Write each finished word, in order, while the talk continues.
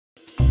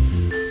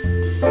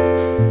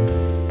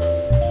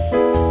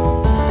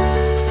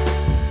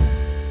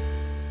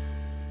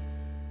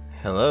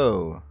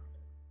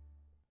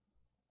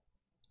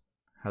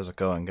How's it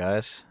going,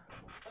 guys?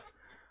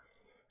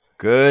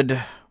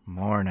 Good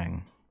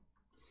morning.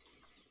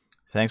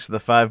 Thanks for the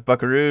 5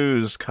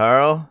 buckaroos,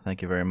 Carl.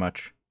 Thank you very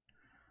much.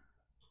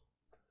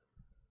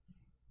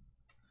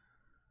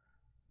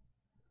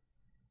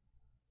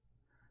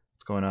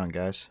 What's going on,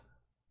 guys?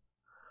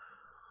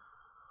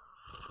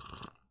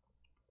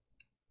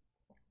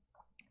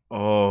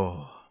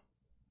 Oh.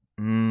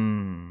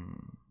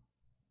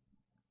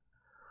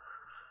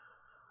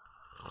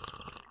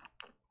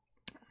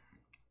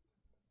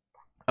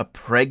 A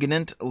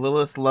pregnant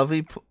Lilith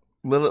Lovett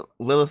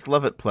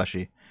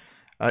plushie.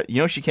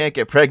 You know she can't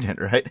get pregnant,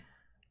 right?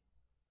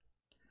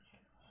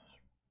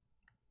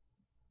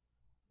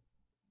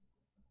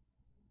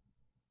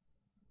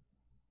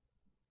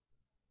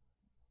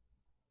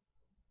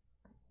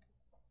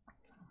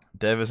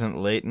 Dev isn't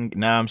Leighton.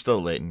 Nah, I'm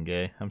still Leighton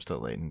gay. I'm still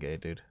Leighton gay,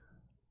 dude.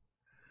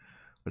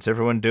 What's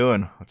everyone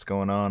doing? What's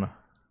going on?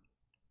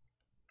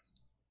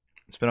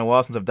 It's been a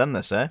while since I've done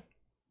this, eh?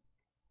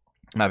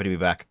 I'm happy to be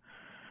back.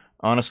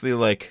 Honestly,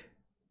 like,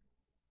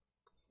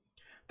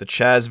 the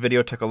Chaz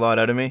video took a lot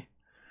out of me.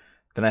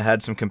 Then I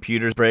had some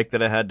computers break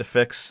that I had to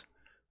fix.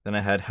 Then I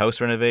had house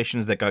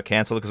renovations that got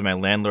canceled because my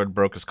landlord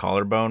broke his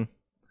collarbone.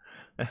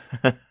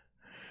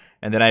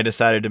 And then I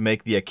decided to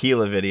make the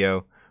Aquila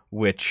video,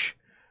 which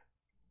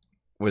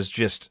was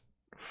just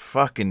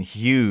fucking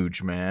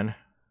huge, man.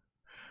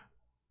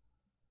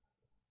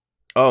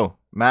 Oh,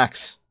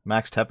 Max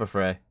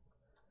Tepafray.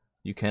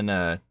 You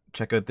can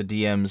check out the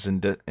DMs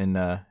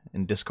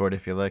in Discord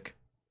if you like.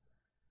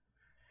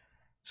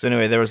 So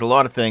anyway, there was a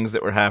lot of things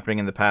that were happening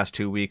in the past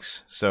 2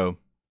 weeks, so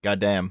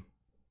goddamn.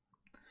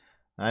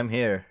 I'm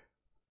here.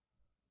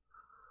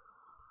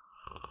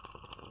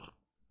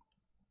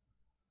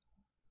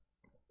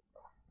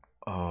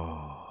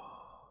 Oh.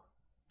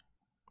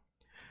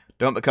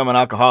 Don't become an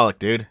alcoholic,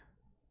 dude.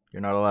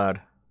 You're not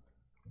allowed.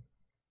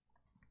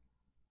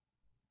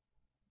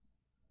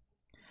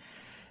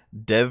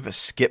 Dev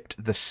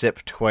skipped the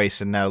sip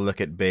twice and now look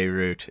at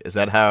Beirut. Is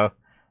that how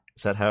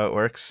it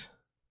works?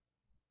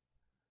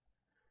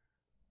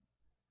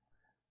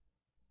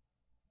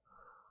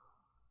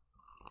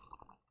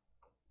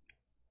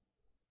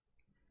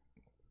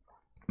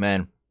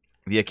 Man,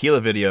 the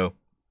Aquila video,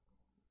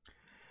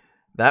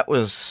 that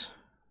was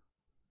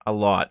a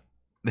lot.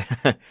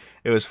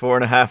 It was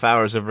 4.5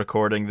 hours of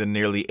recording, then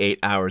nearly 8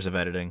 hours of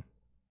editing.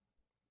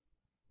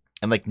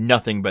 And like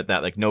nothing but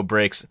that, like no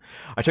breaks.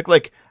 I took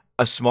like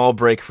a small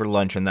break for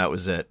lunch and that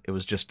was it. It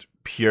was just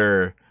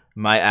pure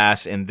my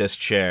ass in this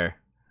chair.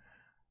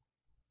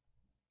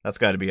 That's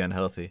got to be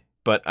unhealthy.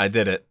 But I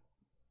did it.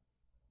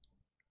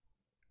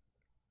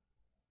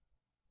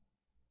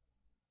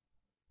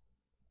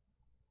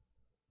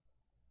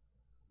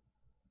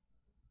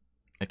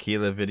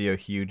 Aquila video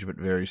huge but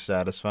very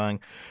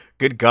satisfying.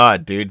 Good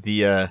God, dude.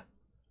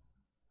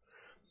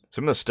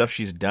 Some of the stuff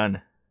she's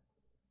done.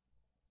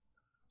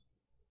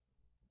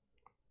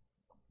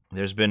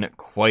 There's been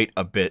quite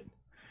a bit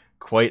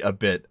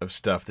of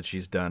stuff that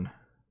she's done.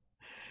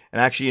 And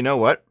actually, you know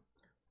what?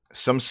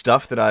 Some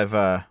stuff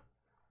that's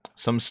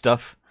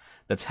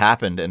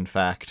happened, in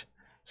fact,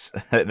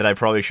 that I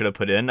probably should have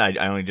put in. I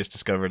only just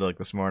discovered like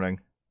this morning.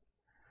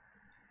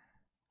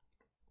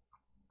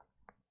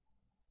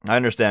 I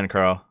understand,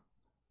 Carl.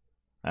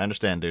 I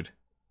understand, dude.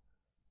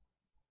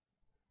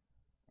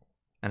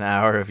 An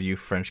hour of you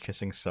French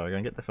kissing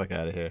Sargon. Get the fuck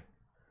out of here.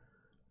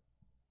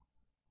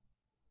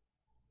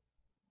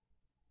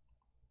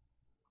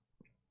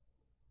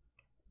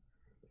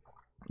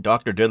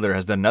 Dr. Diddler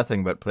has done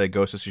nothing but play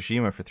Ghost of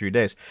Tsushima for 3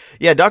 days.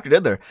 Yeah, Dr.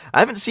 Diddler, I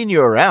haven't seen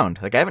you around.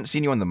 Like, I haven't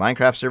seen you on the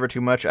Minecraft server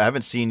too much. I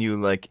haven't seen you,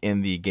 like,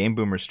 in the Game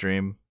Boomer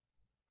stream.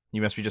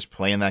 You must be just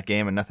playing that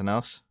game and nothing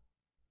else.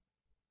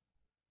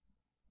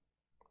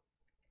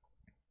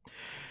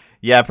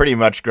 Yeah, pretty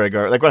much,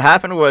 Gregor. Like, what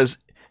happened was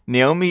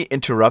Naomi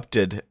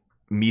interrupted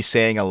me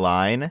saying a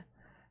line.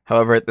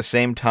 However, at the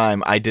same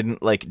time, I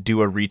didn't, like,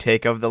 do a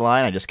retake of the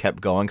line. I just kept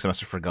going because I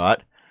must have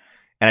forgot.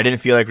 And I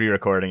didn't feel like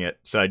re-recording it,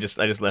 so I just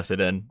left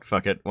it in.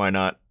 Fuck it, why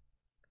not?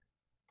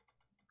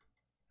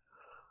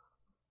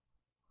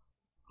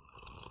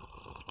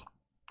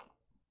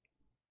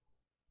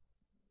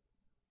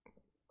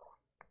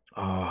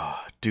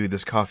 Oh, dude,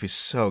 this coffee's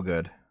so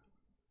good.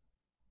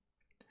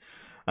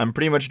 I'm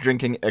pretty much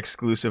drinking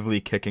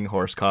exclusively Kicking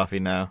Horse coffee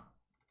now.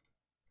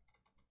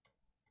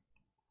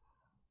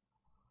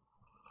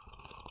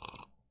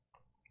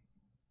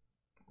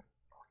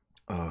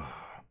 Oh,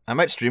 I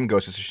might stream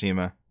Ghost of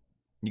Tsushima.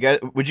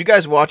 Would you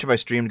guys watch if I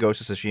streamed Ghost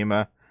of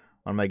Tsushima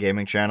on my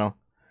gaming channel?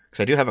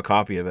 Because I do have a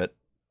copy of it.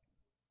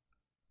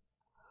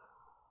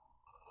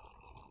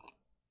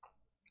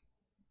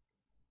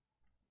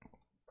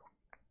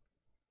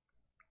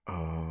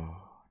 Oh,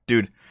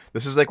 dude,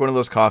 this is like one of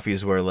those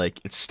coffees where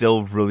like it's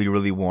still really,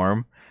 really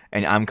warm,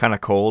 and I'm kind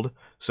of cold,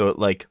 so it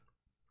like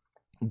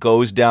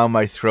goes down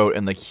my throat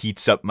and like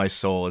heats up my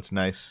soul. It's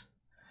nice.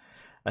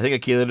 I think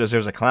Aquila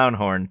deserves a clown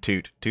horn.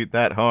 Toot, toot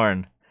that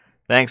horn.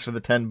 Thanks for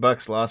the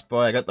 $10, Lost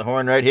Boy. I got the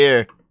horn right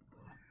here.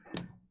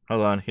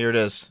 Hold on, here it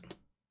is.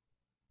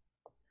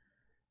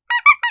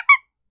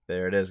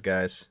 There it is,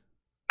 guys.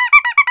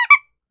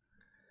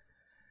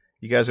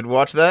 You guys would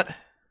watch that?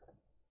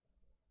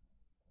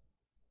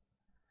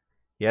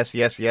 Yes,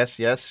 yes, yes,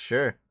 yes,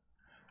 sure.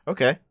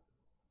 Okay.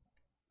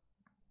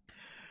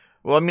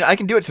 Well, I mean, I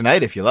can do it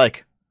tonight if you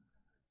like.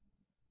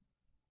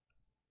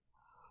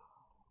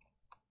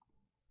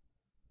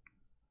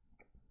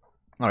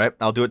 All right,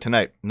 I'll do it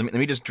tonight. Let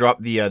me just drop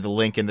the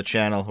link in the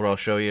channel where I'll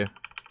show you.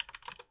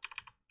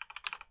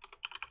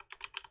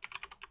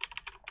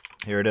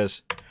 Here it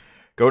is.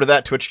 Go to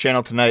that Twitch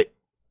channel tonight.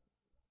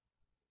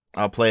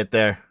 I'll play it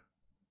there.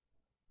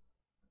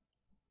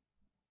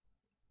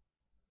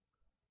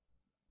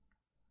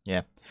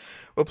 Yeah.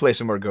 We'll play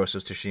some more Ghost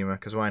of Tsushima,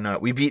 because why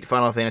not? We beat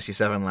Final Fantasy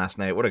VII last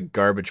night. What a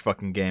garbage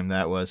fucking game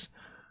that was.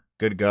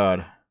 Good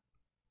God.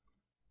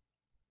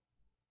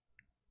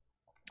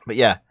 But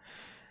yeah.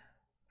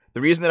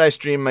 The reason that I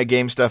stream my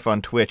game stuff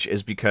on Twitch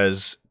is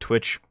because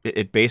Twitch,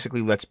 it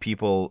basically lets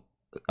people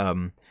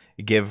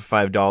give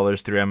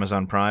 $5 through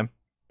Amazon Prime.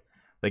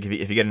 Like,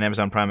 if you get an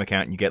Amazon Prime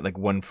account, you get, like,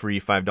 one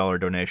free $5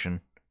 donation.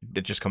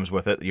 It just comes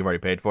with it that you've already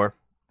paid for.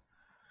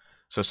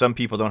 So some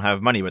people don't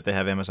have money, but they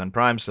have Amazon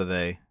Prime, so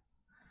they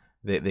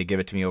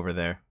give it to me over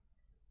there.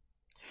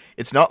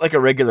 It's not like a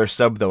regular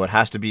sub, though. It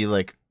has to be,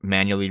 like,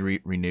 manually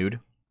renewed.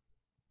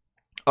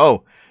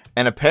 Oh,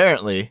 and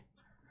apparently,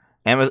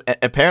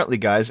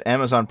 guys,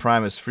 Amazon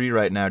Prime is free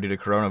right now due to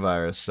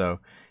coronavirus. So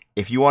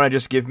if you want to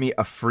just give me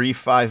a free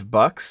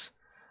 $5,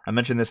 I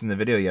mentioned this in the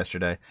video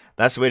yesterday,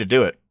 that's the way to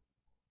do it.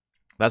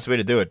 That's the way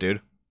to do it,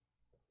 dude.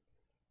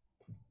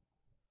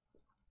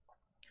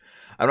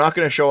 I'm not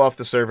going to show off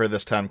the server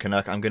this time,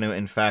 Canuck. I'm going to,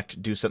 in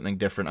fact, do something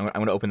different. I'm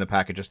going to open the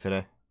packages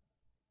today.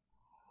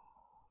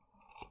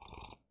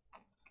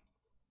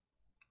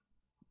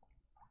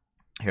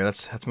 Here,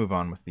 let's move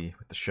on with the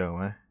show,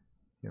 eh?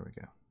 Here we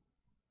go.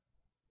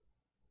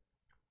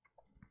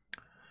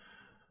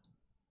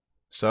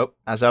 So,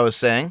 as I was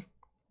saying,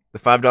 the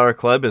 $5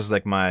 club is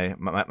like my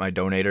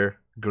donator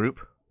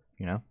group,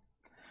 you know.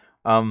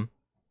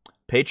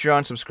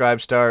 Patreon,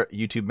 Subscribestar,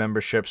 YouTube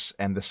memberships,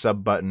 and the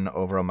sub button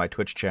over on my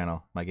Twitch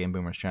channel, my Game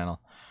Boomers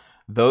channel.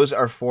 Those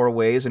are 4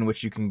 ways in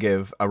which you can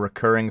give a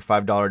recurring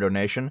 $5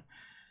 donation.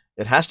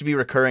 It has to be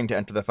recurring to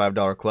enter the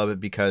 $5 club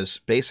because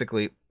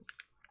basically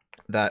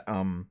that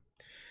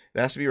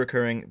it has to be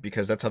recurring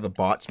because that's how the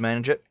bots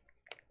manage it.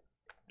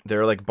 There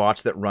are like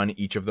bots that run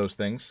each of those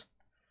things.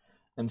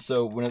 And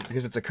so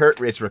because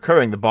it's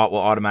recurring, the bot will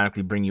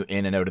automatically bring you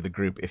in and out of the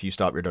group if you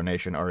stop your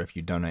donation or if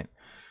you donate.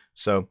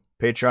 So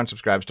Patreon,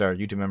 Subscribestar,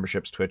 YouTube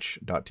memberships,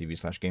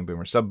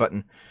 twitch.tv/GameBoomer sub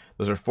button.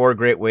 Those are 4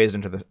 great ways to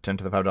enter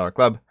the $5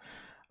 club.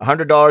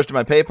 $100 to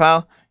my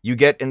PayPal, you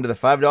get into the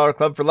 $5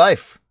 club for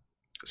life.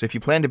 So if you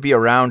plan to be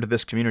around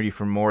this community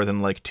for more than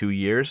like 2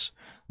 years,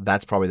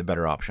 that's probably the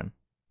better option.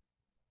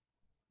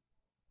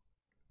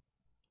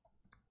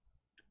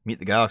 Meet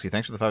the Galaxy,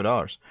 thanks for the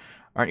 $5.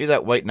 Aren't you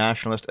that white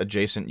nationalist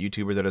adjacent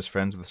YouTuber that is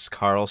friends with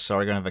Carl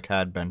Sargon of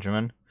Akkad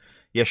Benjamin?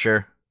 Yeah,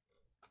 sure.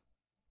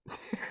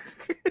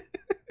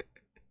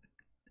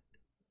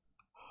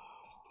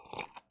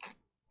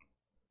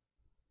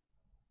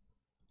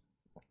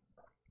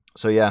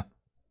 So yeah,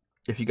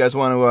 if you guys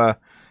want to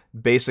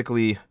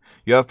basically,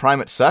 you have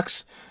Prime, it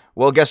sucks.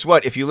 Well, guess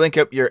what? If you link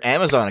up your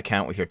Amazon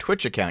account with your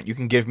Twitch account, you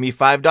can give me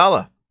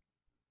 $5.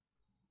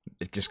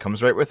 It just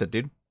comes right with it,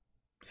 dude.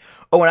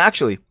 Oh, and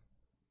actually,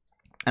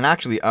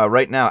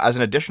 right now, as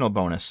an additional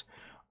bonus,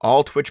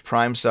 all Twitch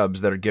Prime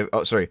subs that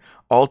are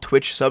all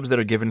Twitch subs that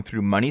are given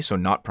through money, so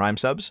not Prime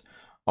subs,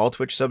 all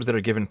Twitch subs that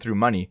are given through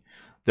money,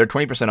 they're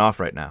 20% off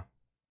right now.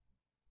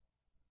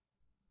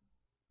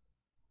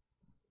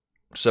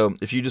 So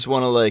if you just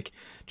want to like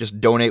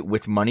just donate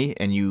with money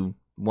and you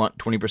want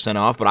 20%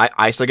 off, but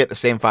I still get the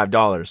same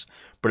 $5,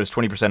 but it's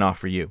 20% off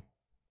for you.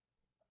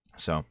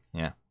 So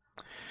yeah.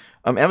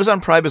 Amazon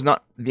Prime is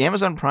not, the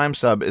Amazon Prime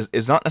sub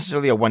is not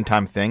necessarily a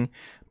one-time thing,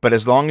 but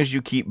as long as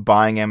you keep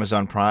buying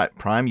Amazon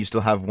Prime, you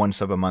still have 1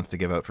 sub a month to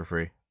give out for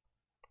free.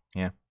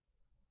 Yeah.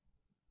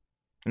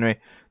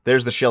 Anyway,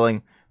 there's the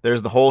shilling.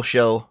 There's the whole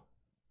shill.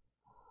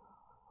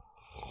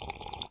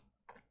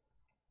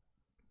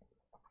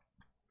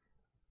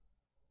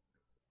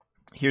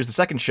 Here's the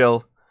second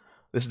shill.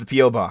 This is the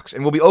P.O. box.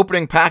 And we'll be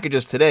opening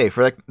packages today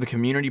for like the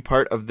community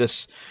part of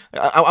this.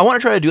 I want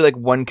to try to do like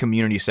one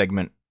community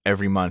segment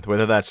every month,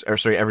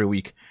 every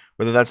week,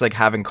 whether that's like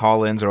having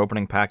call-ins or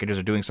opening packages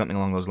or doing something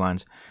along those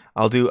lines.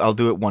 I'll do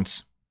it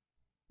once.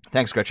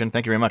 Thanks, Gretchen.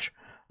 Thank you very much.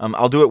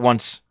 I'll do it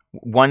once,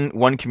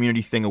 one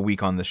community thing a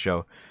week on this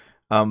show.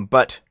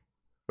 But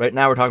right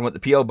now we're talking about the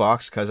P.O.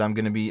 box because I'm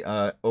going to be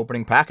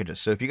opening packages.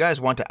 So if you guys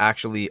want to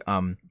actually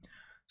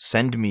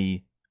send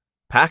me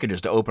packages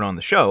to open on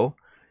the show,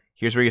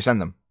 here's where you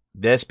send them.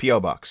 This P.O.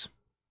 box.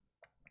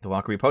 The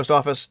Lockerbie Post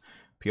Office,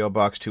 P.O.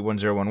 Box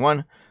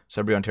 21011,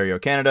 Sudbury, Ontario,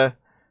 Canada,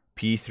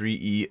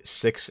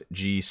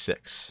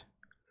 P3E6G6.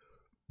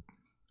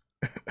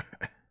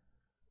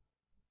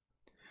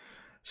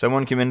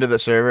 Someone came into the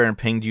server and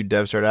pinged you,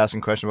 Dev, started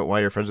asking questions about why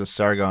you're friends with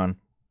Sargon.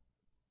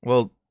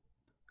 Well,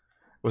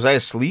 was I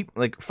asleep?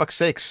 Like, fuck's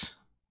sakes.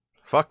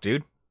 Fuck,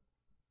 dude.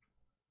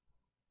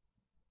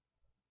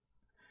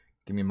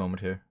 Give me a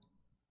moment here.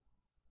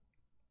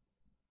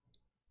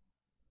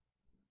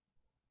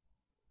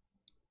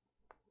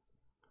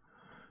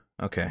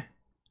 Okay.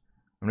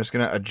 I'm just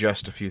going to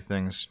adjust a few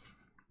things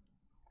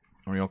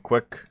real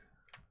quick.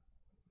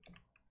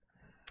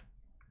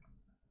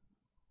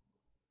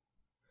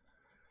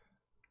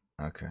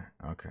 Okay.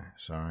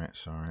 Sorry.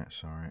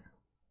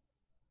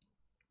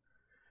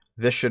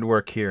 This should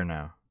work here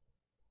now.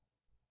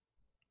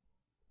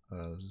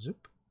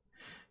 Zip.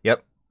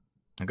 Yep.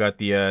 I got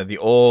the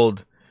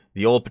old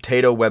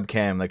potato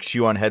webcam, like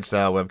shoe on head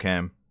style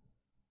webcam.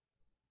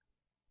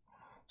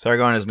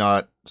 Sargon's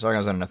not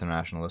an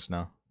internationalist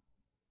now.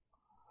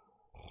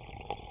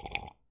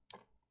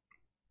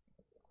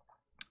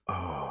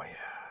 Oh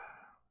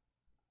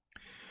yeah.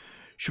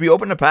 Should we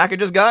open the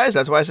packages, guys?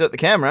 That's why I set up the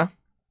camera.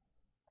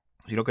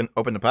 You can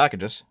open the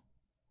packages.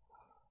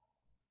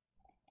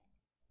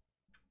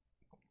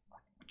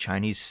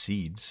 Chinese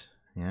seeds.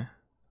 Yeah.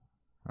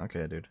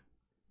 Okay, dude.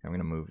 I'm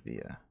gonna move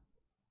the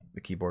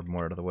keyboard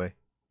more out of the way.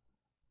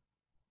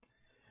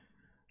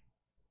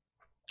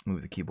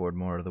 Move the keyboard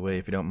more out of the way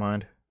if you don't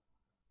mind.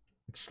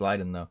 It's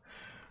sliding though.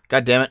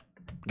 God damn it!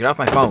 Get off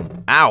my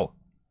phone! Ow!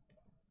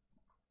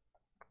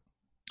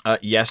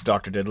 Yes,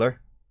 Dr. Diddler.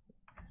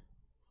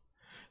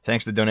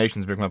 Thanks to the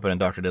donations Brick Muppet and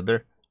Dr.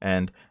 Diddler.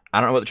 And I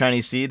don't know about the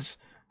Chinese seeds.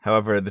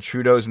 However, the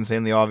Trudeau's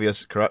insanely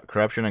obvious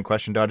corruption and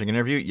question dodging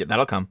interview. Yeah,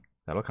 that'll come.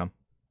 That will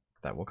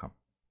come.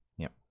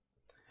 Yep.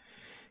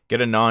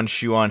 Get a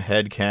non-shoe on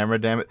head camera,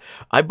 damn it.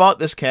 I bought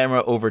this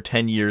camera over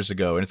 10 years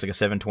ago, and it's like a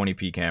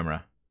 720p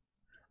camera.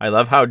 I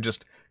love how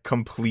just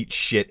complete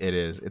shit it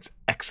is. It's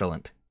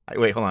excellent.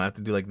 Wait, hold on. I have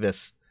to do like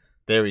this.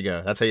 There we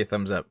go. That's how you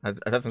thumbs up.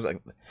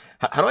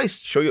 How do I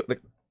show you?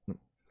 Like,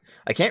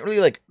 I can't really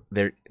like.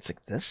 There. It's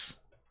like this.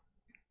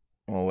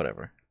 Well,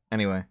 whatever.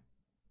 Anyway.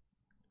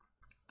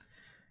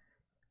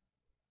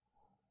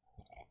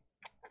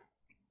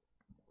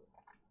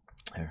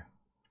 There.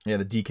 Yeah,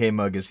 the DK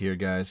mug is here,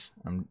 guys.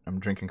 I'm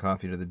drinking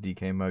coffee to the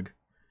DK mug.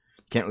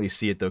 Can't really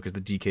see it though because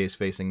the DK is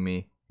facing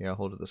me. Yeah, I'll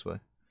hold it this way.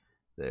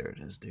 There it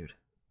is, dude.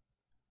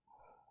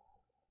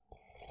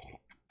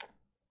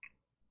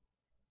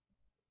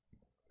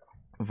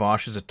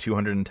 Vosh is a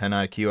 210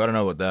 IQ. I don't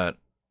know about that.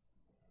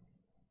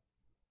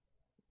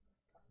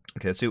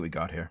 Okay, let's see what we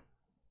got here.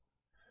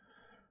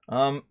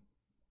 There's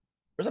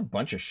a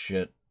bunch of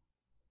shit.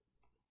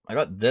 I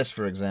got this,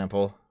 for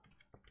example.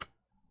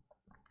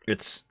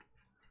 It's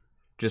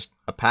just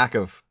a pack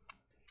of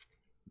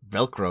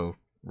Velcro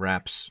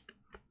wraps.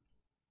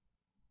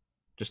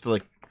 Just to,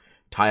 like,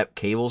 tie up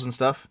cables and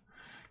stuff.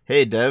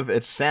 Hey, Dev,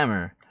 it's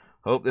Sammer.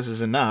 Hope this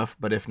is enough,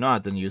 but if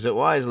not, then use it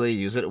wisely.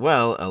 Use it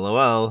well,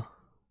 LOL.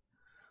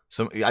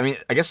 I mean,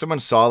 I guess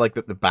someone saw, like,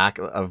 the back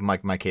of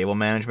my cable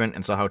management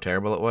and saw how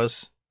terrible it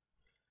was.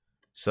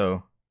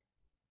 So,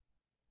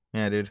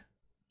 yeah, dude.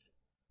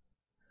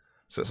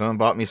 So someone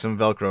bought me some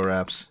Velcro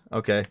wraps.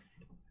 Okay.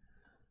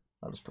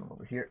 I'll just put them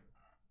over here.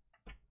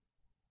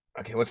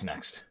 Okay, what's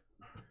next?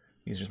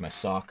 These are just my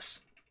socks.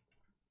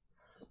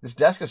 This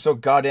desk is so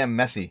goddamn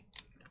messy.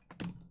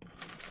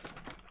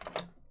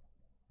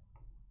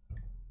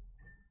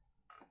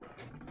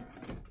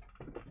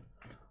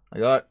 I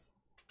got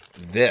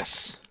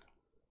this.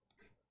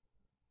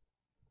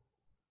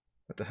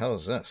 What the hell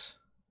is this?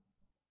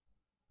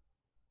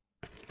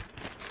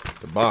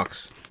 It's a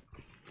box.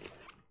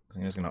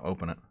 I'm just gonna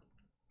open it.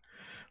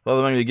 With all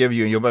the money we give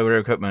you, and you'll buy whatever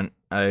equipment.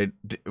 It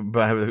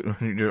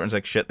runs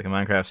like shit, like a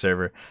Minecraft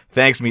server.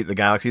 Thanks, Meet the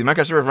Galaxy. The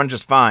Minecraft server runs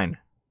just fine.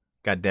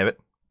 God damn it.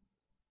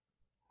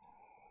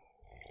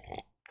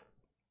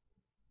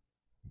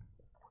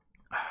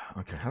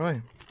 Okay, how do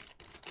I...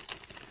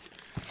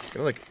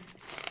 Go like...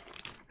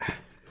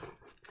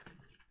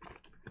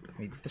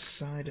 Maybe this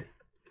side.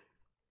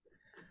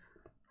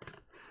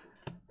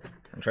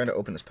 I'm trying to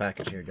open this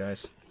package here,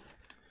 guys.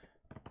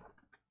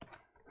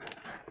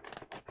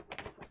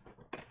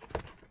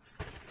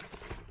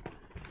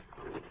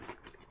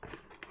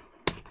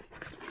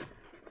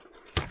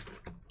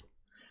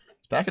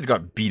 This package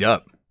got beat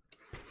up.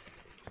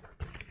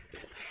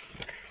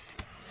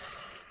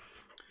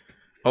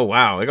 Oh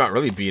wow, it got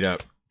really beat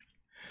up.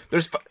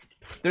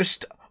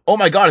 Oh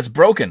my god, it's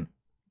broken.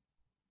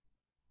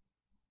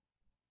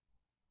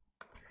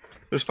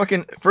 There's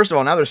fucking... First of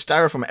all, now there's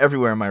styrofoam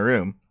everywhere in my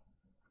room.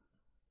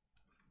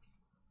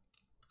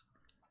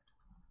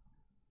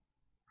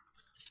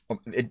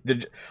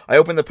 I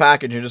opened the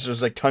package and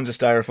there's like tons of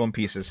styrofoam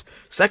pieces.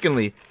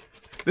 Secondly,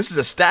 this is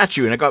a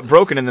statue and it got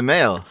broken in the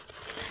mail.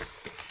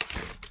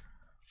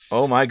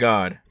 Oh my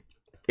god.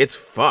 It's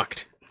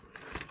fucked.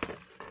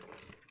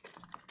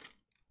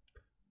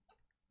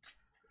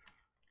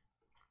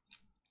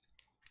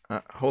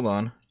 Hold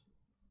on.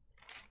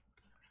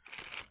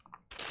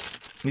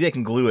 Maybe I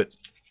can glue it.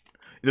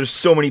 There's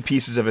so many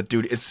pieces of it,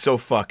 dude. It's so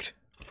fucked.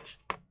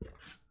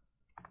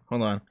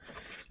 Hold on.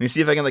 Let me see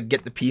if I can like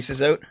get the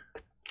pieces out.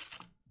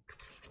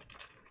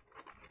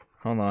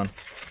 Hold on.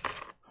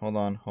 Hold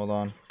on. Hold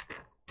on.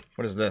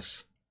 What is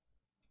this?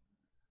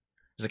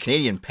 There's a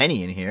Canadian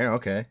penny in here.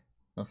 Okay.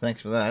 Well,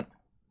 thanks for that.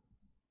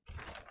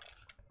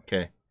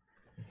 Okay.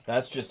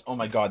 That's just, oh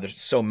my god, they're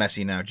so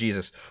messy now.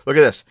 Jesus. Look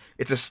at this.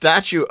 It's a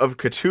statue of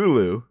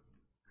Cthulhu,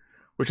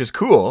 which is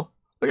cool.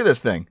 Look at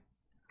this thing.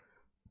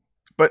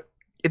 But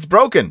it's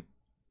broken.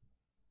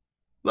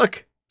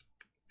 Look.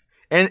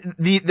 And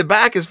the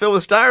back is filled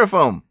with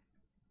styrofoam.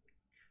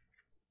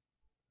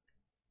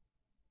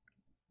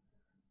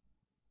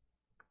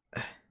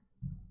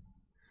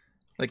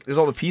 Like, there's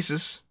all the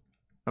pieces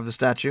of the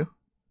statue.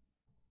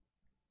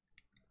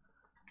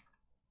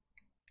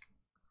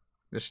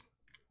 Just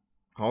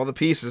all the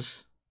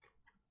pieces.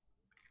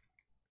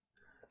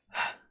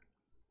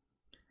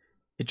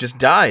 It just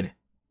died.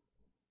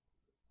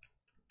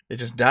 It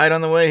just died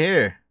on the way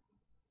here.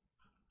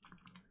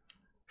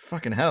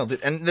 Fucking hell.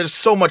 And there's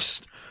so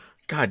much...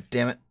 God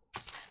damn it.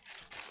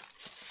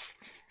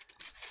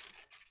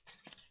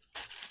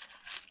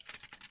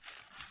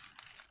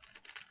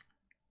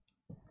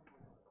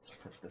 Let's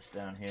put this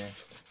down here.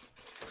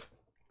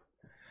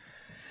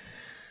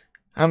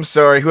 I'm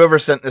sorry. Whoever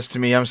sent this to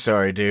me, I'm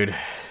sorry, dude.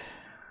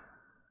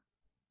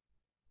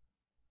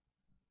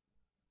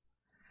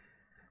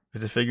 If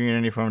it's a figure in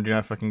any form, do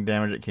not fucking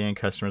damage it, can.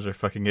 Customers are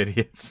fucking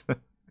idiots.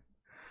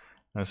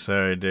 I'm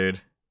sorry,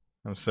 dude.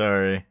 I'm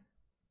sorry.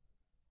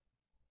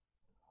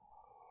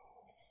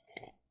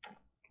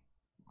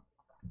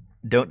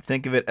 Don't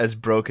think of it as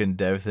broken,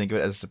 Dev. Think of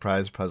it as a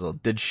surprise puzzle.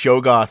 Did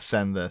Shogoth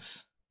send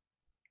this?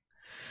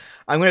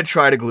 I'm going to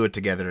try to glue it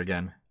together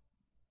again.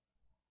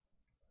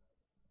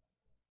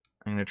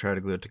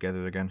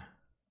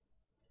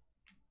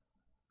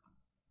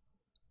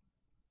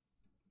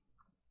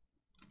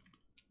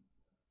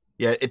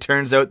 Yeah, it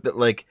turns out that,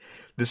 like,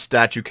 the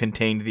statue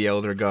contained the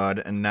Elder God,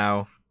 and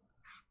now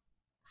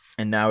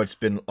it's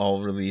been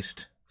all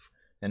released.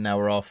 And now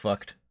we're all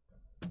fucked.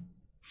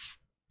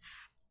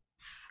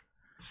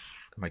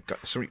 Oh my god,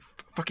 sorry,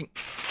 fucking...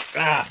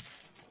 Ah!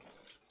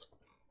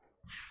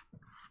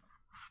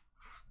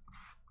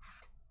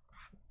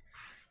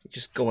 It's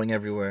just going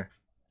everywhere.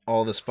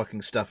 All this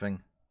fucking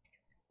stuffing.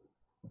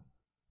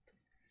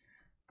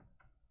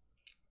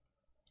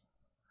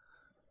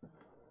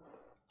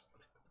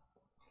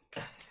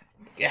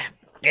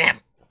 Yeah.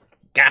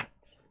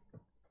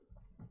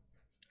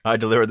 I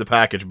delivered the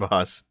package,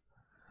 boss.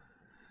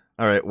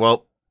 Alright,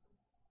 well...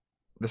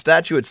 The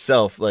statue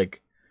itself,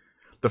 like...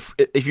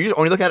 If you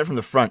only look at it from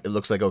the front, it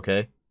looks like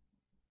okay.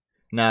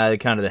 Nah,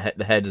 kind of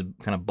the head is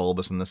kind of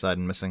bulbous on the side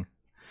and missing.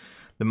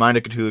 The mind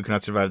of Cthulhu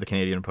cannot survive the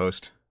Canadian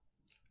Post.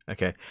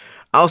 Okay.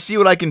 I'll see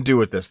what I can do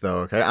with this,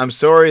 though, okay? I'm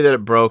sorry that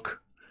it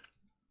broke.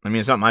 I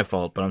mean, it's not my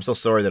fault, but I'm still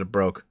sorry that it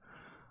broke.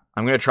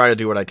 I'm going to try to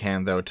do what I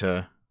can, though,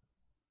 to...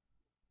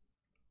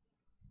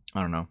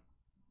 I don't know.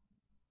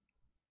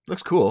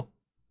 Looks cool.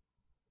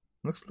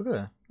 Look at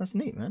that. That's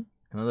neat, man.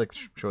 Can I, like,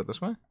 show it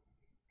this way?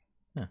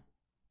 Yeah.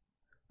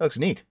 That looks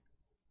neat.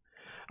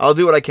 I'll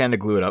do what I can to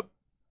glue it up.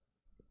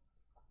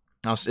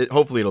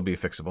 Hopefully it'll be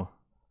fixable.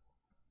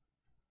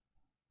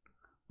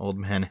 Old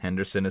Man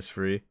Henderson is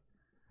free.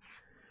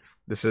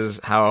 This is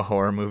how a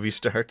horror movie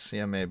starts?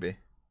 Yeah, maybe.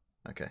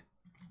 Okay.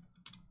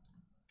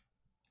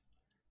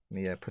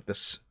 Let me put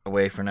this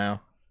away for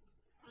now.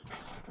 Put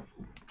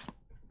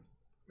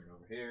it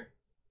over here.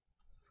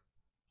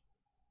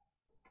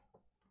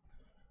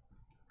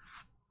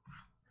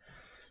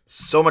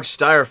 So much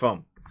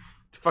styrofoam.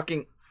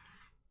 Fucking...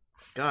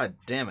 God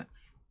damn it.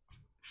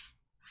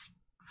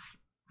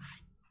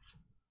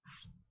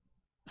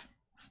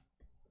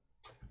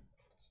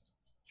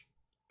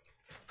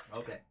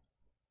 Okay.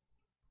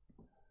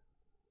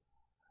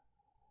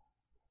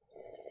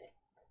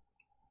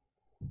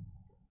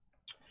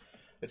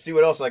 Let's see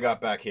what else I got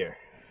back here.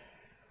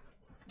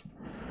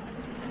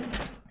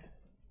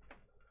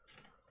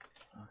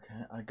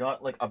 Okay, I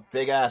got like a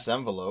big ass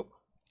envelope.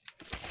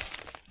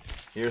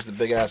 Here's the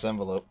big ass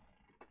envelope.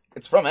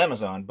 It's from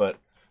Amazon, but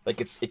like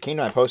it came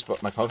to my post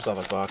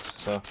office box.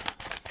 So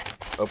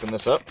let's open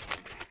this up.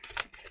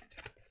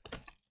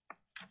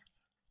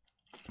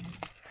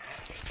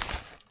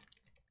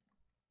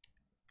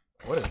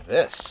 What is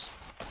this?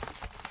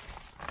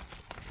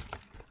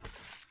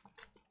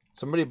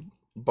 Somebody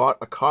bought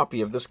a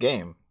copy of this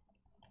game.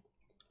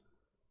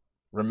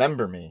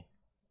 Remember Me.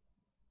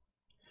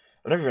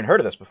 I've never even heard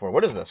of this before.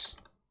 What is this?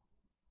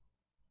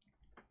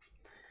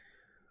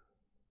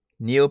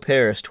 Neo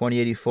Paris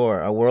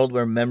 2084. A world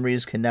where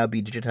memories can now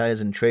be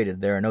digitized and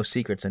traded. There are no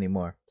secrets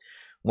anymore.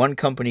 One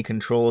company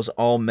controls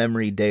all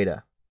memory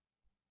data.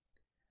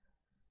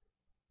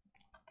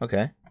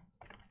 Okay.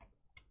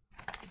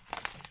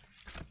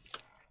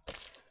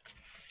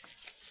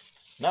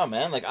 No,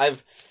 man, like,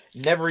 I've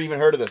never even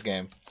heard of this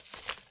game.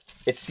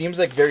 It seems,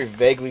 like, very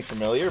vaguely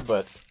familiar,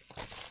 but...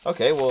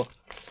 Okay, well,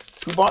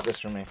 who bought this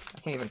from me? I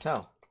can't even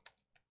tell.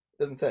 It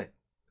doesn't say.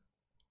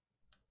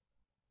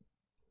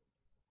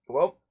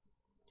 Well,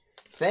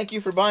 thank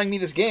you for buying me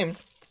this game.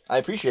 I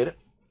appreciate it.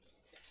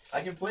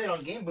 I can play it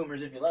on Game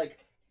Boomers if you like.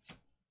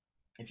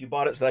 If you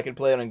bought it so I could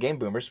play it on Game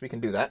Boomers, we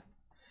can do that.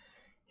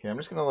 Here, I'm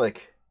just gonna,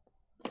 like...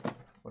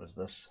 What is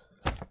this?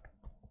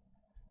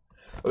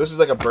 Oh, this is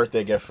like a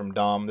birthday gift from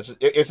Dom.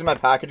 It's in my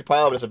package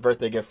pile, but it's a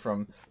birthday gift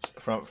from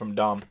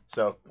Dom.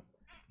 So,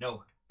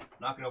 no,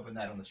 not gonna open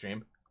that on the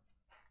stream.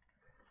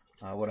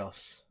 What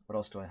else? What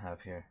else do I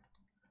have here?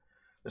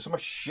 There's so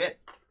much shit.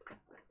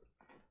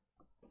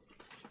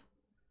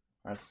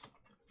 That's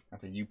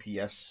a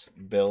UPS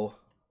bill.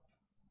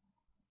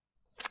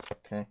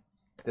 Okay.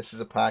 This is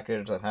a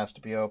package that has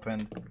to be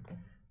opened.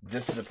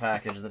 This is a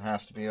package that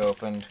has to be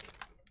opened.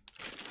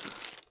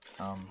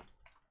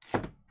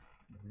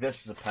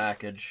 This is a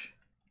package.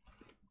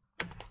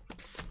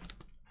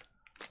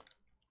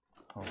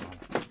 Hold on.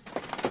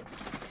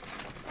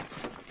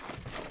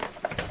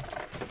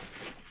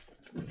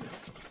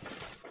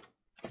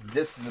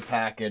 This is a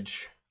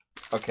package.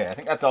 Okay, I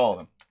think that's all of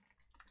them.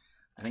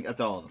 I think that's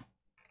all of them.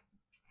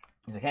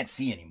 Because I can't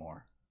see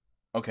anymore.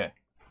 Okay.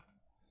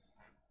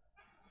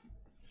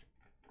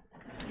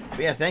 But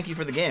yeah, thank you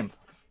for the game.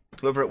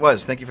 Whoever it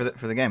was, thank you for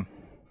the game.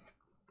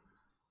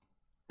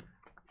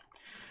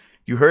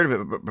 You heard of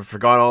it, but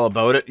forgot all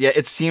about it. Yeah,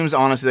 it seems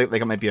honestly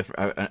like it might be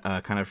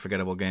a kind of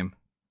forgettable game.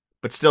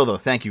 But still, though,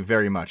 thank you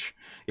very much.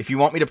 If you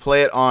want me to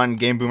play it on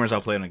Game Boomers,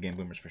 I'll play it on Game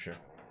Boomers for sure.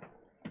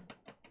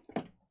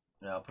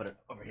 Yeah, I'll put it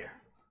over here.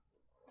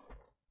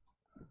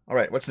 All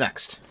right, what's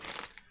next?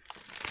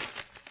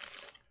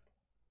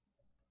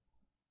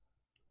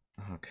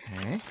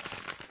 Okay.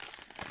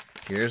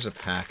 Here's a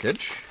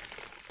package.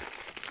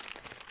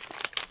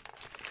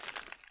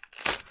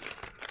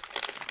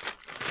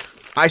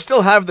 I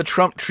still have the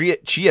Trump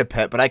Chia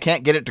Pet, but I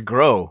can't get it to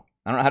grow.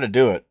 I don't know how to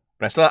do it,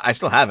 but I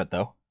still have it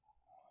though.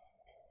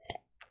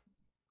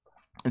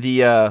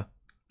 The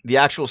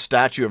actual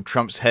statue of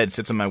Trump's head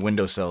sits on my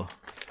windowsill.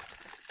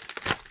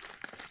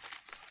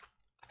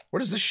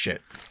 What is this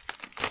shit?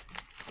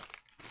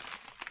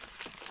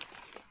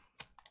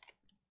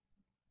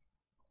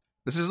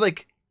 This is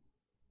like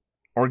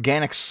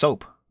organic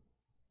soap.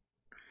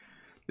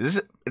 Is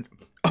this it?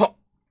 Oh,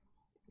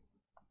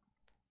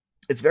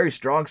 it's very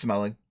strong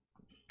smelling.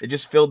 It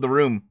just filled the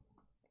room.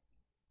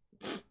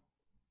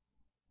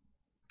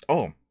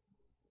 Oh.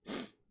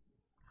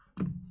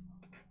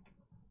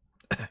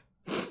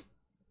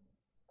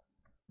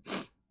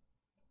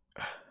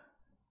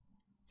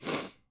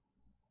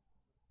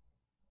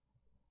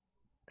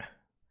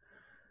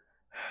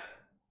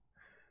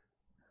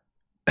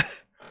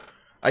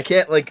 I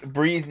can't, like,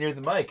 breathe near the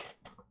mic.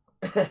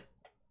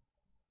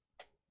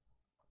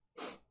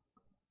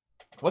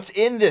 What's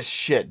in this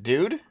shit,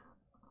 dude?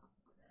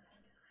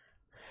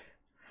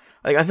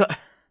 Like, I thought...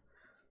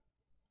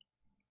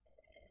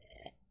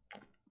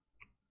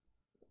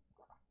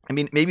 I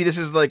mean, maybe this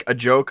is, like, a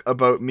joke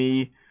about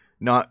me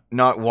not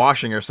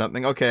washing or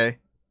something. Okay.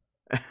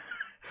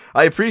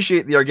 I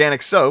appreciate the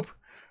organic soap,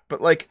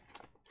 but, like...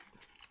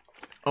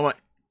 Oh, my...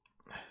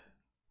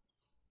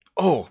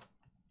 Oh...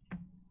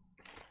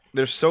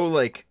 They're so,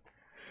 like...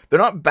 They're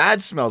not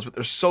bad smells, but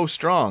they're so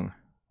strong.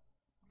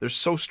 They're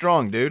so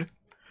strong, dude.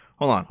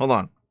 Hold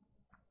on.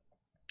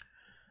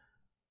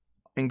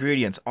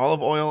 Ingredients.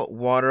 Olive oil,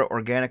 water,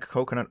 organic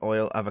coconut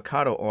oil,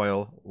 avocado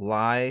oil,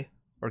 lye,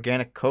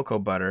 organic cocoa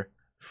butter,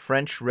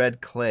 French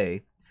red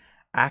clay,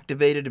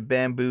 activated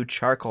bamboo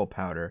charcoal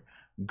powder,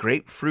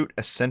 grapefruit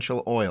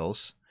essential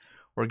oils,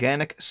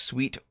 organic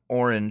sweet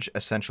orange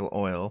essential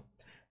oil,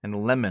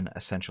 and lemon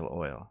essential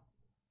oil.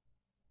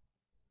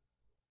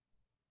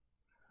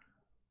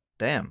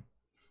 Damn.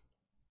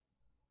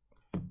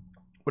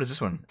 What does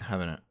this one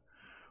have in it?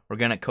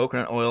 Organic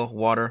coconut oil,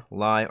 water,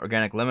 lye,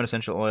 organic lemon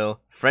essential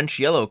oil, French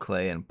yellow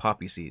clay, and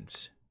poppy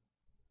seeds.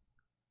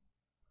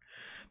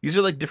 These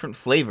are like different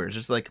flavors.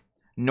 It's like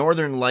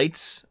Northern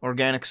Lights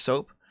organic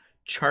soap,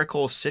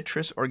 charcoal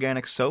citrus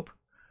organic soap,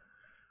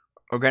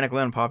 organic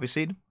lemon poppy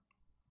seed.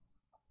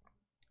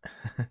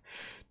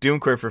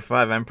 Doomqueer for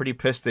 5. I'm pretty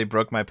pissed they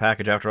broke my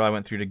package after all I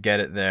went through to get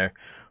it there.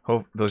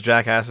 Hope those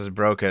jackasses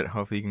broke it.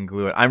 Hopefully you can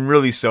glue it. I'm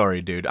really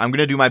sorry, dude. I'm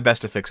gonna do my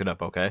best to fix it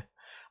up, okay?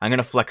 I'm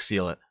gonna flex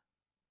seal it.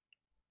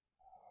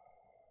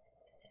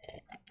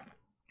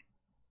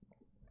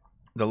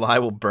 The lye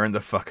will burn the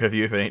fuck out of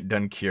you if it ain't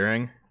done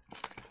curing.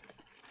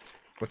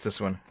 What's this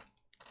one?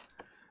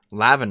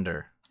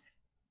 Lavender.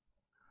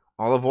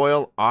 Olive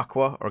oil,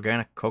 aqua,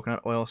 organic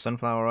coconut oil,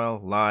 sunflower oil,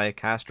 lye,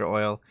 castor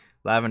oil,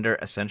 lavender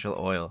essential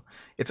oil.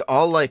 It's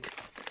all like...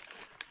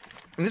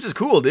 And this is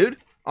cool, dude.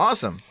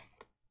 Awesome.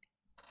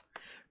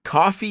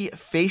 Coffee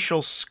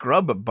facial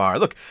scrub bar.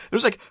 Look,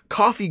 there's like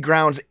coffee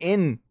grounds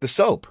in the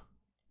soap.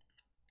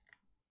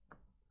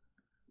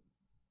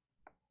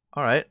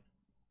 All right.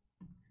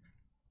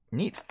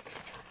 Neat.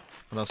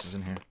 What else is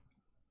in here?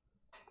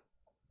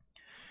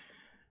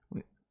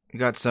 We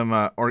got some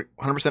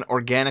 100%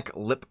 organic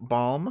lip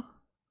balm.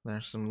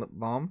 There's some lip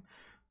balm.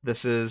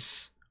 This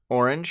is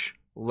orange,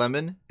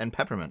 lemon, and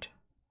peppermint.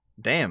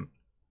 Damn.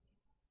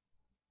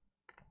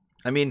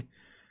 I mean,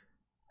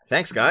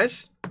 thanks,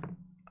 guys.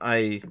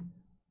 I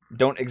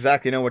don't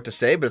exactly know what to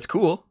say, but it's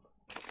cool.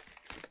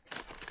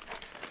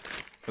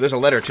 There's a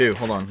letter, too.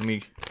 Hold on. Let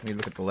me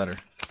look at the letter.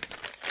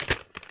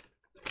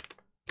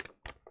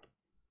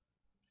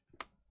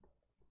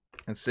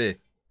 Let's see.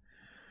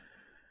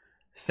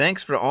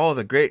 Thanks for all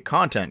the great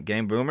content,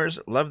 Game Boomers.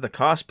 Love the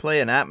cosplay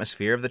and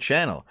atmosphere of the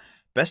channel.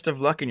 Best of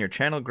luck in your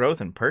channel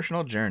growth and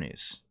personal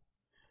journeys.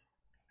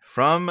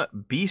 From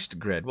Beast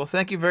Grid. Well,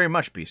 thank you very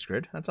much, Beast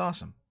Grid. That's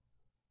awesome.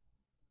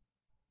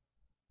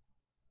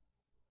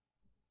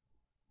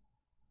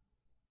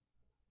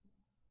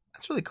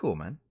 That's really cool,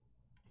 man.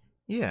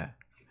 Yeah.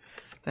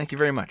 Thank you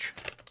very much.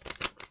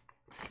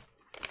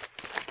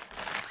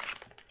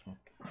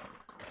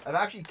 I've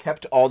actually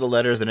kept all the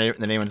letters that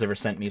anyone's ever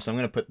sent me, so I'm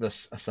going to put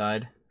this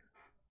aside.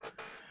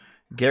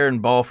 Garen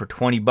Ball for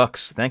 20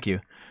 bucks. Thank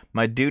you.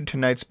 My dude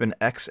tonight's been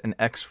ex and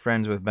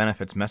ex-friends with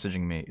benefits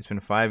messaging me. It's been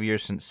 5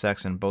 years since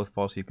sex and both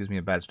falsely accused me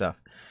of bad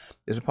stuff.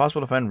 Is it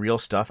possible to find real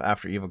stuff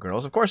after Evil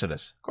Girls? Of course it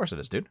is. Of course it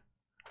is, dude.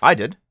 I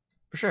did.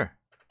 For sure.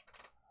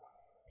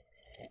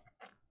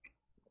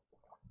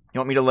 You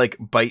want me to, like,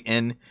 bite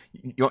in?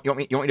 You want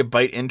me to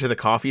bite into the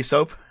coffee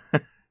soap?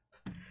 I'm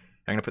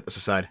going to put this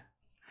aside.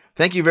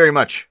 Thank you very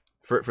much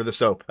for the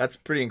soap. That's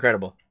pretty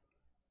incredible.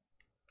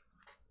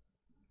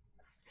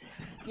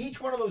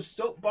 Each one of those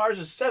soap bars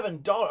is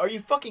 $7. Are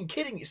you fucking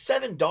kidding me?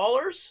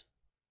 $7?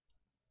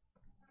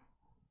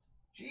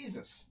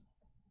 Jesus.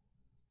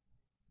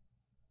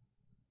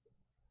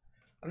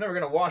 I'm never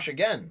going to wash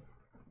again.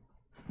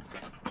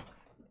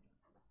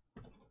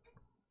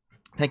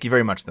 Thank you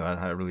very much, though.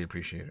 I really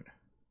appreciate it.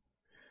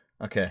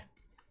 Okay.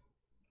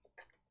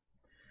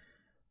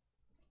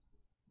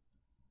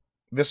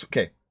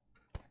 Okay.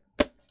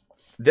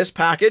 This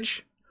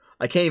package,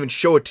 I can't even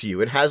show it to you.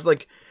 It has,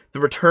 like, the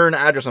return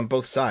address on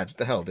both sides. What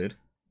the hell, dude?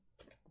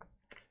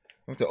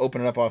 I have to open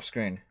it up off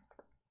screen.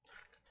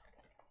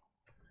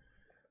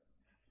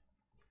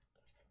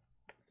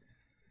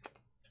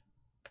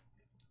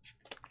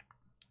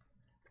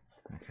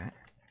 Okay.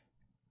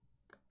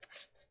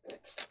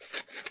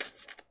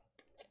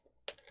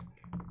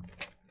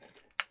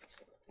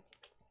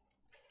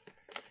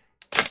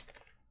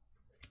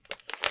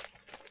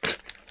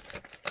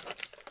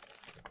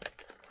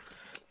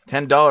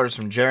 $10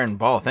 from Jaren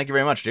Ball. Thank you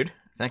very much, dude.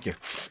 Thank you.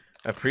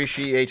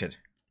 Appreciate it.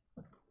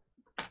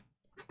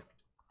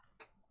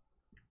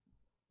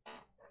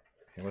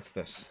 Okay, what's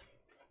this?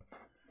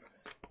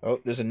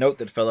 Oh, there's a note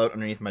that fell out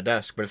underneath my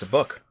desk, but it's a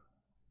book.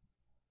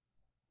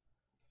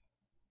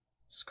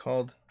 It's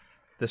called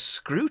The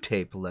Screw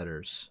Tape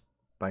Letters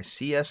by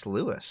C.S.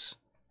 Lewis.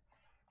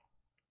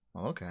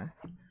 Oh, okay.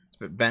 It's a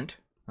bit bent.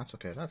 That's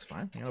okay. That's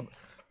fine. You know,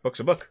 book's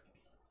a book.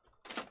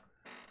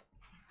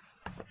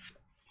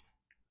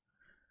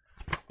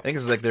 I think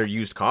this is like their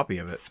used copy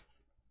of it.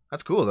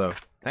 That's cool, though.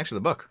 Thanks for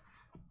the book.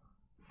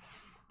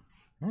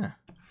 Yeah.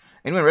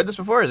 Anyone read this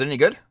before? Is it any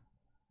good?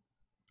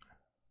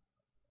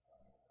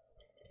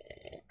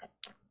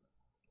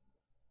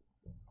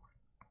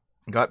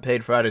 Got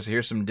paid Friday, so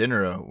here's some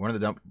dinner. One of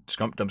the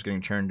scump dumps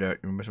getting churned out.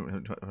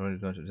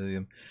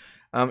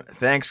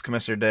 Thanks,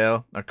 Commissar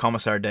Dale. Or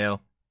Commissar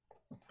Dale.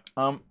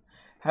 Haven't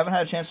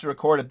had a chance to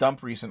record a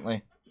dump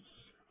recently.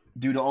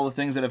 Due to all the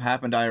things that have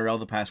happened IRL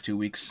the past 2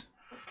 weeks.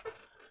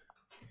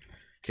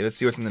 Okay, let's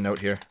see what's in the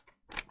note here.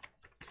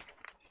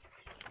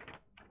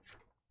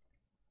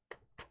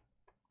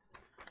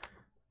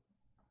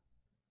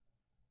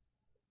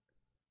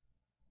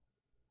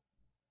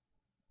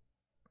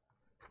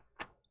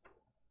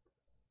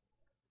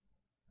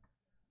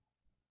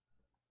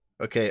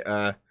 Okay,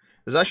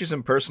 there's actually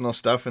some personal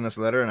stuff in this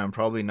letter, and I'm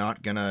probably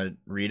not gonna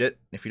read it,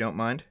 if you don't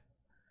mind.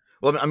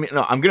 Well, I mean,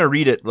 no, I'm gonna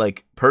read it,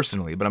 like,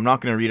 personally, but I'm not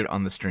gonna read it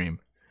on the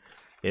stream.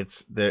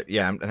 It's the,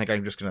 yeah, I think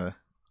I'm just gonna,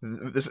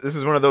 this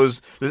is one of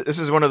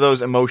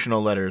those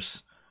emotional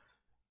letters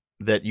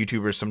that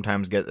YouTubers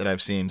sometimes get that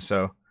I've seen,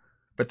 so,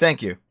 but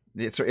thank you.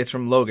 It's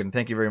from Logan.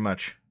 Thank you very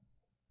much.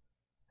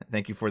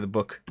 Thank you for the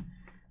book,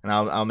 and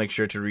I'll make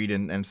sure to read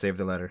and save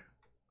the letter.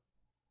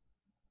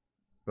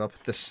 But I'll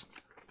put this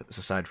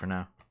aside for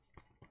now.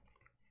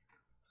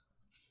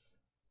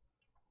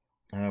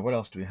 What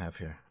else do we have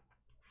here?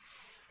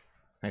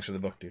 Thanks for the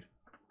book, dude.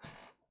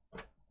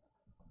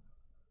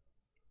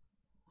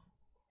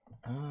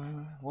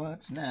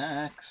 What's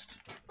next?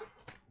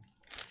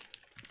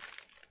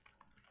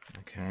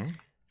 Okay.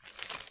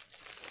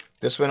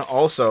 This one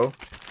also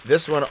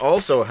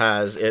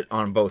has it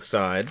on both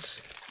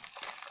sides.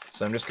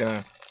 So I'm just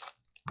gonna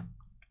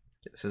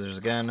get the scissors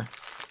again.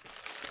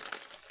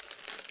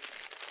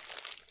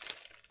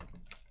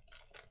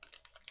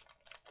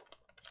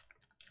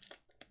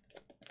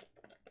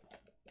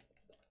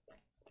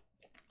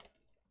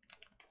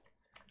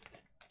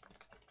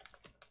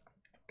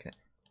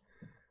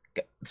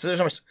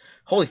 Scissors almost.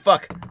 Holy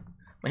fuck!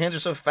 My hands are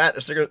so fat.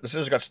 The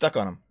scissors got stuck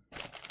on them.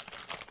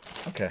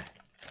 Okay.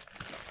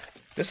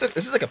 This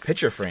is like a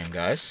picture frame,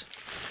 guys.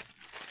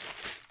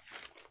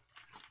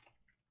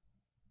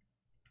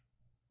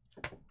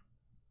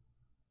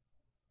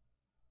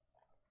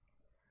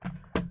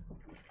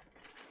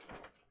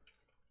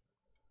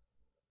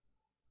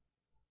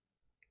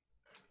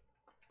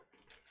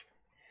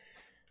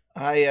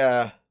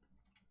 I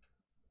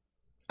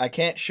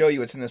can't show you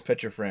what's in this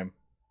picture frame.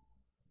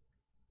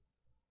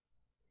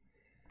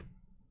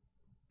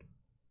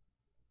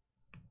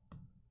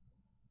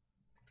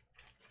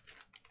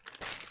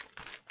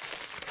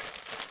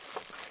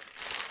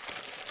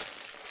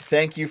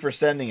 Thank you for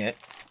sending it,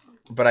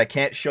 but I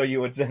can't show you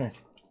what's in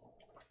it.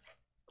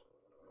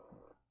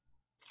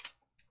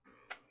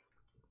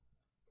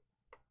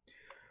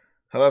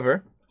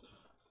 However,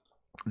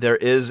 there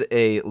is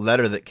a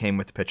letter that came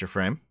with the picture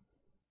frame.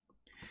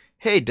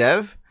 Hey,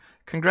 Dev,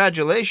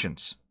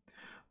 congratulations.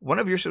 One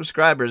of your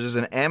subscribers is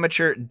an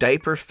amateur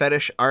diaper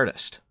fetish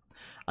artist.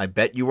 I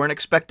bet you weren't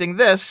expecting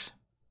this.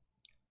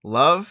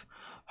 Love,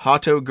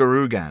 Hato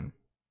Garugan.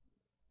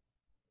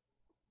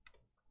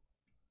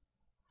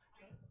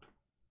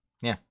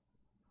 Yeah.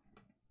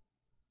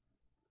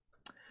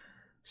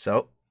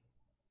 So,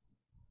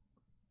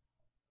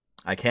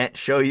 I can't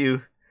show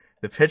you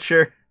the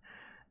picture,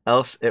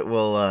 else it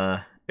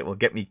will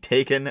get me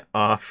taken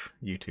off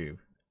YouTube.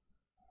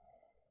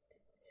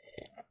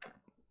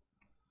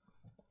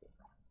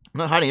 I'm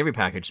not hiding every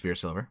package, Spear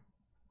Silver.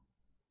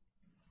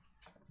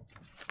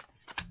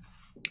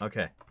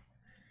 Okay.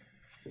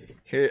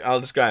 Here,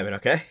 I'll describe it,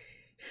 okay?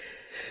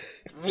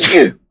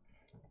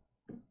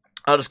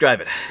 I'll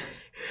describe it.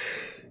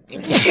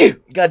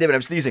 God damn it,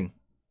 I'm sneezing.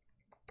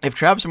 If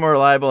traps are more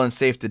reliable and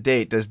safe to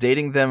date, does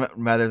dating them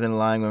rather than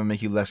lying women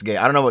make you less gay?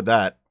 I don't know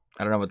about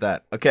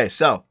that. Okay,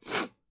 so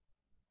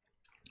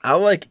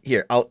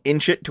I'll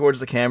inch it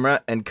towards the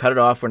camera and cut it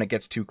off when it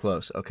gets too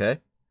close, okay?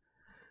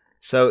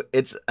 So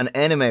it's an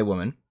anime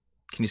woman.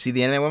 Can you see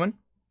the anime woman?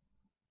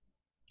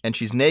 And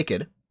she's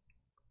naked.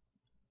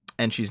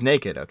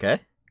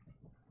 Okay?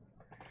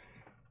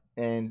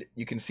 And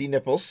you can see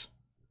nipples.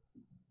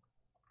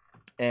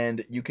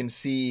 And you can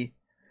see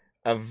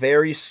a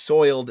very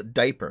soiled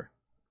diaper.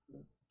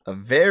 A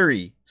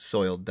very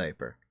soiled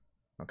diaper.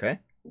 Okay?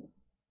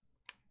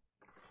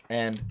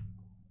 And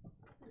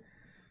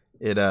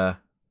it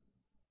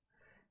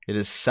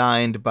is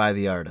signed by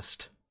the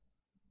artist.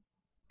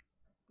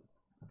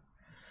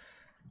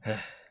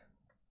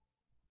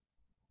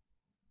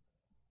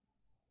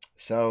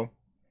 So,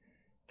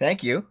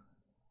 thank you.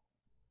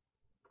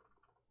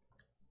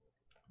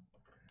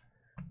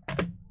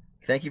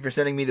 Thank you for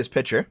sending me this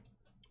picture.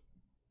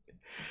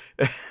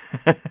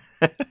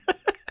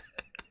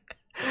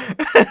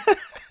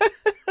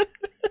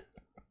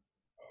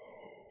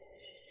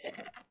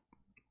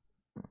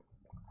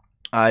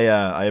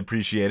 I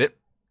appreciate it.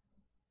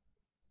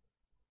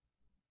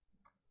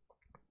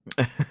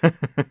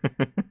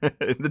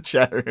 In the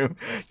chat room,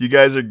 you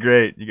guys are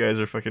great. You guys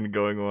are fucking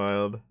going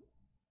wild.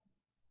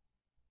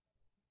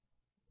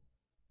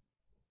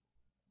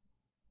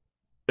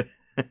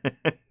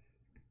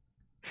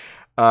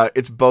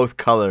 It's both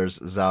colors,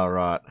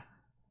 Zalrot.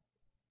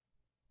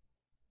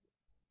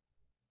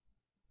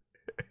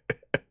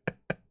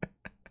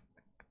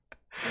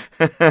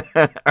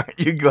 Aren't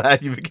you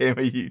glad you became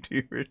a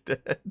YouTuber,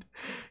 Dad?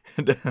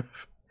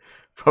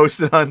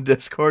 Post it on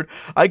Discord.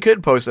 I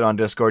could post it on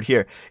Discord.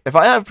 Here, if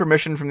I have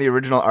permission from the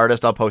original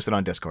artist, I'll post it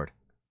on Discord.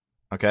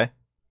 Okay?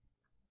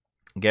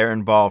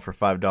 Garen Ball for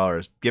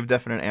 $5. Give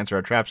definite answer.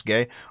 Are traps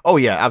gay? Oh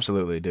yeah,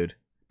 absolutely, dude.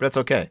 But that's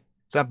okay.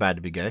 It's not bad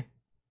to be gay.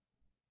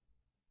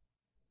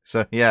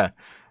 So yeah,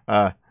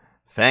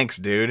 thanks,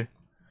 dude.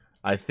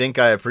 I think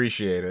I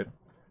appreciate it.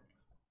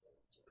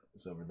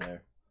 It's over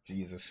there.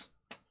 Jesus.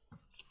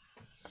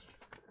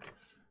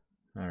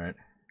 All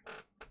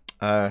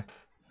right.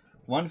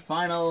 One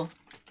final.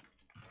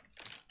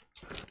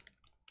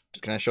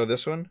 Can I show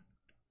this one?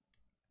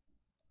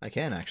 I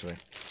can actually.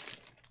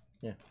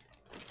 Yeah.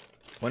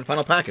 One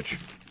final package.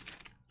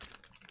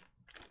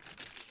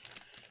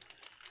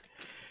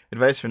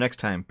 Advice for next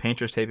time.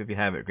 Painter's tape if you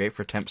have it. Great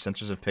for temp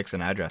sensors of pics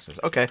and addresses.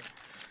 Okay.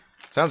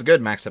 Sounds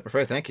good, Max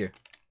Stepper. Thank you.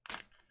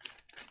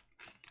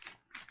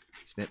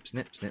 Snip,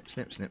 snip, snip,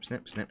 snip, snip,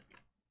 snip, snip.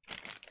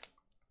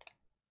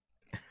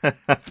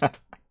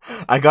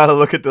 I gotta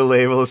look at the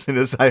label as soon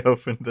as I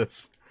open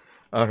this.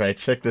 Alright,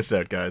 check this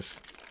out, guys.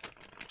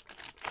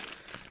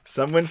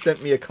 Someone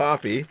sent me a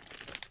copy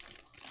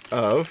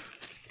of...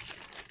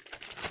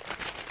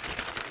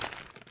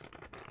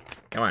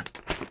 Come on.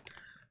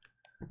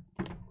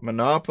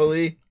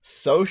 Monopoly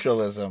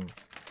Socialism.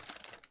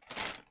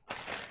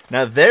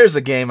 Now there's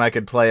a game I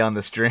could play on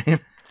the stream.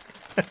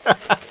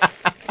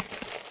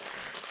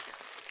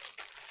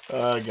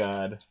 Oh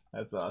god,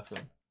 that's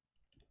awesome.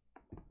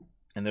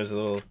 And there's a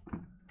little...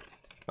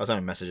 I was on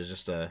a message, it's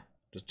just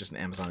an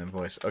Amazon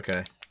invoice.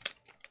 Okay.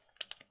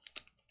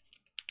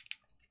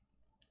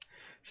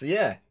 So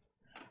yeah,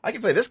 I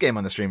can play this game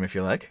on the stream if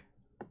you like.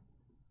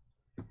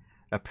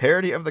 A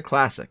parody of the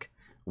classic.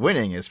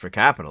 Winning is for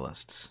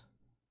capitalists.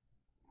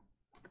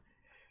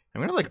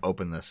 I'm gonna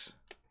open this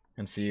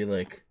and see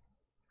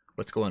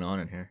what's going on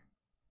in here.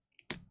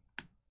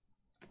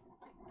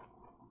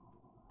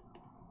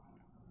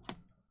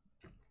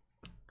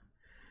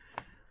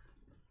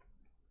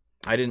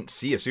 I didn't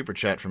see a super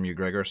chat from you,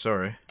 Gregor.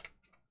 Sorry.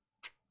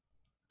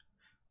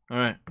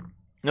 Alright.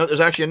 No, there's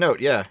actually a note.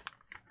 Yeah.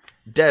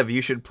 Dev,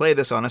 you should play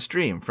this on a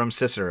stream from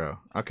Cicero.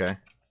 Okay.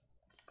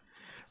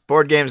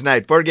 Board Games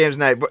Night. Board Games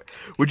Night.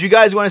 Would you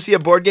guys want to see a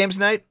Board Games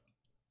Night?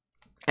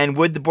 And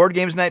would the Board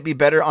Games Night be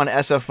better on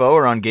SFO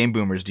or on Game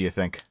Boomers, do you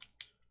think?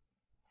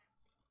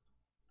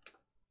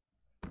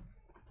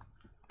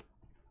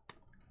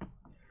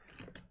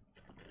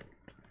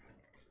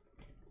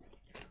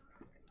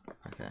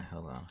 Okay,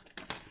 hold on.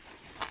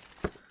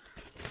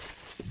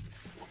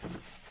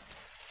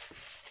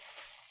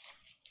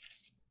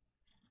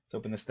 Let's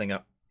open this thing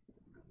up.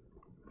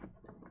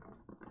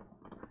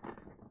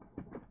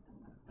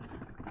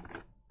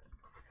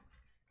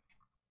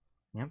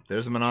 Yep,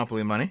 there's the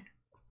Monopoly money.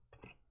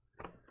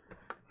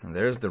 And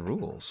there's the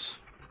rules.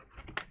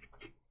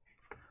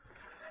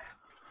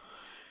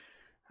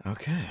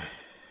 Okay.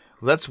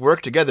 Let's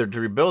work together to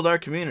rebuild our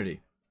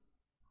community.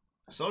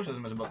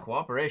 Socialism is about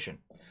cooperation.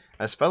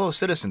 As fellow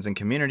citizens and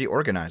community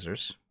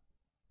organizers.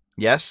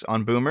 Yes,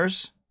 on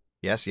boomers.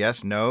 Yes,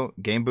 yes, no.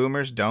 Game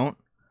boomers, don't.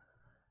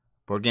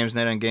 Board Games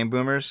Night on Game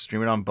Boomers.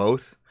 Stream it on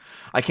both.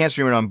 I can't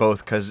stream it on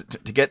both because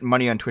to get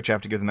money on Twitch, I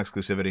have to give them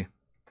exclusivity.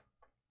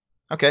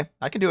 Okay,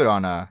 I can do it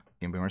on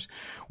Game Boomers.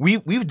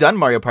 We've done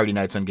Mario Party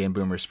nights on Game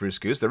Boomers, Spruce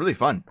Goose. They're really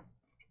fun.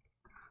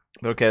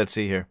 But okay, let's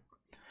see here.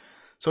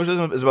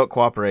 Socialism is about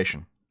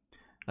cooperation.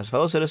 As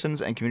fellow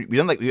citizens and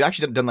community, we've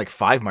actually done like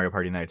 5 Mario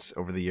Party nights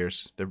over the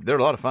years. They're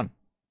a lot of fun.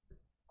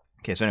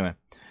 Okay, so anyway,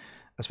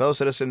 as fellow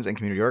citizens and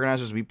community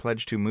organizers, we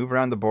pledge to move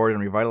around the board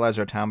and revitalize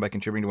our town by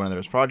contributing to one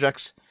another's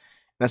projects.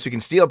 Unless we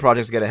can steal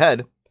projects to get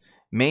ahead,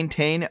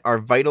 maintain our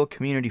vital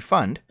community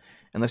fund,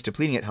 unless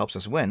depleting it helps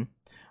us win.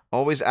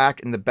 Always act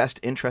in the best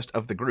interest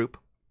of the group.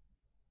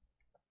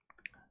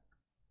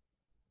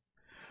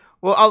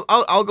 Well,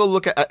 I'll go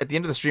look at the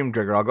end of the stream,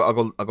 Gregor. I'll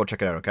go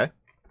check it out. Okay.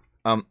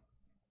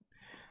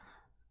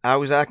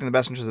 Always act in the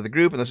best interest of the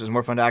group, unless it's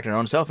more fun to act in our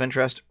own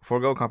self-interest.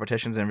 Forego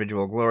competitions and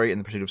individual glory in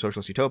the pursuit of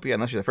socialist utopia.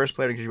 Unless you're the first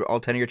player to contribute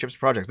all 10 of your chips to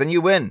projects, then you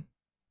win.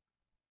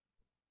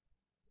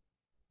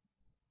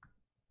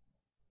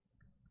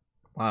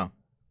 Wow.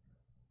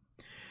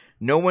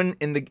 No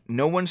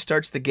one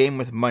starts the game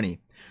with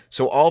money,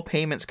 so all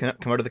payments can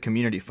come out of the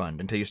community fund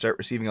until you start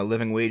receiving a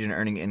living wage and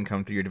earning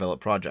income through your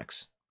developed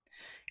projects.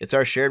 It's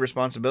our shared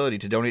responsibility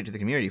to donate to the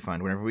community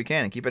fund whenever we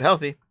can and keep it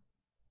healthy.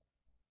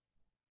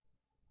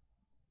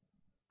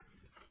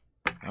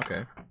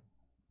 Okay.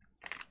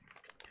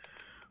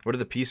 What are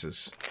the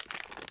pieces?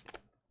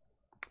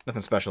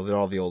 Nothing special. They're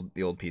all the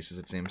old pieces,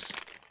 it seems.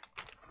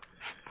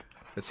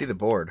 Let's see the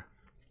board.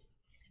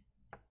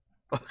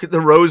 Look at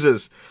the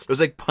roses. There's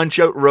like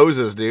punch-out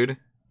roses, dude.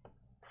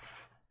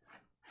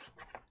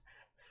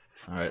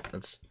 Alright,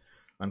 let's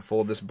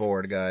unfold this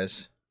board,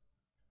 guys.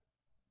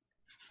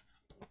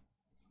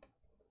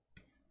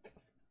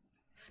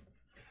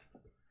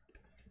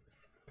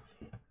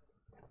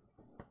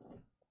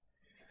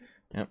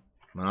 Yep.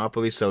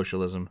 Monopoly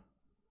Socialism.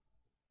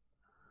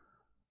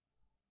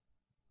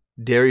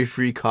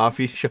 Dairy-free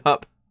coffee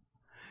shop.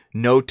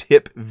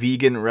 No-tip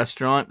vegan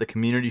restaurant. The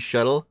community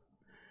shuttle.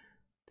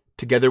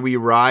 Together We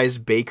Rise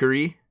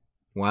Bakery.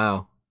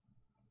 Wow.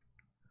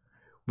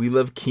 We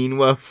Love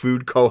Quinoa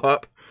Food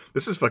Co-op.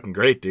 This is fucking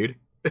great, dude.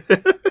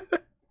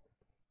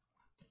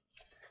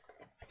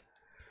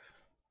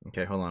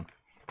 Okay, hold on.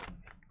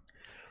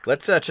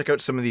 Let's check out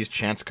some of these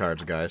chance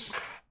cards, guys.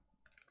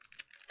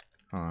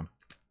 Hold on.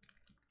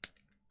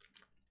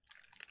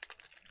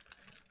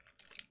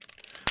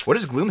 What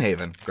is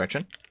Gloomhaven,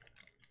 Gretchen?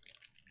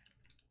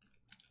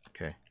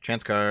 Okay,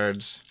 chance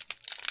cards.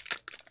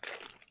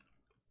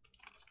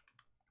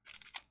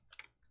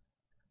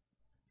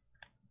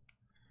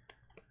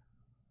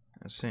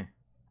 Let's see.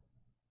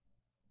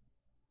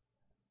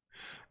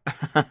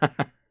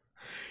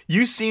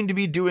 You seem to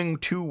be doing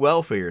too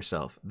well for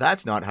yourself.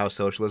 That's not how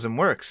socialism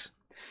works.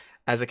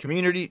 As a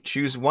community,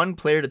 choose one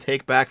player to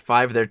take back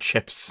 5 of their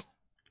chips.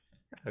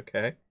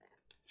 Okay.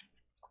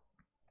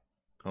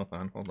 Hold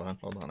on.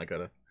 I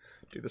gotta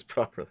do this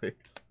properly.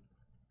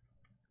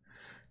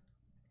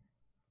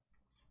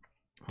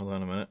 Hold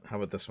on a minute. How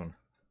about this one?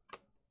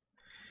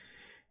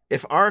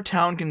 If our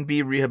town can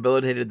be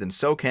rehabilitated, then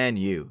so can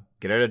you.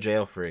 Get out of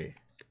jail free.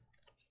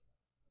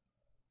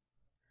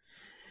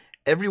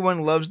 Everyone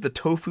loves the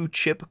tofu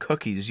chip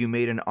cookies you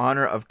made in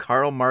honor of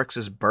Karl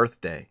Marx's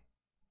birthday.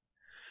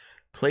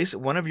 Place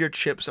one of your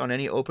chips on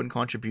any open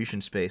contribution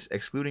space,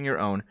 excluding your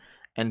own,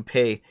 and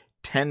pay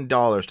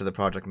 $10 to the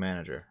project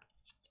manager.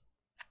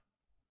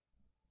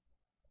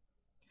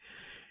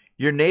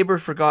 Your neighbor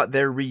forgot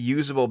their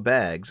reusable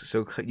bags,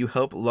 so you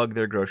help lug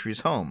their groceries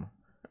home.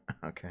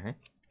 Okay.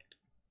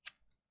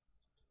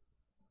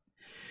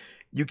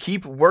 You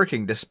keep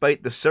working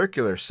despite the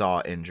circular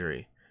saw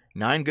injury.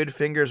 9 good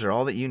fingers are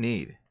all that you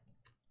need.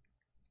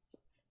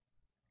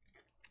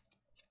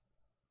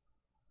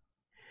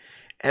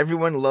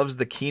 Everyone loves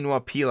the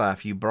quinoa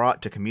pilaf you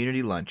brought to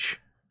community lunch.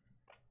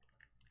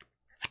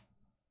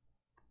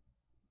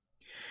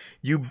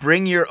 You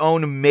bring your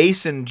own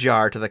mason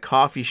jar to the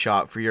coffee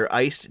shop for your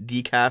iced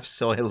decaf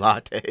soy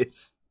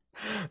lattes.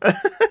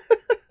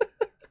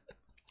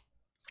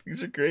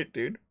 These are great,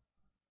 dude.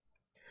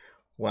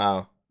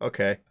 Wow.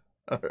 Okay.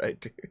 All right,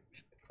 dude.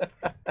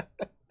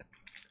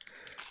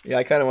 Yeah,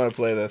 I kind of want to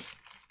play this.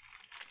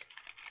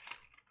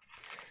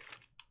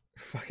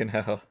 Fucking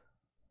hell.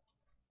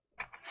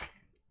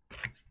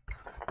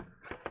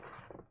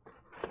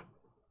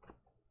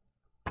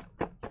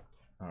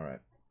 All right.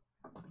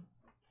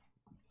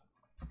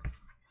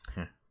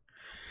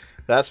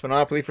 That's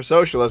Monopoly for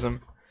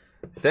Socialism.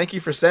 Thank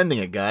you for sending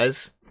it,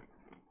 guys.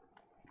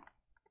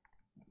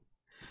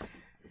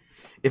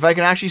 If I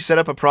can actually set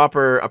up a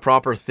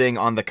proper thing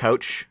on the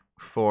couch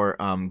for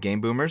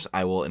Game Boomers,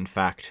 I will in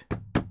fact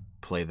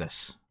play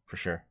this for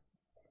sure.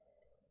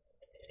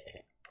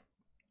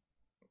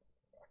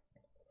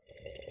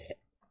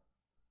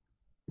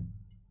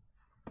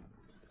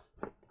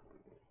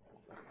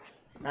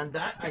 And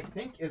that, I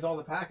think, is all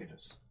the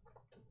packages.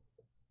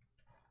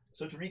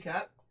 So to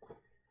recap,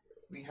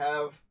 we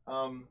have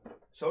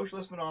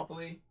Socialist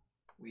Monopoly,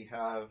 we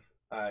have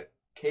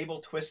Cable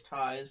Twist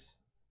Ties,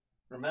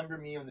 Remember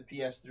Me on the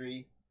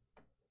PS3,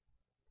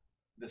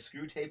 the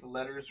Screw Tape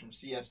Letters from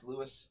C.S.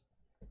 Lewis,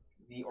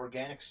 the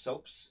Organic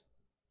Soaps,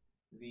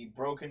 the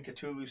Broken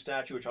Cthulhu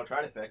statue, which I'll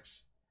try to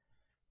fix,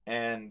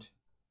 and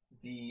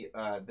the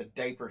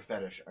diaper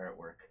fetish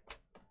artwork.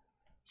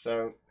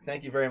 So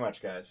thank you very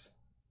much, guys.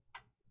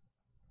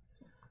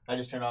 I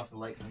just turned off the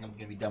lights. I think I'm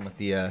gonna be done with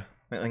the. I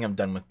think I'm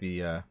done with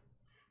the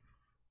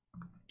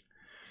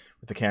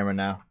camera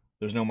now.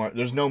 There's no more.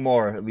 There's no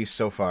more, at least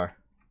so far.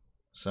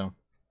 So,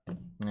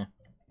 yeah.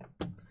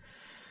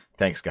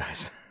 Thanks,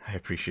 guys. I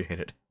appreciate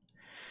it.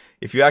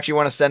 If you actually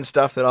want to send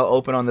stuff that I'll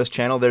open on this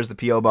channel, there's the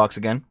P.O. box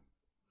again.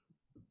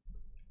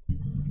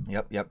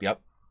 Yep.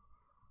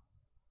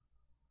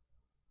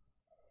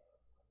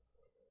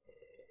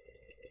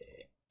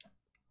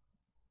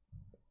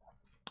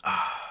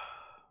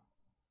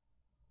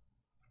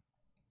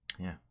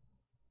 Yeah.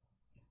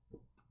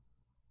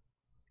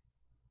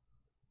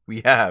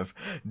 We have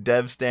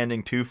Dev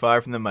standing too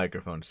far from the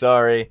microphone.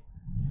 Sorry.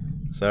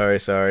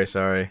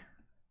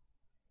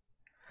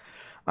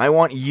 I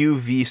want you,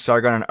 V,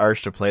 Sargon, and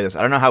Arch to play this.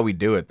 I don't know how we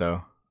do it,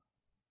 though.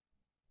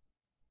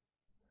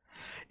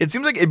 It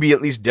seems like it'd be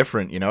at least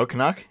different, you know,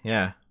 Canuck?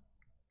 Yeah.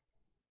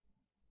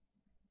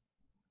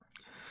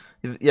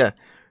 Yeah.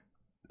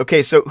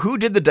 Okay, so who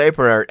did the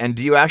diaper art, and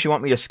do you actually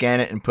want me to scan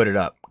it and put it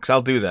up? Because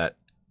I'll do that,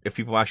 if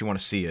people actually want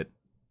to see it.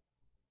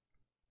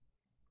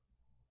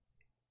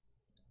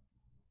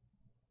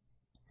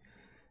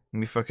 Let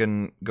me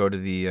fucking go to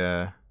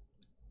the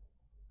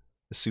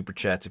super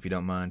chats, if you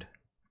don't mind.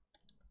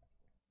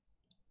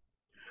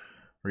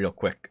 Real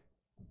quick.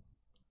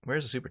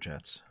 Where's the super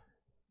chats?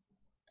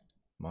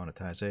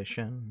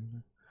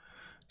 Monetization.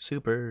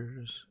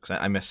 Supers. Because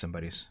I missed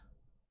somebody's.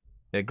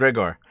 Yeah,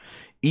 Gregor.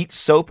 Eat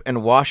soap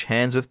and wash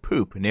hands with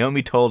poop.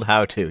 Naomi told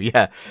how to.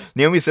 Yeah,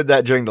 Naomi said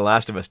that during the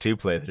Last of Us 2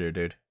 playthrough,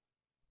 dude.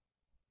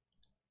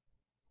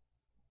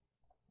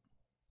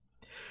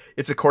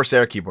 It's a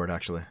Corsair keyboard,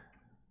 actually.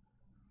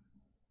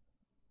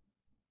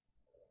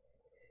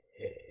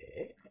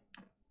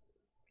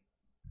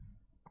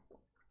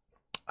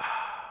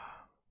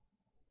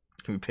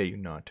 Can we pay you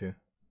not to?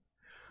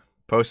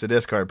 Post the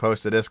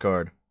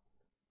Discord.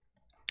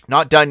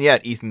 Not done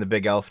yet, Ethan the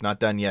Big Elf. Not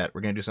done yet.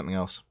 We're going to do something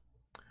else.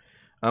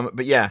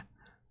 But yeah.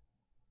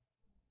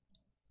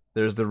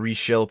 There's the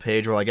reshill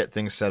page where I get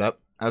things set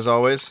up, as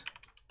always.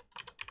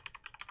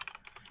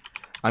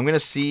 I'm going to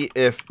see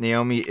if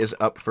Naomi is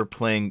up for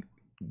playing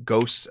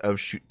Ghosts of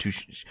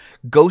Tsushima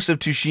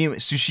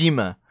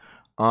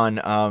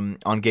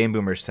on Game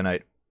Boomers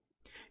tonight.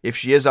 If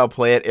she is, I'll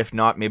play it. If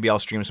not, maybe I'll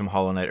stream some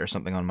Hollow Knight or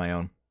something on my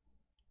own.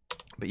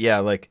 But yeah,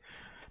 like,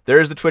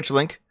 there's the Twitch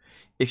link.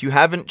 If you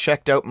haven't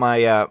checked out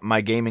my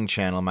my gaming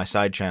channel, my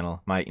side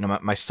channel,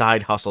 my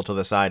side hustle to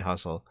the side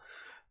hustle,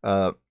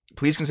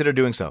 please consider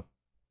doing so,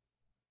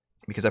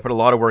 because I put a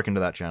lot of work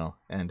into that channel,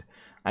 and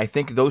I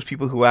think those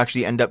people who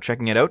actually end up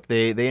checking it out,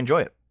 they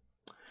enjoy it.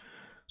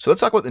 So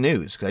let's talk about the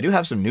news, because I do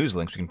have some news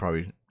links we can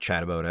probably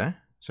chat about, eh?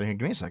 So here,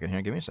 give me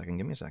a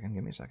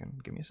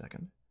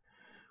second.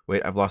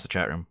 Wait, I've lost the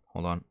chat room.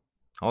 Hold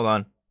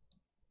on.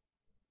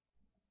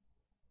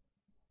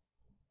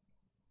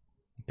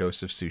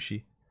 Ghosts of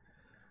Sushi.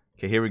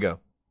 Okay, here we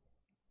go.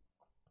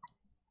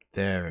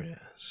 There it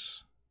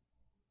is.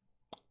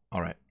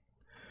 All right.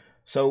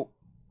 So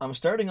I'm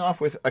starting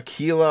off with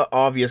Aquila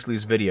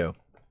Obviously's video,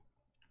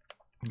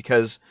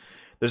 because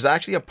there's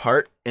actually a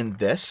part in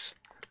this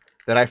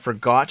that I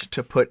forgot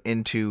to put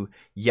into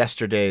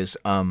yesterday's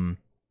Aquila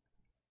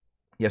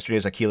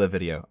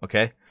video.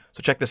 Okay,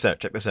 so check this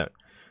out.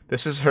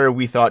 This is her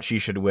We Thought She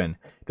Should Win.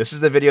 This is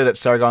the video that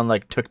Sargon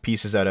like took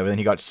pieces out of, and then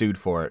he got sued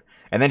for it,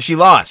 and then she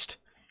lost.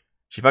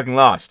 She fucking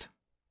lost.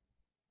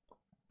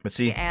 But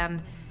see,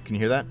 and can you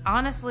hear that?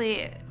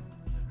 Honestly,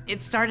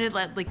 it started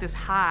like this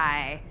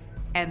high,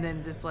 and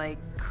then just like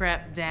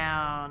crept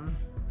down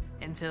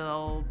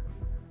until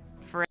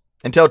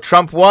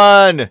Trump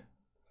won.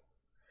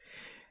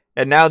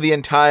 And now the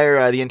entire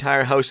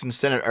House and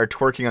Senate are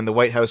twerking on the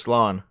White House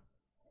lawn.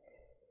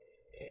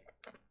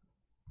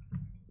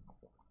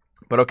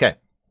 But okay.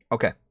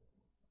 I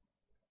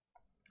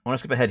want to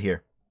skip ahead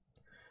here.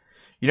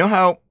 You know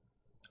how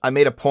I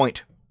made a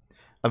point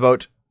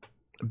about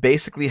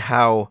basically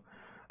how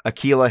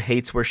Aquila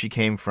hates where she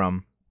came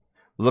from,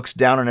 looks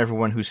down on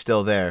everyone who's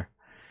still there,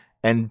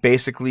 and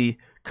basically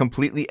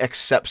completely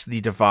accepts the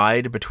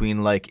divide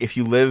between, like, if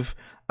you live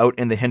out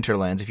in the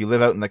hinterlands, if you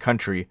live out in the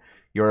country,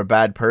 you're a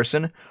bad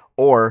person,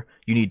 or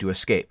you need to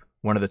escape.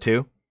 One of the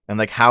two. And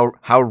like how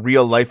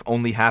real life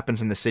only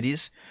happens in the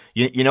cities.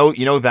 You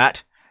know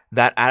that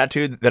that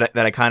attitude that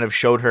I kind of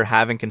showed her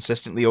having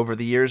consistently over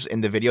the years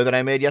in the video that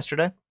I made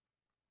yesterday?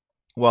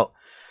 Well,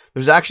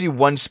 there's actually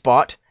one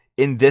spot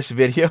in this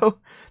video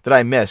that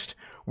I missed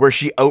where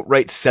she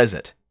outright says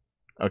it.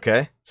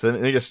 Okay? So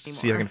let me just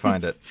see if I can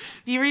find it.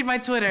 If you read my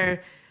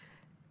Twitter,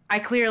 I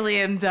clearly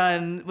am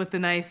done with the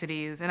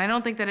niceties, and I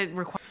don't think that it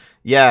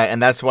Yeah,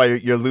 and that's why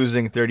you're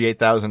losing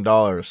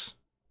 $38,000.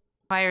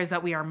 requires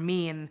that we are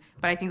mean,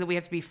 but I think that we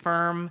have to be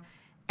firm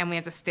and we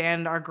have to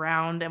stand our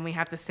ground and we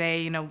have to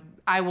say,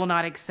 I will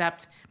not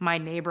accept my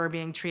neighbor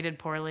being treated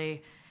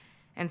poorly.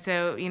 And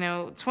so,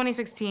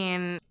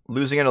 2016...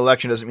 Losing an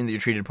election doesn't mean that you're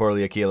treated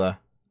poorly, Akila.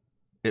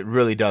 It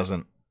really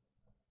doesn't.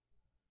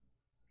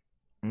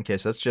 Okay,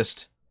 so that's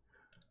just...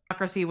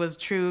 Democracy was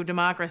true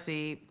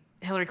democracy.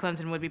 Hillary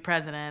Clinton would be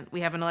president. We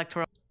have an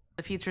electoral...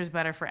 The future is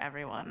better for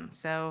everyone.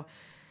 So...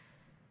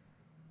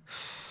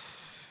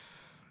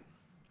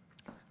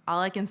 all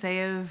I can say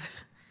is...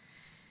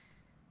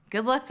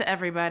 good luck to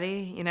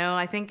everybody.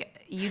 I think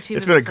YouTube...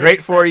 It's been a great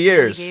 4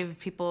 years. Really gave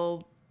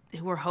people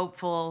who were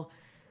hopeful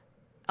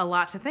a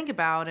lot to think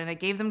about, and it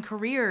gave them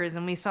careers,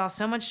 and we saw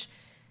so much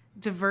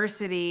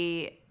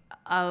diversity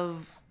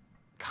of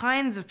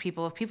kinds of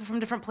people from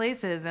different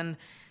places, and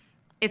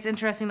it's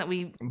interesting that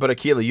we... But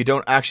Akila, you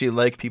don't actually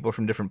like people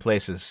from different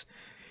places.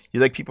 You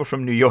like people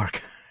from New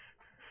York.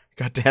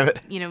 God damn it.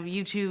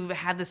 YouTube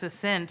had this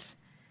ascent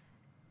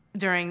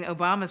during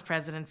Obama's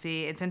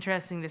presidency. It's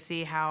interesting to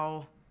see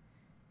how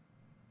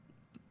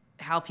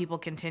people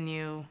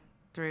continue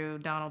through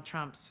Donald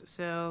Trump's.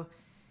 So,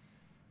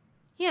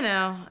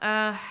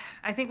 I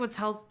think what's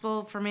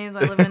helpful for me is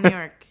I live in New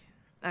York.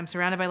 I'm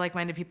surrounded by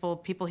like-minded people.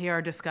 People here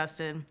are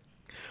disgusted.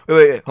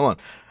 Wait, hold on.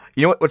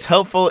 You know what's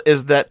helpful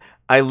is that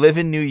I live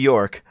in New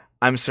York.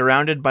 I'm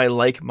surrounded by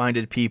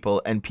like-minded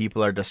people, and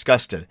people are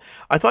disgusted.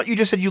 I thought you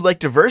just said you like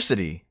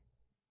diversity.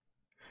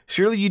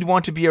 Surely you'd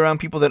want to be around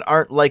people that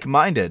aren't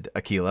like-minded,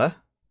 Akila.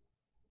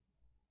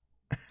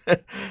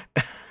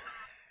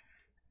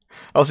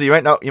 Also, you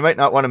might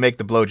not want to make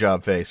the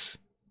blowjob face.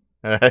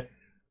 All right.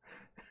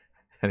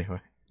 Anyway,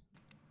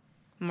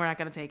 we're not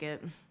gonna take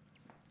it.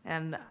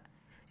 And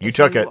you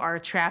took it. If you are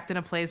trapped in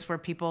a place where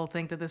people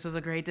think that this was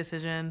a great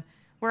decision,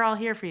 we're all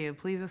here for you.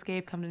 Please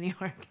escape. Come to New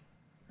York.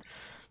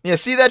 Yeah,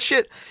 see that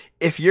shit?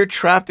 If you're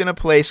trapped in a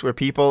place where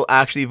people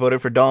actually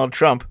voted for Donald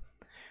Trump,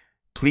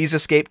 please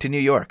escape to New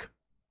York.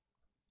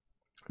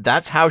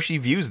 That's how she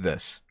views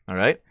this. All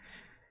right.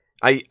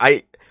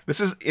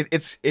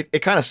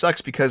 It kind of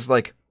sucks because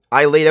like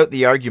I laid out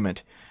the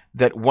argument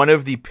that one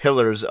of the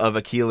pillars of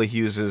Akila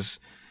Hughes's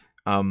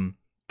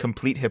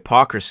complete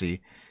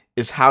hypocrisy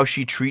is how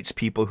she treats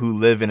people who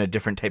live in a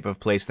different type of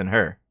place than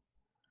her.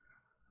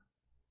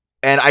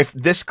 And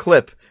this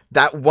clip,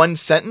 that one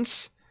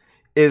sentence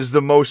is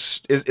the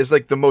most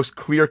like the most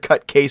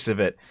clear-cut case of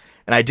it,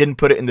 and I didn't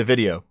put it in the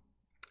video.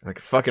 Like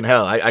fucking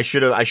hell, I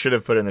should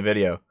have put it in the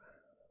video.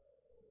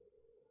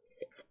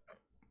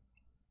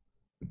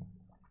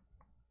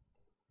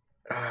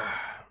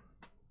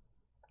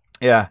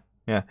 Yeah.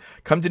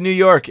 Come to New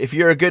York. If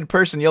you're a good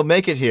person, you'll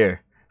make it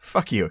here.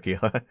 Fuck you,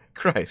 Akila.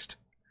 Christ.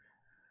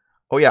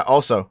 Oh yeah,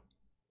 also,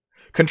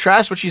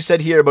 contrast what she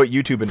said here about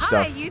YouTube and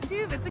stuff. Hi,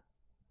 YouTube.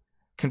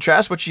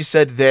 Contrast what she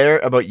said there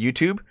about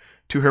YouTube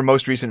to her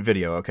most recent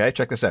video, okay?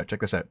 Check this out.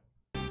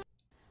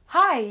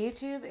 Hi,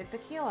 YouTube. It's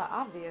Akila,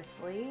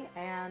 obviously,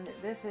 and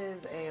this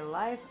is a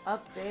life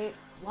update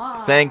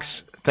vlog.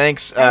 Thanks,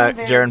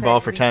 Jaren Ball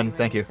for 10.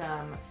 Thank you.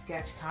 Some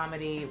sketch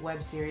comedy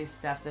web series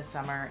stuff this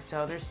summer,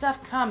 so there's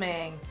stuff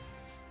coming.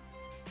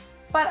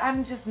 But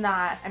I'm just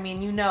not. I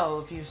mean,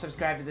 if you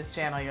subscribe to this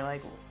channel, you're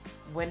like,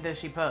 when does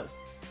she post?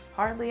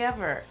 Hardly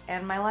ever.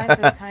 And my life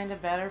is kind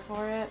of better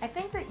for it. I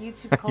think that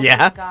YouTube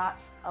culture got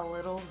a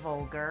little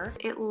vulgar.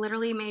 It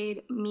literally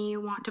made me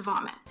want to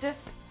vomit.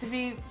 Just to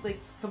be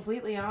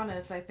completely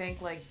honest, I think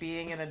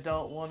being an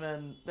adult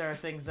woman, there are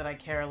things that I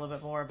care a little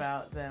bit more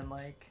about than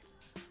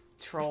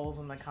trolls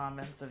in the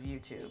comments of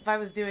YouTube. If I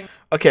was doing...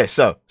 Okay,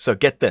 so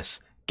get this,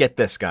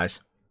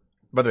 guys.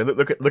 By the way,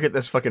 look at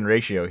this fucking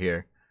ratio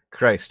here.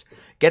 Christ.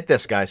 Get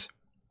this, guys.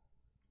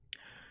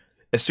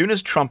 As soon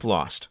as Trump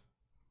lost,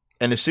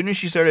 and as soon as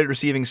she started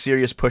receiving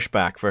serious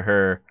pushback for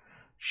her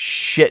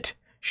shit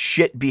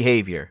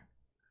behavior,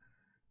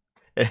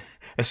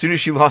 as soon as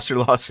she lost her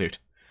lawsuit,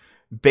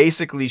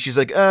 basically she's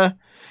like,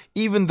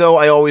 even though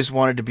I always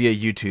wanted to be a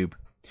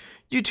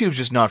YouTube's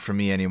just not for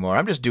me anymore.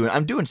 I'm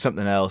doing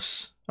something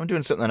else. I'm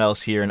doing something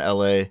else here in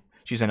LA.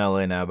 She's in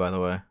LA now, by the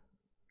way.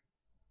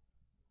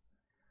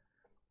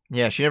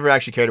 Yeah, she never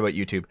actually cared about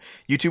YouTube.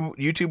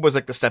 YouTube was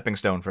like the stepping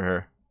stone for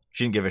her.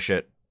 She didn't give a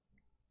shit.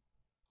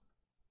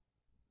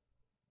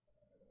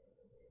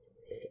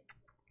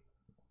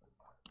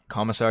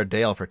 Commissar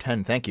Dale for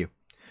 10, thank you.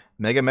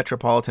 Mega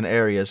metropolitan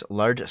areas,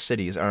 large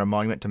cities are a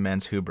monument to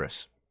man's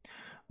hubris.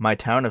 My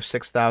town of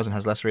 6,000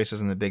 has less races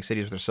than the big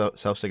cities with their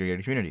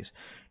self-segregated communities.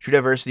 True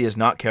diversity is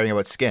not caring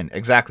about skin.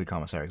 Exactly,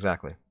 Commissar,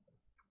 exactly.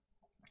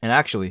 And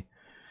actually,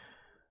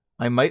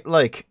 I might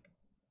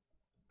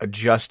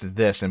adjust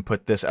this and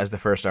put this as the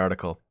first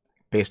article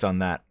based on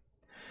that.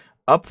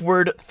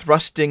 Upward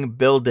thrusting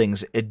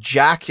buildings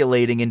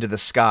ejaculating into the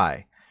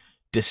sky.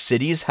 Do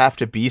cities have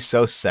to be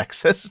so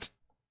sexist?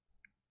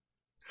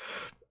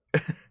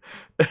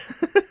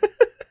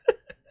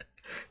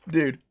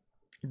 Dude.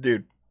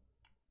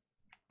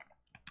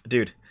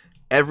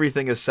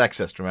 Everything is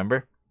sexist,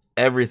 remember?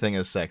 Everything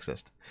is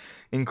sexist.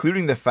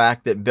 Including the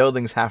fact that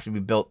buildings have to be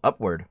built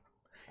upward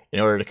in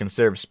order to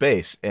conserve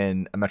space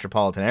in a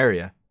metropolitan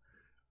area.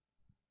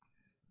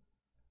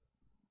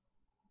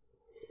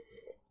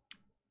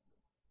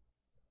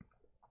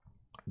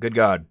 Good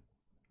God.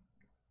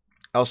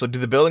 Also, do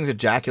the buildings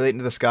ejaculate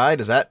into the sky?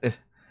 Does that...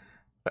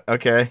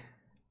 Okay.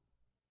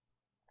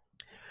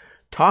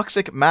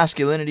 Toxic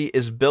masculinity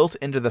is built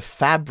into the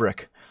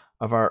fabric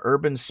of our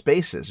urban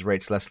spaces,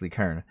 writes Leslie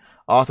Kern,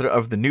 author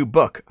of the new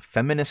book,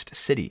 Feminist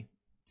City.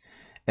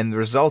 And the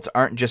results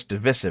aren't just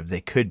divisive,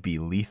 they could be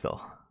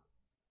lethal.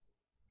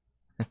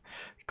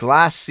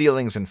 Glass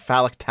ceilings and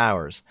phallic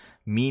towers,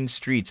 mean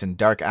streets and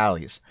dark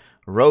alleys,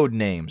 road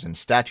names and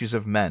statues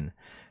of men.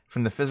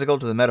 From the physical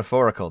to the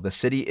metaphorical, the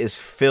city is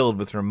filled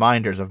with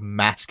reminders of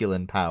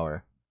masculine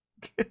power.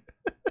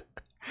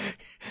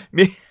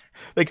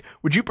 Like,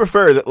 would you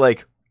prefer that,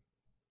 like,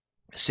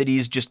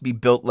 cities just be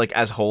built, like,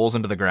 as holes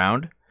into the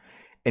ground?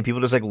 And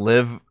people just, like,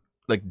 live,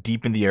 like,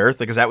 deep in the earth?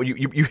 Like, is that what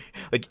you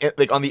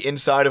like, on the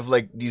inside of,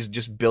 like, these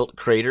just built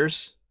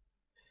craters?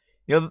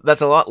 You know,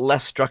 that's a lot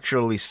less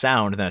structurally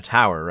sound than a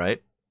tower,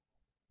 right?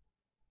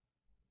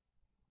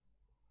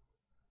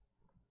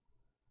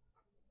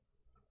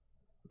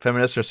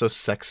 Feminists are so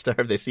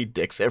sex-starved, they see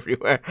dicks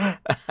everywhere.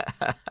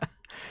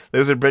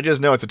 Those are bridges?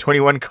 No, it's a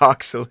 21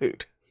 cock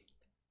salute.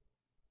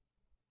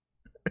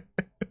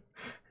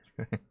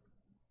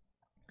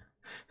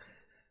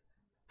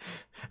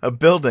 A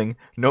building,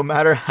 no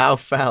matter how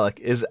phallic,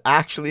 is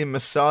actually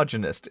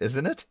misogynist,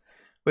 isn't it?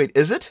 Wait,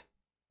 is it?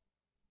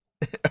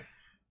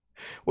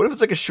 What if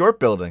it's like a short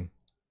building?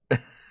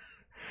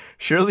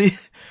 Surely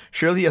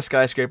a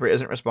skyscraper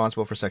isn't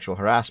responsible for sexual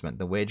harassment,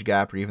 the wage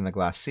gap, or even the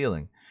glass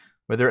ceiling,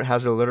 whether it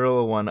has a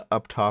literal one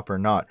up top or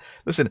not.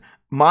 Listen,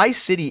 my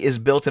city is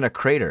built in a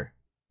crater.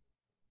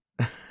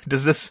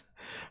 Does this...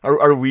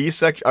 Are we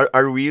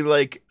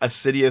like a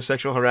city of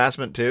sexual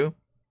harassment too?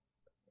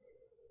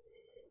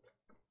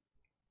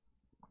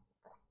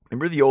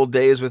 Remember the old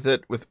days with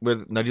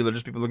nutty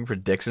religious people looking for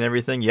dicks and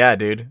everything? Yeah,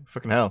 dude.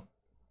 Fucking hell.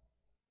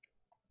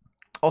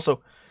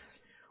 Also,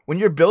 when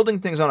you're building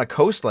things on a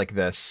coast like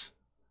this,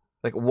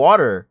 like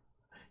water,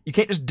 you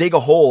can't just dig a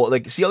hole.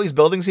 Like, see all these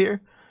buildings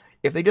here?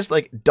 If they just,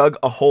 like, dug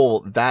a hole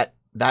that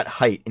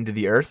height into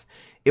the earth,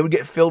 it would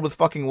get filled with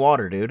fucking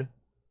water, dude.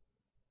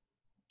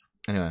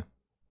 Anyway.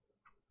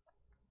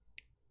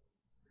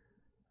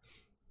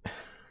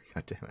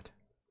 God damn it.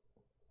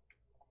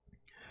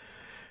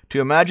 To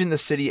imagine the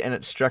city and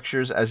its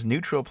structures as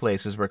neutral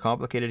places where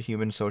complicated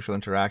human social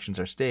interactions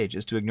are staged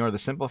is to ignore the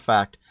simple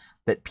fact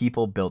that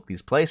people built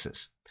these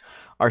places.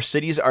 Our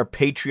cities are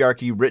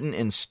patriarchy written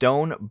in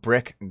stone,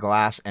 brick,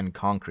 glass, and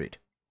concrete.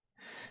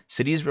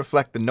 Cities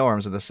reflect the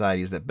norms of the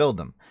societies that build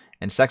them,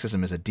 and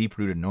sexism is a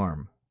deep-rooted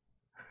norm.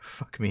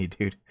 Fuck me,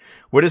 dude.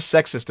 What is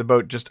sexist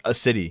about just a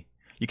city?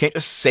 You can't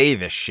just say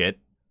this shit,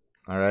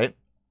 alright?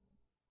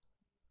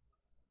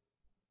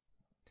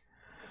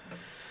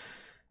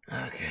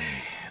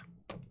 Okay.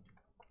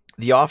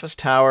 The Office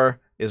Tower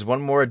is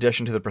one more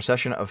addition to the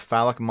procession of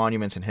phallic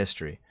monuments in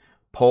history.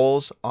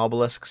 Poles,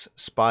 obelisks,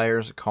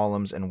 spires,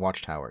 columns, and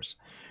watchtowers,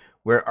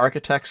 where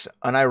architects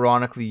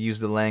unironically use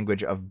the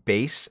language of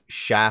base,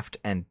 shaft,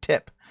 and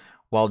tip,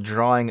 while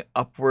drawing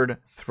upward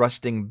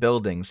thrusting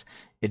buildings,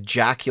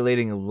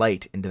 ejaculating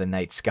light into the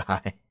night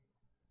sky.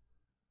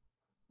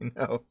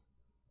 No.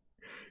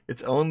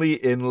 It's only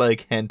in,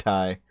 like,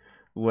 hentai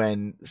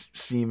when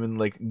semen,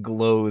 like,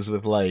 glows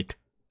with light.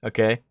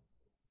 Okay?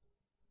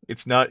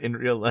 It's not in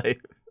real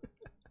life.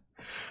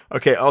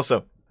 Okay,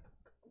 also.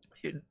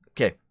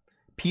 Okay.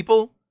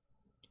 People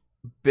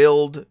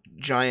build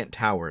giant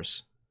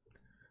towers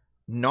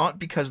not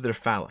because they're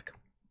phallic.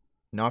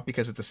 Not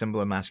because it's a symbol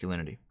of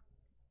masculinity.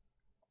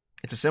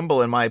 It's a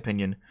symbol, in my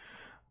opinion,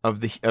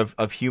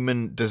 of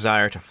human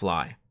desire to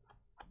fly.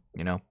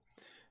 You know?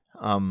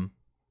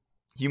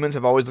 Humans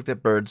have always looked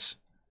at birds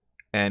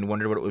and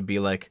wondered what it would be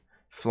like.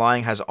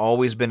 Flying has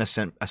always been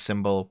a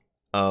symbol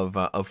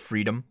of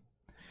freedom.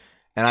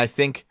 And I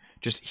think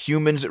just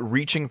humans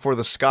reaching for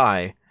the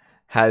sky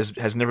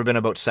has never been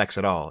about sex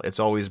at all. It's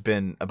always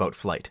been about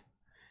flight.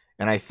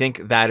 And I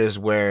think that is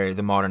where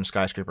the modern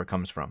skyscraper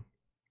comes from.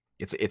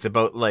 It's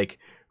about, like,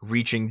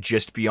 reaching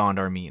just beyond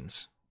our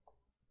means.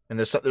 And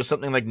there's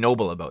something, like,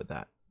 noble about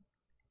that.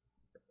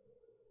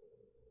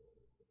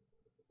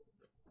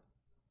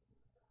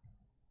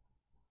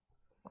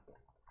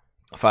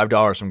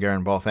 $5 from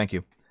Garen Ball, thank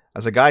you.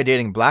 As a guy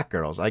dating black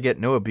girls, I get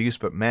no abuse,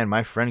 but man,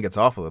 my friend gets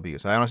awful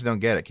abuse. I honestly don't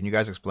get it. Can you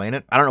guys explain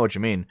it? I don't know what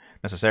you mean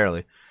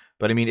necessarily,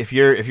 but I mean, if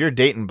you're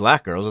dating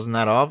black girls, isn't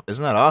that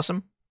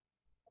awesome?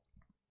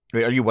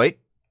 Wait, are you white?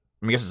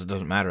 I mean, I guess it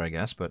doesn't matter, I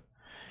guess, but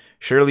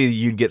surely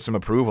you'd get some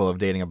approval of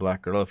dating a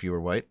black girl if you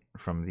were white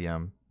from the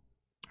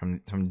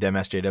from dem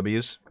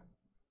SJWs.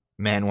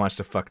 Man wants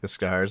to fuck the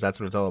scars. That's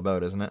what it's all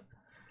about, isn't it?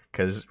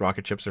 Because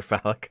rocket ships are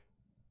phallic.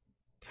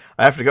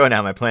 I have to go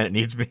now. My planet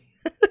needs me.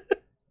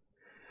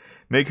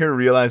 Make her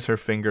realize her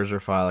fingers are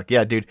phallic.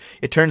 Yeah, dude.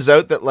 It turns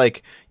out that,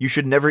 like, you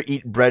should never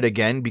eat bread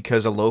again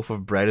because a loaf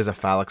of bread is a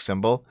phallic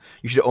symbol.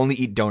 You should only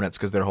eat donuts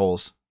because they're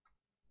holes.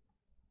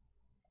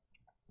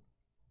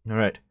 All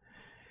right.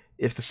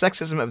 If the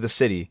sexism of the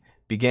city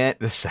began...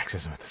 The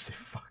sexism of the city...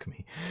 Fuck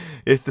me.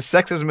 If the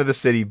sexism of the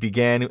city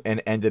began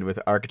and ended with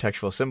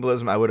architectural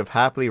symbolism, I would have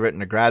happily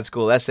written a grad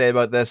school essay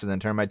about this and then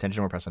turned my attention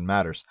to more pressing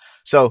matters.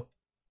 So,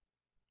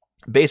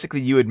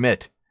 basically, you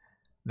admit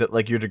that,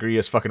 like, your degree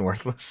is fucking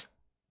worthless.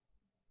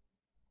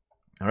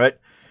 All right.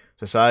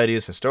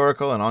 Society's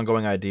historical and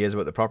ongoing ideas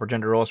about the proper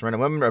gender roles for men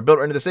and women are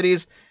built into the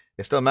cities.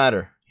 They still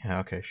matter. Yeah,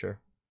 okay, sure.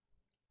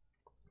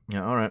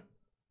 Yeah, all right.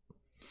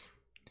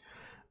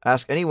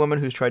 Ask any woman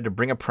who's tried to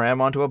bring a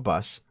pram onto a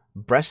bus,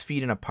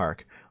 breastfeed in a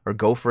park, or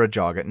go for a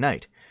jog at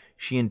night.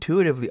 She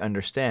intuitively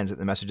understands that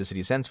the message the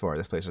city sends for her,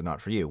 this place is not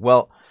for you.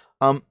 Well,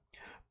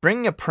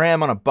 bringing a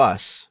pram on a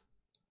bus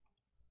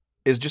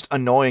is just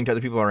annoying to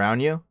other people around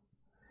you.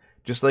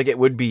 Just like it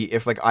would be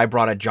if, like, I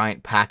brought a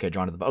giant package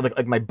onto the bus,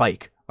 like my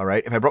bike. All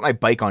right, if I brought my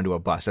bike onto a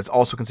bus, that's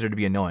also considered to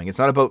be annoying. It's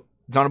not about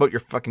your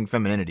fucking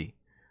femininity.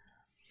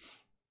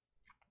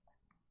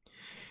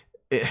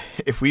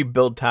 If we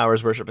build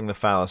towers worshipping the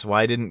phallus,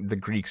 why didn't the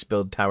Greeks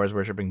build towers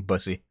worshipping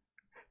Bussy?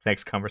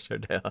 Thanks,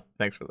 Converser Dale.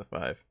 Thanks for the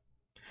 5.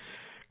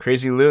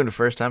 Crazy Loon,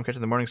 first time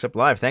catching the Morning Sip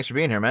live. Thanks for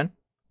being here, man.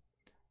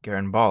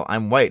 Garen Ball,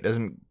 I'm white. I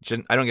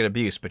don't get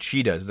abuse, but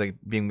she does. Like,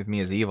 being with me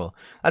is evil.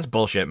 That's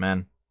bullshit,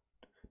 man.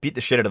 Beat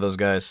the shit out of those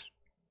guys.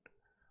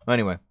 Well,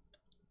 anyway,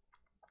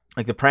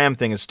 like, the pram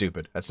thing is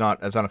stupid. That's not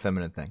a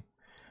feminine thing.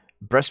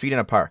 Breastfeed in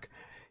a park.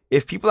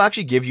 If people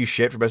actually give you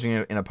shit for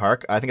breastfeeding in a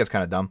park, I think that's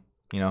kind of dumb.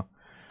 You know,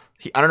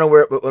 I don't know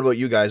what about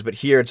you guys, but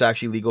here it's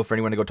actually legal for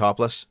anyone to go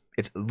topless.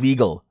 It's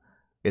legal.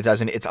 It's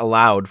as in it's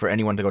allowed for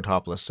anyone to go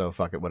topless. So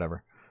fuck it,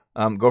 whatever.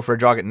 Go for a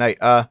jog at night.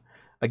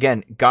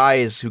 Again,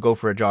 guys who go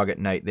for a jog at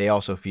night, they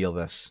also feel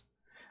this.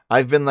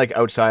 I've been, like,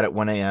 outside at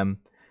 1 a.m.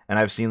 and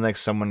I've seen, like,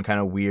 someone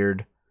kind of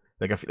weird,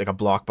 like a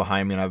block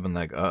behind me, and I've been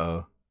like,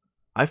 uh-oh.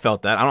 I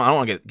felt that. I don't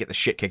want to get the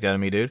shit kicked out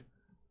of me, dude.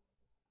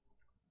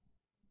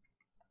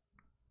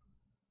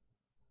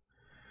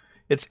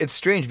 It's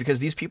strange because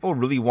these people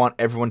really want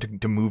everyone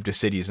to move to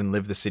cities and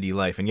live the city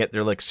life, and yet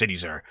they're like,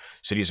 cities are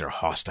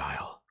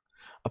hostile.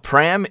 A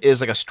pram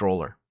is like a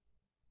stroller.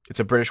 It's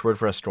a British word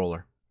for a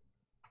stroller.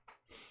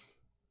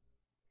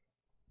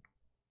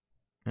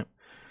 Yep.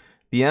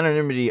 The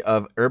anonymity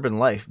of urban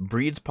life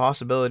breeds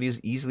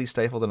possibilities easily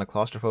stifled in a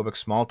claustrophobic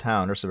small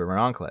town or suburban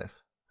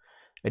enclave.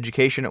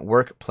 Education,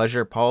 work,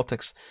 pleasure,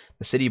 politics.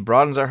 The city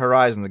broadens our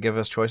horizons and gives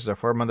us choices our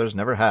foremothers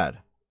never had.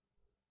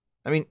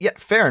 I mean, yeah,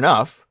 fair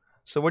enough.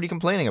 So what are you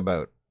complaining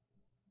about?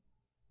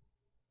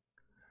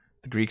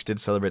 The Greeks did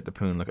celebrate the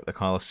Poon. Look at the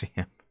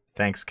Colosseum.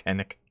 Thanks,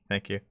 Kennick.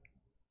 Thank you.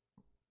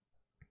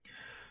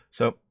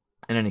 So,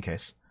 in any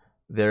case,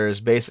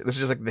 this is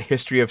just like the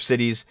history of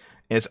cities,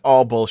 and it's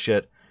all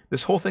bullshit.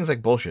 This whole thing's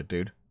like bullshit,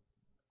 dude.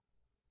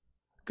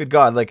 Good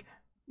God, like,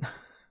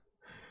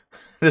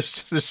 there's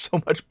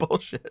so much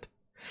bullshit.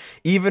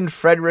 Even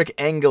Frederick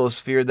Engels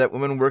feared that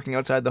women working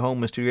outside the home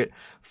was too good.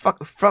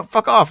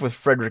 Fuck off with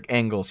Frederick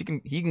Engels.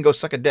 He can go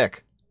suck a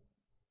dick.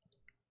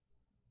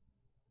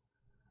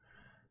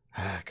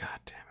 Ah, God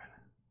damn it.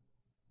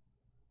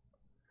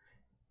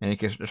 In any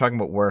case, we're talking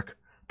about work.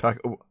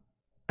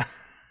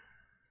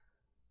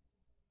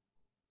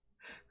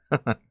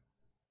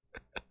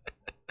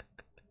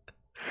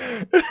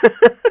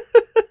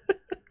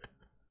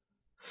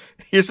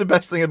 Here's the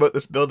best thing about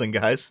this building,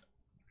 guys.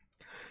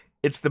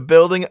 It's the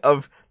building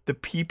of the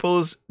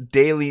People's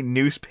Daily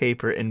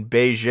newspaper in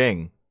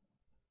Beijing.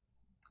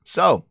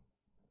 So,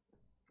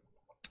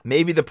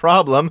 maybe the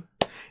problem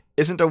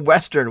isn't a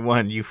Western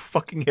one, you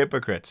fucking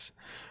hypocrites.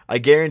 I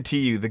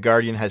guarantee you the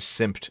Guardian has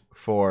simped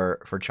for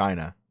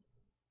China.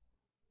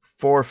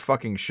 For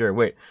fucking sure.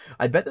 Wait,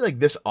 I bet that, like,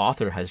 this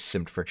author has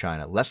simped for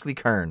China. Leslie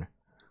Kern.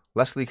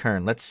 Leslie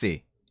Kern, let's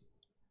see.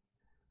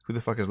 Who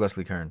the fuck is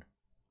Leslie Kern?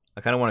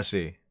 I kind of want to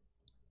see.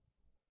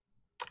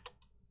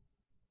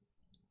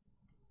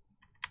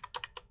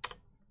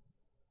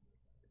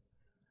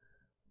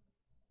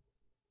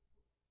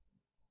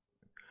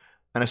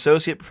 An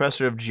associate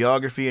professor of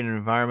geography and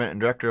environment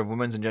and director of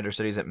women's and gender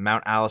studies at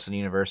Mount Allison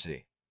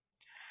University.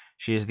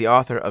 She is the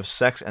author of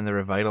Sex and the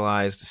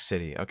Revitalized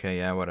City. Okay,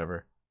 yeah,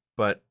 whatever.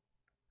 But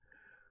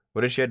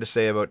what did she have to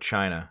say about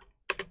China?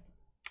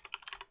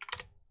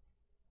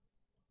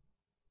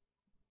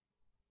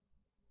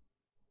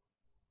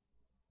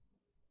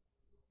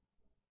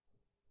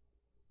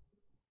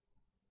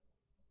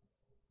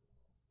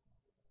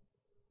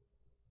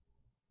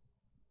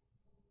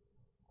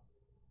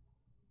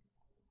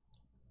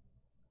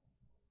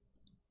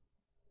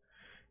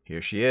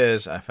 Here she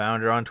is. I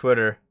found her on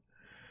Twitter.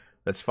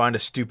 Let's find a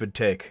stupid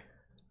take.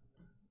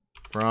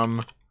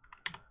 From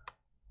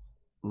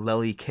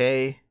Lely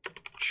K,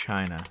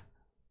 China.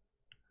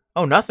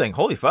 Oh, nothing.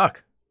 Holy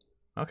fuck.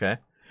 Okay.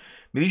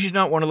 Maybe she's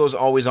not one of those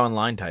always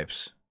online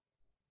types.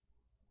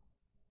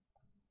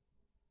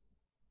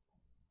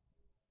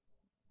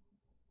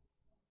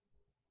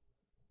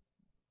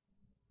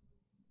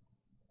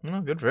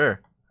 Oh, good for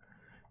her.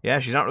 Yeah,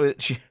 she's not really...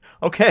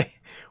 Okay,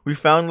 we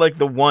found, like,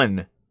 the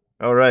one.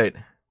 All right.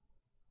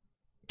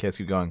 Okay, let's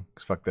keep going.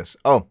 Because fuck this.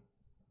 Oh.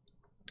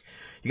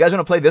 You guys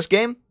want to play this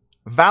game?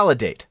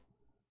 Validate.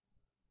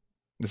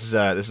 This is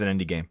an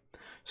indie game.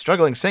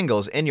 Struggling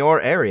singles in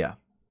your area.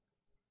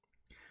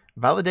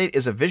 Validate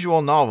is a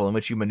visual novel in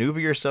which you maneuver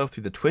yourself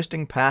through the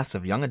twisting paths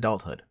of young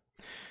adulthood.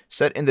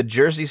 Set in the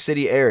Jersey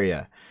City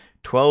area,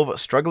 12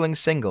 struggling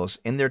singles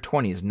in their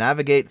 20s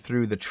navigate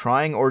through the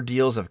trying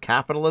ordeals of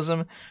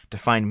capitalism to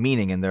find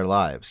meaning in their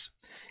lives.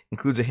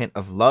 Includes a hint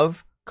of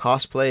love,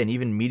 cosplay, and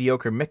even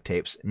mediocre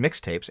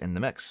mixtapes in the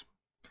mix.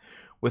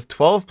 With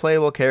 12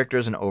 playable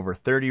characters and over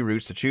 30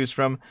 routes to choose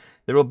from,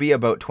 there will be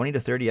about 20 to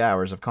 30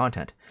 hours of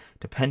content,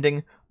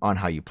 depending on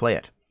how you play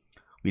it.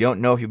 We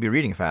don't know if you'll be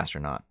reading fast or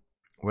not.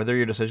 Whether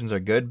your decisions are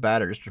good,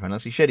 bad, or just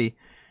tremendously shitty, you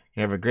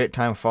can have a great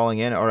time falling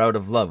in or out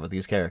of love with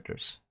these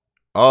characters.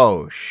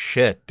 Oh,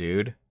 shit,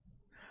 dude.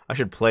 I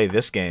should play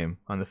this game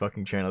on the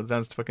fucking channel. It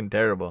sounds fucking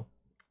terrible.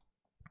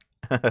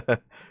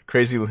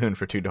 Crazy Loon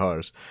for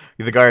 $2.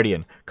 The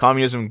Guardian.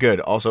 Communism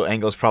good, also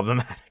angles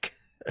problematic.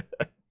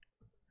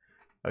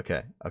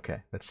 Okay.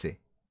 Let's see.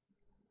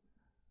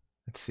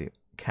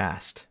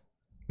 Cast.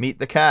 Meet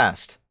the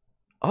cast.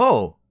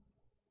 Oh!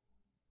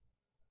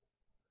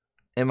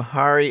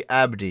 Imhari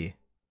Abdi.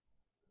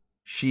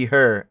 She,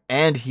 her,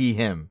 and he,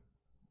 him.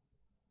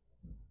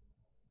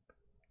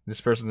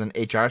 This person's an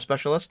HR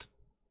specialist.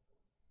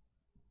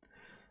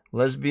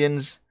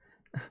 Lesbians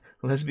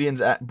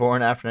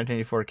born after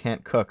 1984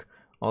 can't cook.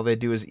 All they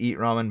do is eat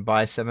ramen,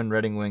 buy 7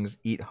 Reading wings,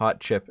 eat hot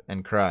chip,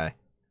 and cry.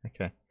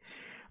 Okay.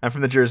 I'm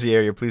from the Jersey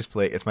area. Please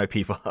play. It's my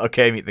people.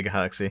 Okay, meet the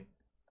galaxy.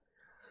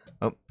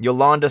 Oh,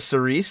 Yolanda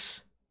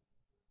Cerise.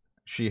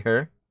 She,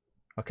 her.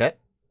 Okay.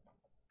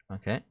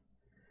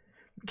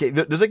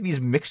 There's like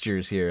these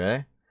mixtures here,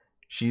 eh?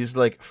 She's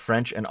like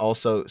French and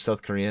also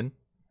South Korean.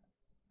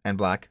 And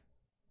black.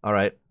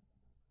 Alright.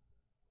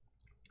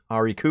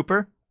 Ari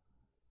Cooper.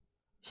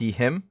 He,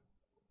 him.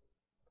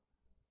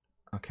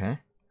 Okay.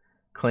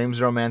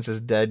 Claims romance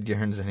is dead,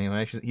 yearns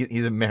anyway.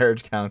 He's a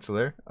marriage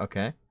counselor.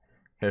 Okay.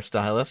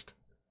 Hairstylist.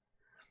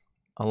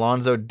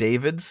 Alonzo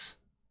Davids.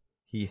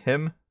 He,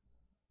 him.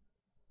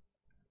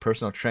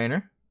 Personal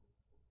trainer.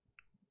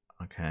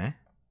 Okay.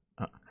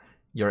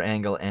 Your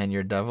Angle and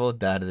Your Devil,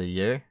 Dad of the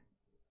Year.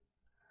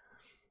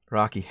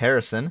 Rocky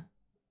Harrison.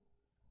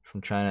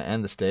 From China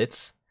and the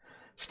States.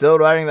 Still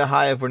riding the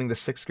high of winning the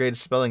 6th grade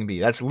spelling bee.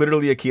 That's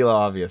literally Akila,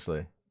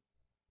 obviously.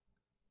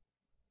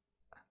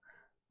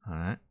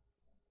 Alright.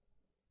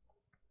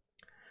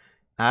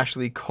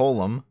 Ashley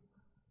Colum.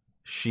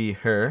 She,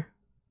 her.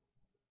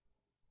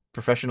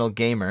 Professional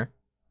gamer.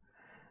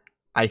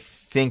 I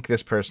think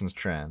this person's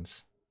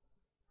trans.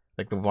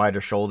 Like the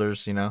wider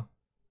shoulders, you know?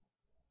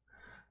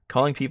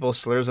 Calling people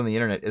slurs on the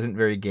internet isn't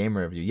very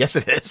gamer of you. Yes,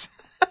 it is.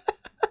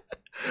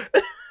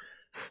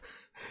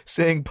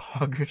 Saying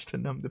poggers to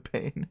numb the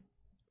pain.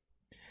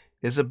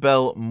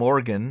 Isabel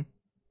Morgan.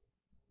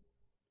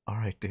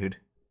 Alright, dude.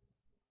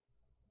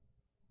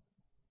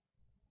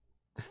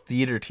 The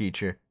theater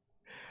teacher.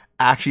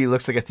 Actually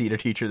looks like a theater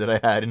teacher that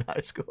I had in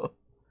high school.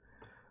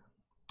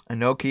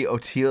 Anoki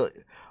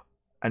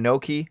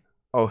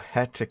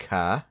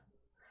Ohetika.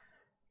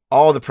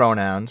 All the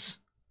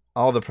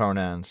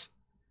pronouns.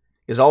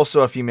 Is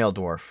also a female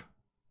dwarf.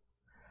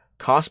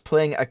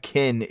 Cosplaying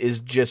akin is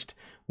just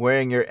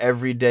wearing your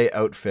everyday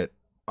outfit.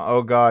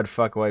 Oh god,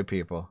 fuck white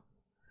people.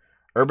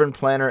 Urban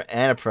planner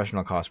and a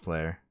professional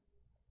cosplayer.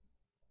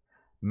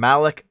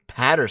 Malik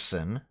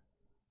Patterson.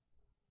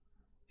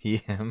 He,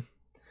 him.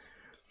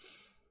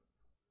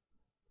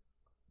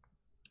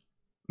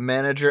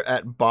 Manager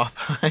at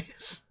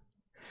Popeyes.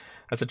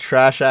 That's a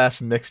trash-ass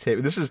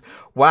mixtape. This is...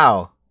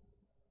 Wow.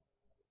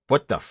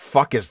 What the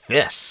fuck is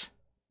this?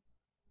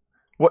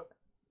 What?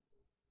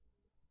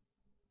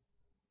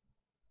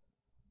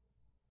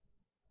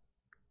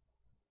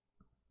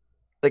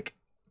 Like...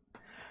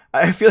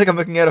 I feel like I'm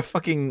looking at a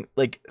fucking,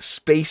 like,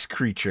 space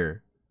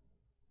creature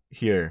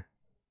here.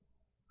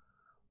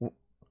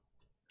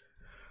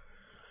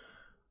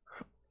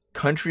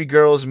 Country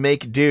girls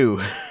make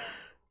do.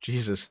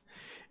 Jesus.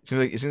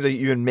 It seems like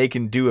you've been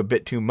making do a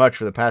bit too much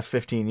for the past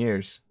 15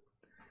 years.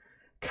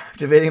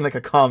 Captivating like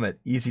a comet.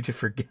 Easy to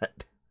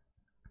forget.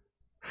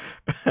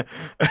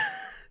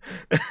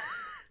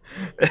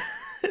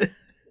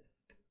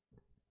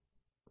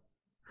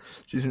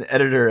 She's an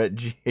editor at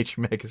GH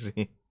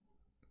Magazine.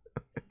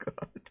 Oh my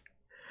god.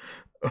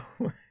 Oh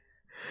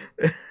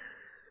my.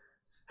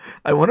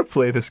 I want to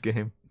play this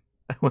game.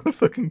 I want to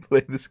fucking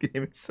play this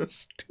game. It's so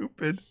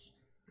stupid.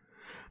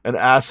 An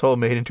asshole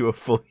made into a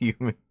full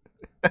human.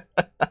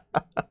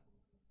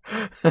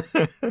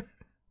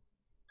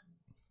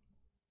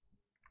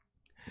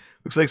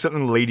 Looks like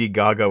something Lady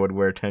Gaga would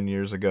wear 10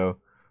 years ago.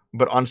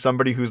 But on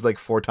somebody who's like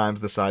 4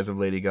 times the size of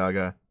Lady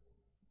Gaga.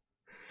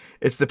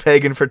 It's the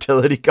pagan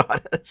fertility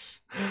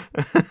goddess.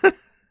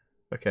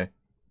 Okay.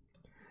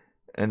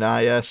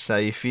 Anaya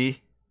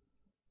Saifi.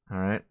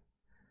 Alright.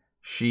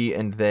 She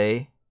and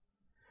they.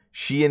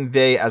 She and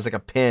they as like a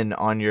pin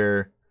on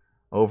your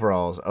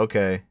Overalls.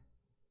 Okay.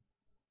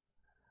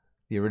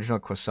 The original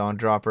croissant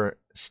dropper,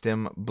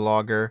 stim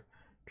blogger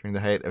during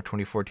the height of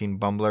 2014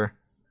 Bumbler.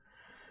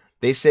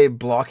 They say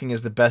blocking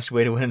is the best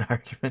way to win an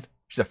argument.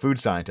 She's a food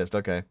scientist.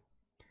 Okay.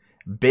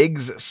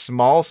 Biggs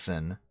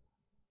Smallson.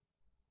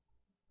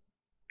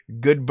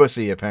 Good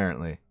bussy,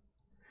 apparently.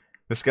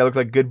 This guy looks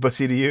like good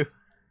bussy to you?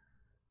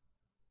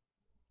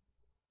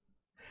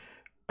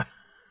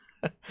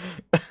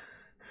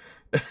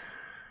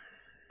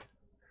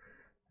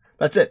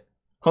 That's it.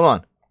 Hold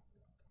on.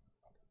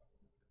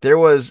 There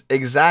was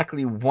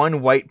exactly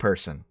one white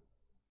person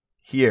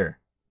here,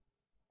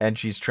 and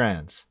she's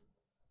trans.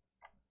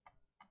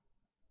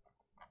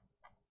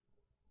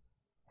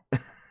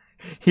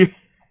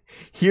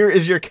 Here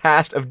is your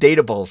cast of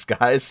dateables,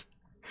 guys.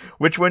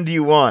 Which one do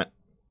you want?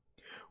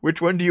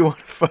 Which one do you want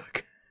to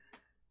fuck?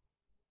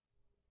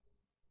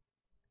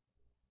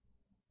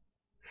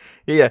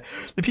 Yeah,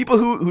 the people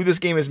who this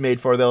game is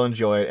made for, they'll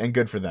enjoy it, and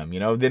good for them. You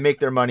know, they make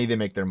their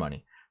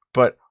money,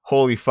 But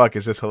holy fuck,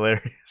 is this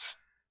hilarious?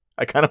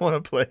 I kind of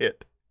want to play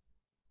it.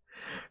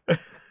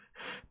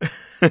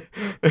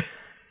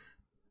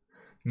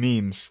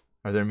 Memes.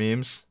 Are there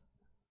memes?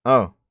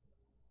 Oh.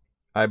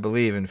 I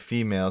believe in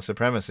female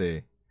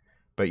supremacy.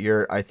 But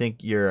I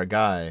think you're a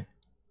guy.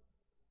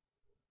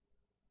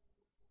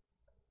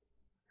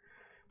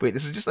 Wait,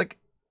 this is just like...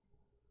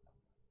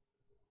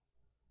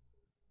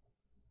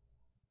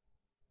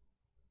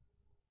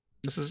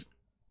 This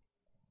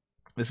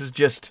is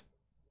just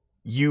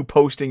you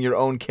posting your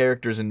own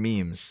characters and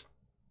memes.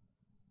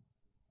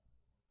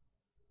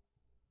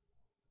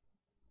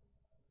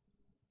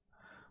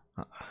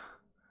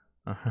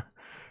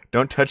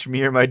 Don't touch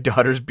me or my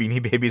daughter's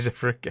Beanie Babies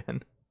ever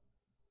again.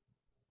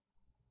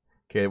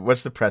 Okay,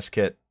 what's the press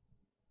kit?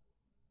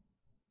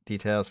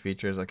 Details,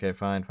 features. Okay,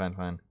 fine.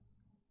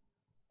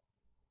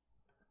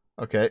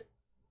 Okay.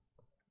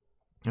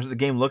 Here's what the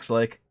game looks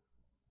like.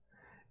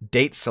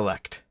 Date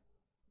select.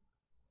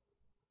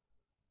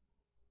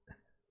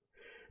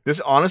 This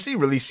honestly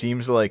really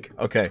seems like...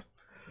 Okay.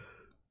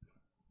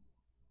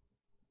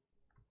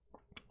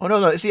 Oh,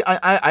 no. See,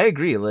 I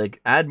agree.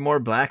 Like, add more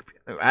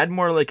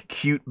like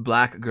cute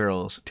black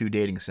girls to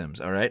dating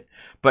sims, all right?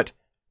 But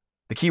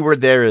the key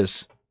word there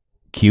is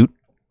cute.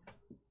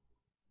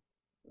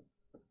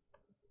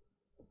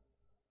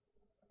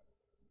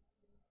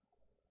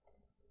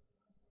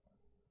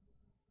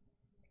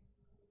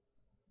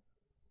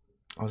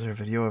 Oh, is there a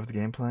video of the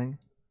game playing?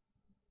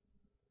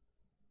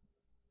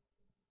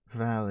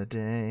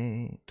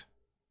 Validate.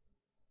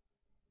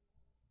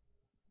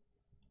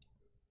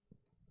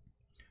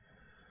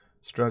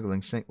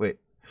 Struggling sync. Wait.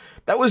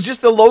 That was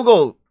just the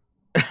logo.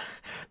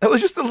 That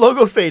was just the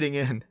logo fading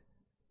in.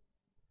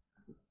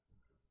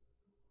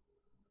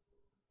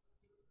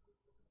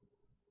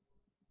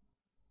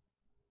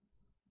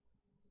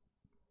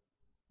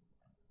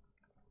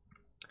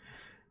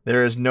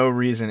 There is no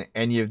reason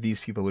any of these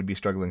people would be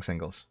struggling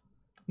singles.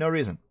 No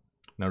reason.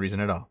 No reason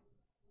at all.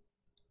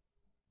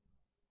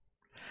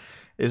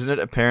 Isn't it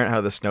apparent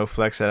how the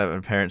snowflakes had an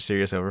apparent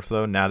serious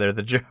overflow? Now they're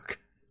the joke.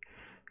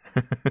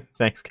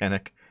 Thanks,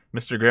 Kennick.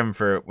 Mr. Grimm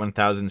for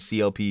 1,000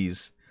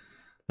 CLPs.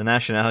 The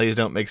nationalities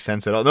don't make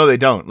sense at all. No, they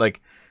don't.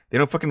 Like, they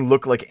don't fucking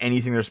look like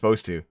anything they're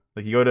supposed to.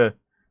 Like, you go to...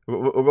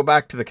 We'll go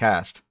back to the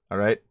cast,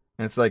 alright?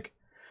 And it's like,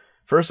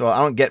 first of all, I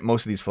don't get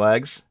most of these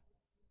flags.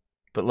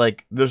 But,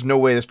 like, there's no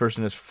way this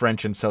person is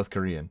French and South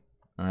Korean,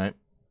 alright?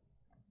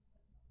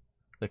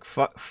 Like,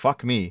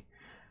 fuck me.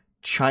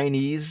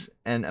 Chinese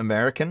and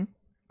American?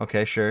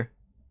 Okay, sure.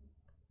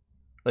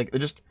 Like, they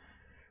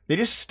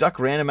just stuck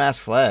random ass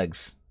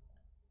flags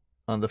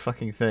on the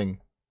fucking thing.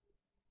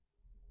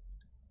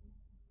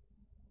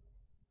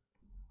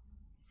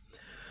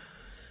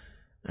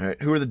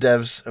 Alright, who are the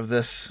devs of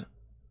this?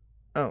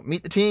 Oh,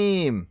 meet the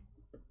team!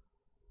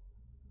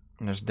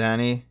 And there's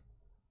Danny.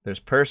 There's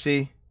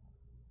Percy.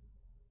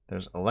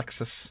 There's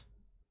Alexis.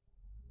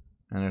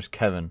 And there's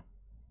Kevin.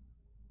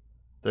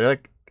 They're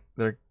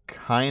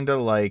kind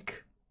of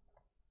like...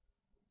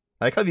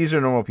 I like how these are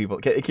normal people.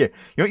 Okay, here. You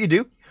know what you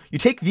do? You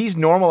take these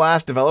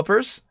normal-ass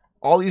developers,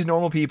 all these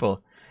normal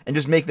people, and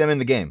just make them in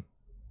the game.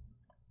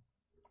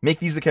 Make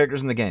these the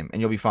characters in the game,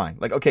 and you'll be fine.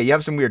 Like, okay, you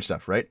have some weird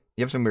stuff, right?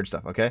 You have some weird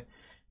stuff, okay?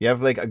 You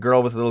have, like, a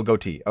girl with a little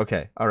goatee.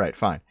 Okay, alright,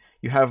 fine.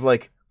 You have,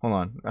 like... Hold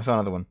on. I saw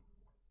another one.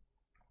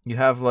 You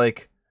have,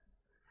 like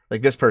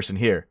this person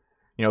here.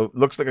 You know,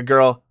 looks like a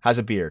girl, has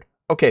a beard.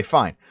 Okay,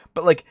 fine.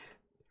 But, like,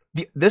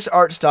 this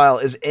art style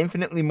is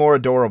infinitely more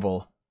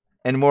adorable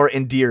and more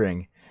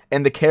endearing.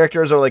 And the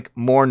characters are, like,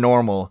 more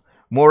normal,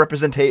 more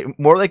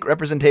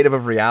representative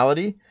of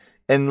reality,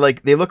 and,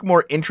 like, they look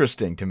more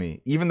interesting to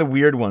me. Even the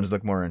weird ones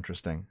look more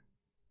interesting.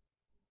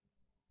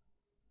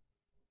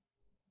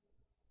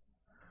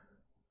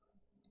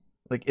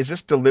 Like, is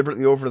this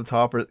deliberately over the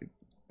top, or...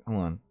 Hold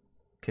on.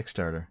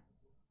 Kickstarter.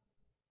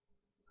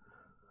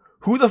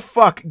 Who the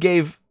fuck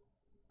gave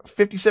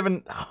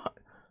 57...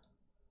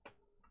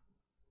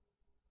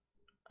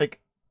 Like...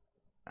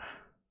 Are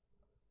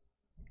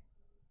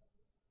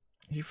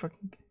you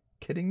fucking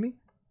kidding me?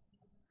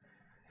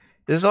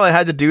 Is this all I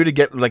had to do to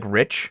get, like,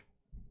 rich?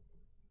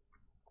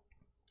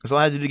 That's all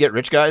I had to do to get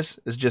rich, guys,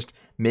 is just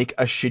make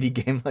a shitty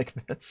game like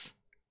this.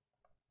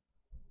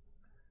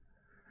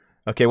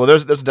 Okay, well,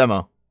 there's a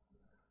demo.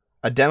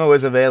 A demo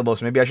is available,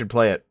 so maybe I should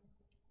play it.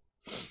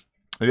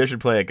 Maybe I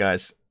should play it,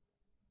 guys.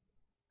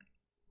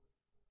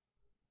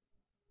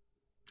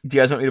 Do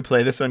you guys want me to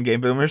play this on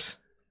Game Boomers?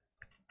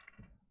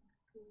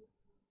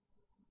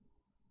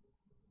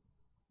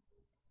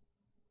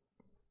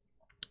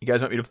 You guys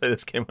want me to play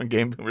this game on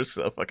Game Boomers?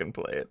 So I'll fucking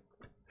play it.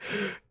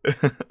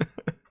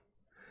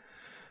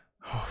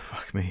 Oh,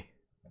 fuck me.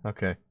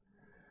 Okay.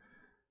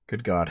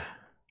 Good God.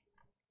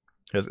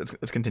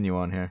 Let's continue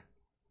on here.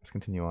 Let's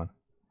continue on.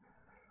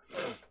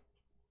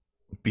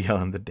 BL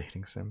in the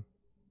dating sim.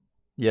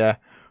 Yeah.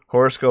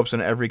 Horoscopes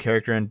on every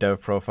character in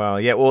dev profile.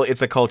 Yeah, well,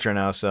 it's a culture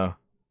now, so.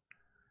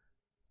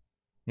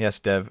 Yes,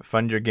 Dev.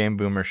 Fund your Game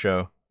Boomer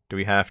show. Do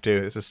we have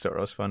to? This is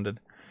Soros funded.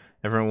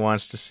 Everyone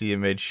wants to see it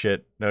made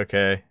shit.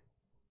 Okay.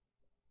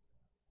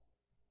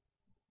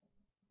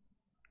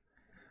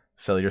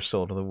 Sell your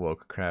soul to the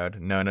woke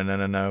crowd. No, no, no,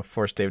 no, no.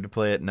 Force Dave to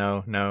play it.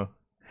 No, no.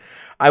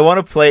 I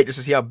want to play it just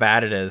to see how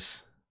bad it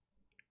is.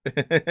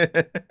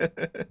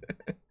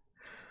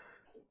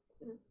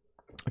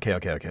 Okay.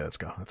 Let's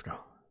go.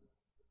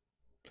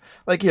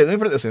 Like, here, let me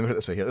put it this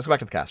way. Here, let's go back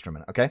to the cast for a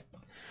minute, okay?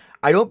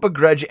 I don't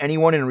begrudge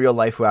anyone in real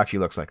life who actually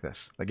looks like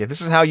this. Like, if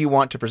this is how you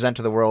want to present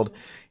to the world,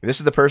 if this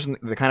is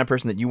the kind of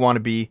person that you want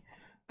to be,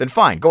 then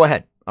fine, go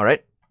ahead. All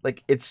right?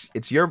 Like, it's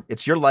your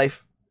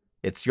life,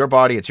 it's your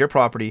body, it's your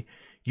property.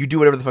 You do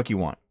whatever the fuck you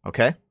want,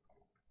 okay?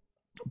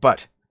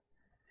 But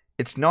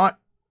it's not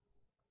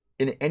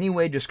in any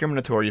way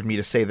discriminatory of me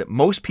to say that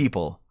most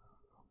people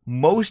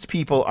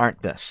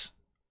aren't this.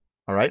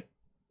 All right?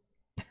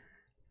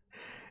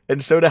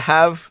 And so to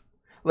have,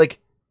 like,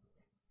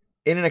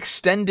 in an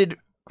extended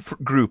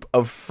group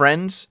of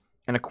friends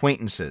and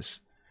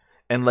acquaintances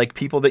and, like,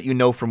 people that you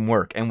know from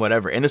work and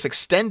whatever, in this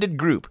extended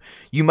group,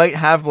 you might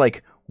have,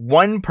 like,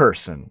 one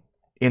person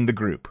in the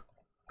group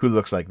who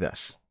looks like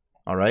this.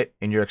 All right?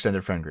 In your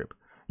extended friend group.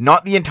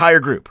 Not the entire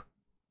group.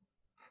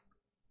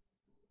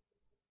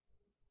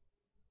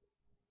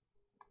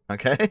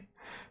 Okay?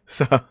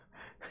 So,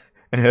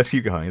 and let's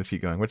keep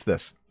going. What's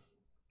this?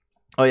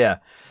 Oh, yeah.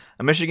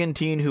 A Michigan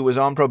teen who was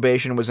on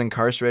probation was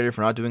incarcerated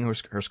for not doing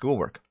her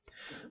schoolwork.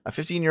 A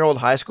 15-year-old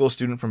high school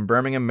student from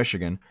Birmingham,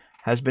 Michigan,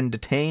 has been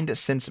detained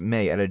since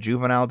May at a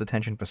juvenile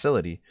detention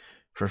facility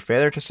for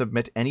failure to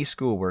submit any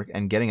schoolwork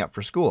and getting up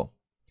for school.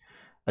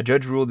 A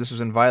judge ruled this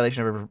was in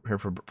violation of her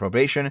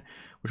probation,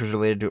 which was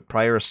related to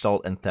prior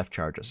assault and theft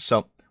charges.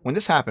 So, when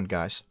this happened,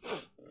 guys,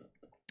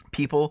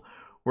 people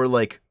were,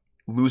 like,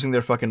 losing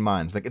their fucking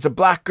minds. Like, it's a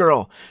black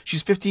girl.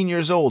 She's 15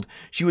 years old.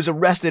 She was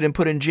arrested and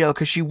put in jail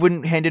because she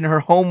wouldn't hand in her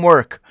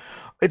homework.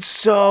 It's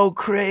so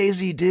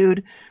crazy,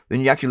 dude.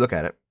 Then you actually look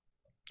at it.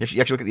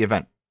 You actually look at the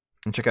event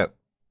and check out.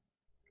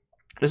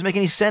 It doesn't make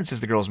any sense,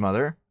 says the girl's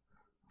mother.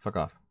 Fuck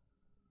off.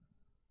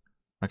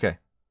 Okay.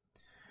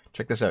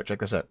 Check this out.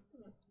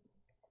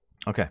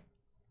 Okay.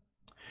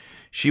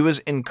 She was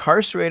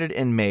incarcerated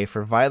in May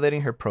for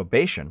violating her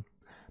probation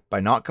by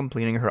not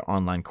completing her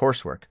online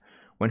coursework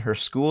when her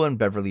school in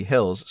Beverly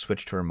Hills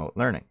switched to remote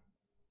learning.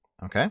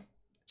 Okay?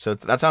 So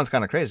that sounds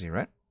kind of crazy,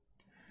 right?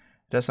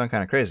 It does sound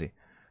kind of crazy.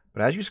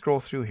 But as you scroll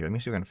through here, let me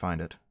see if I can find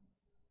it.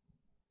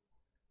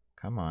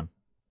 Come on,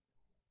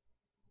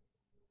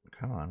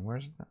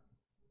 where's that?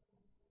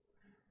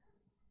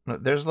 No,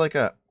 there's like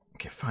a...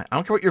 Okay, fine. I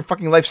don't care what your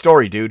fucking life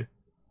story, dude.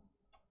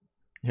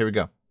 Here we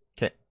go.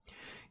 Okay.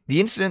 The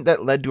incident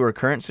that led to her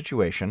current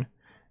situation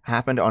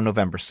happened on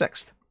November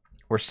 6th,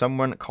 where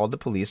someone called the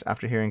police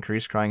after hearing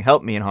Carice crying,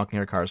 "Help me," and honking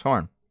her car's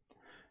horn.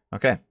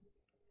 Okay.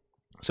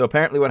 So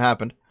apparently what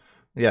happened...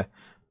 Yeah.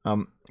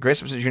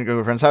 Grace upset she couldn't go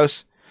to a friend's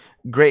house.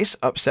 Grace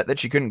upset that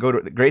she couldn't go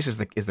to... Grace is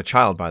the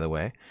child, by the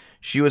way.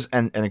 She was...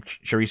 And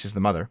Carice is the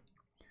mother.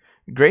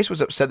 Grace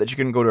was upset that she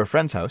couldn't go to a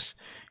friend's house.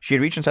 She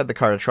had reached inside the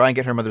car to try and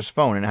get her mother's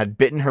phone and had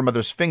bitten her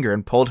mother's finger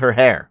and pulled her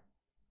hair.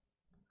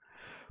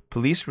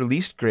 Police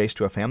released Grace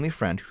to a family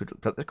friend who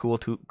let the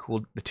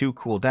two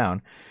cool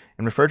down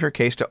and referred her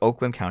case to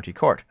Oakland County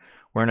Court,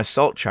 where an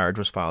assault charge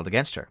was filed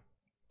against her.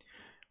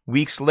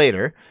 Weeks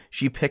later,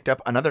 she picked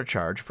up another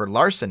charge for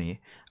larceny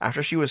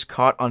after she was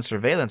caught on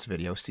surveillance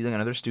video stealing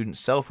another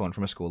student's cell phone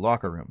from a school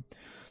locker room.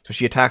 So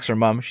she attacks her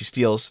mom. She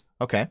steals.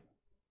 Okay.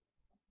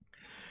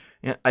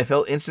 Yeah, I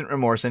felt instant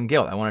remorse and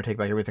guilt. I want to take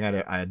back everything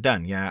I had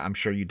done. Yeah, I'm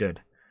sure you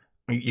did.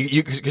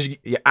 Because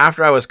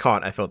after I was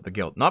caught, I felt the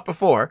guilt. Not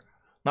before.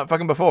 Not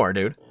fucking before,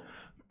 dude.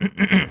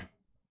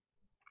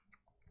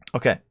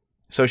 Okay.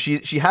 So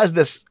she has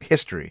this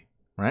history,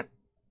 right?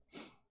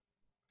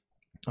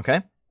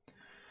 Okay.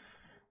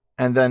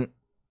 And then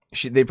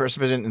they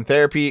participated in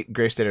therapy.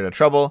 Grace stayed out of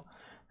trouble.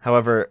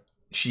 However,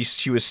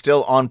 she was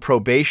still on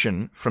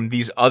probation from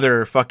these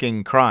other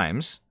fucking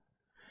crimes.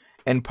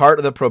 And part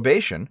of the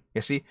probation,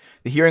 you see,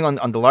 the hearing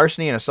on the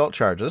larceny and assault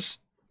charges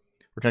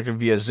were conducted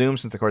via Zoom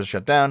since the court is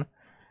shut down.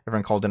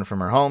 Everyone called in from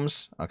their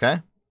homes. Okay.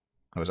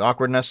 It was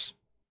awkwardness.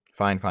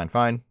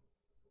 Fine.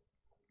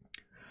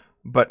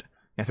 But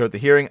throughout the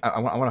hearing, I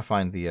want to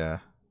find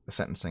the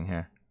sentencing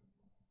here.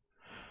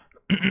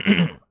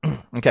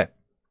 Okay.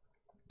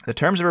 The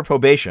terms of her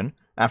probation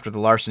after the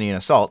larceny and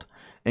assault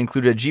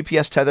included a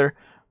GPS tether,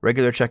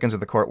 regular check-ins with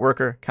the court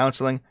worker,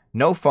 counseling,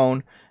 no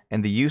phone,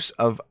 and the use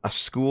of a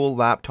school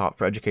laptop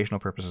for educational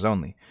purposes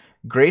only.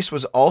 Grace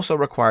was also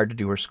required to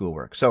do her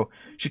schoolwork. So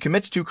she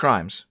commits 2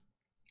 crimes.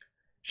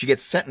 She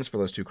gets sentenced for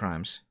those 2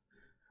 crimes.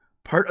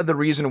 Part of the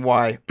reason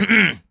why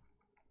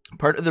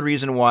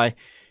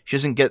she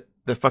doesn't get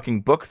the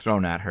fucking book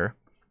thrown at her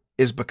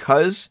is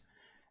because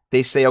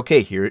they say,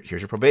 okay, here's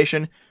your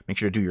probation. Make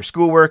sure to do your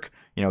schoolwork.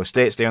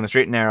 Stay on the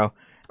straight and narrow,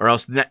 or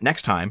else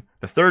next time,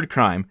 the 3rd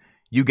crime,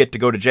 you get to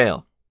go to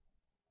jail.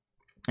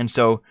 And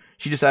so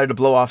she decided to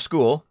blow off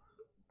school,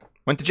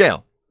 went to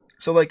jail.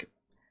 So like,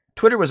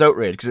 Twitter was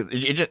outraged because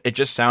it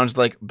just sounds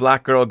like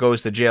black girl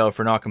goes to jail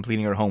for not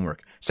completing her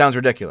homework. Sounds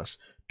ridiculous.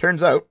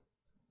 Turns out,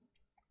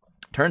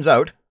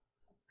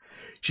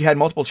 she had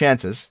multiple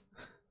chances,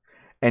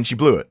 and she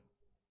blew it.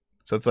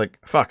 So it's like,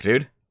 fuck,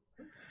 dude.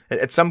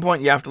 At some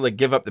point, you have to like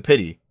give up the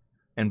pity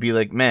and be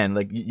like, man,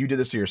 like you did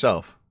this to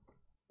yourself.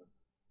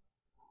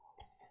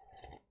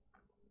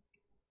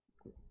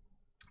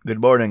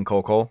 Good morning,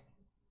 Coco.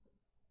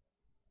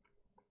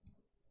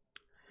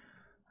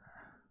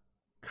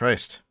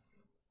 Christ.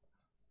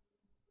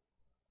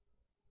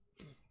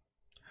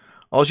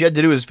 All she had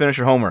to do was finish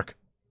her homework.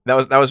 That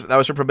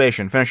was her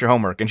probation. Finish your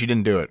homework, and she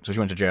didn't do it, so she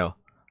went to jail.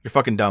 You're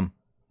fucking dumb.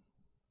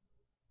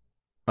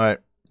 All right.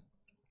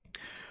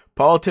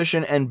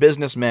 Politician and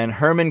businessman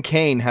Herman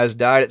Cain has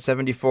died at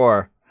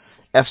 74.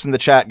 F's in the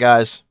chat,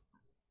 guys.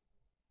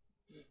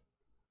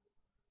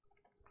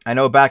 I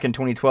know back in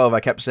 2012 I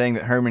kept saying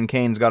that Herman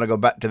Cain's got to go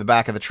back to the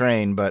back of the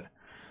train, but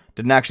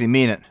didn't actually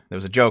mean it. It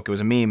was a joke. It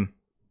was a meme.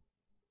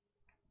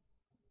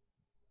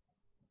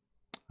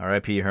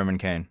 R.I.P. Herman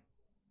Cain.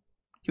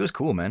 He was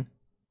cool, man.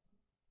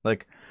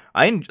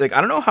 I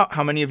don't know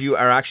how many of you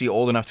are actually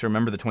old enough to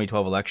remember the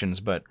 2012 elections,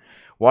 but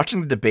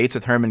watching the debates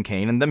with Herman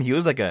Cain and them, he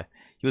was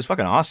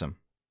fucking awesome.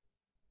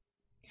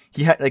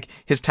 He had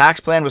his tax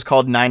plan was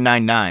called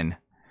 999,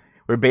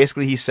 where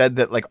basically he said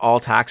that all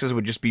taxes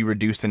would just be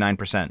reduced to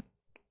 9%,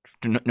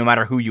 no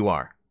matter who you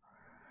are.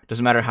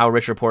 Doesn't matter how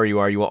rich or poor you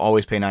are, you will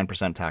always pay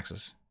 9%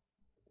 taxes.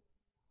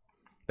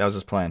 That was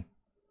his plan.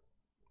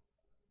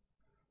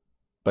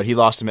 But he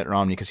lost to Mitt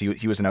Romney because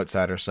he was an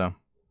outsider, so.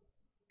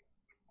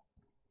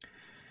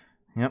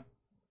 Yep.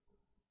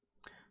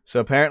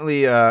 So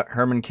apparently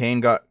Herman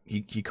Cain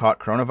he caught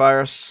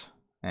coronavirus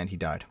and he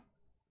died.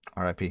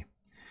 R.I.P.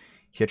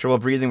 He had trouble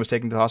breathing, was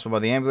taken to the hospital by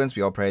the ambulance.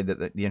 We all prayed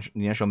that the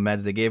initial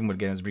meds they gave him would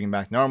get his breathing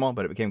back to normal,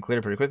 but it became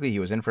clear pretty quickly he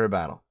was in for a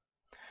battle.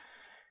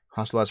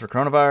 Hospitalized for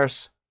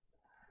coronavirus.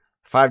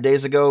 5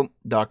 days ago,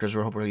 doctors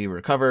were hoping he would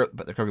recover,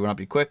 but the recovery would not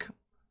be quick.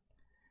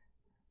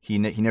 He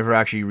never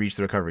actually reached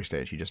the recovery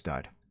stage. He just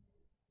died.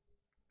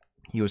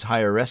 He was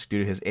higher risk due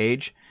to his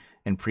age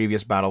and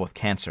previous battle with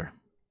cancer.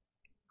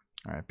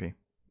 R.I.P.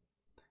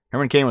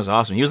 Herman Cain was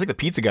awesome. He was like the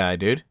pizza guy,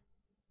 dude.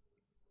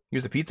 He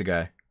was the pizza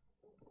guy.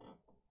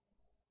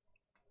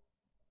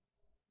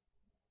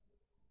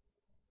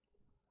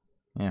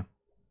 Yeah.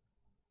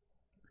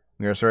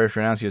 We are sorry to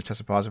announce he was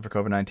tested positive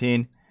for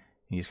COVID-19.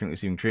 He's currently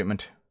receiving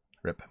treatment.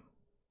 RIP.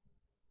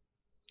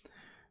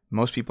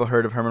 Most people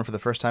heard of Herman for the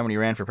first time when he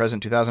ran for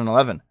president in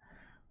 2011.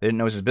 They didn't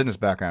know his business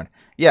background.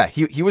 Yeah,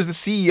 he was the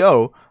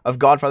CEO of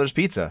Godfather's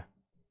Pizza.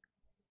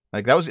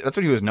 That's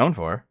what he was known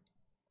for.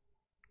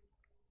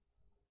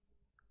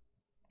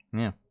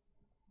 Yeah.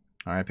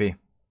 R.I.P.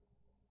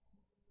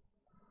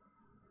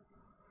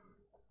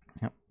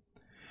 Yep.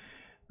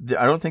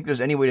 I don't think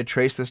there's any way to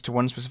trace this to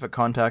one specific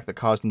contact that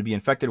caused him to be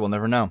infected. We'll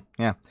never know.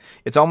 Yeah.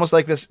 It's almost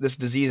like this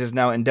disease is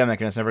now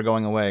endemic and it's never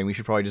going away. We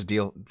should probably just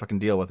deal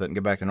with it and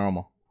get back to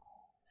normal.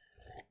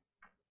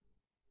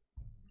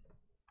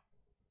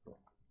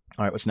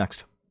 All right, what's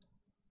next?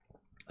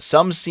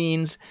 Some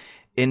scenes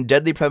in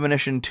Deadly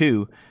Premonition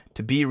 2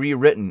 to be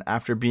rewritten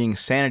after being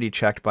sanity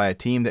checked by a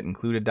team that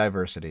included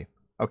diversity.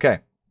 Okay.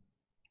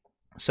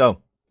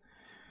 So,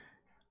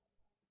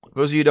 for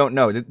those of you who don't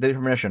know, Deadly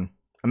Premonition,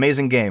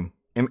 amazing game.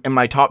 In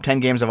my top 10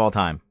 games of all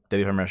time,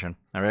 Deadly Premonition.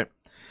 All right?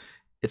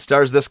 It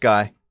stars this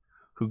guy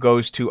who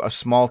goes to a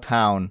small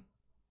town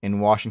in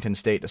Washington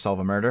State to solve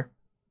a murder.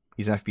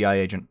 He's an FBI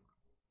agent.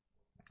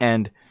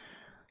 And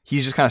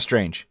he's just kind of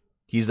strange.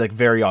 He's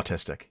very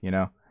autistic, you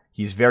know?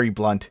 He's very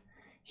blunt.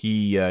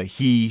 He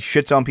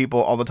shits on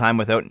people all the time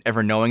without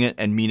ever knowing it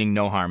and meaning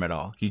no harm at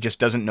all. He just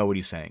doesn't know what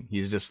he's saying.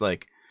 He's just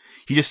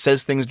he just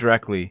says things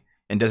directly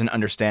and doesn't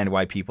understand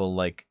why people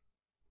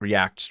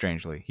react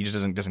strangely. He just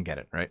doesn't get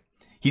it, right?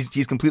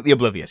 He's completely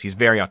oblivious. He's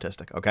very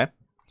autistic, okay?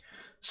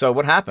 So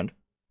what happened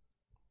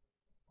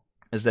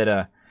is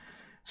that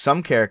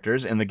some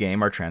characters in the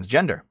game are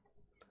transgender.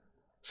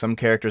 Some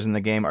characters in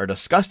the game are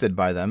disgusted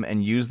by them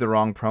and use the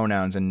wrong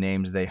pronouns and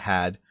names they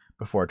had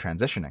before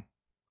transitioning.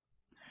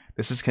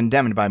 This is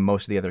condemned by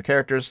most of the other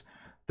characters,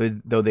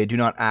 though they do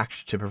not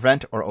act to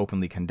prevent or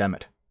openly condemn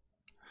it.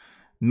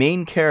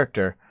 Main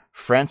character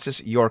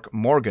Francis York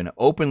Morgan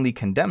openly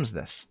condemns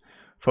this,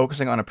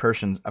 focusing on a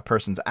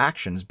person's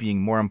actions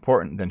being more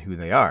important than who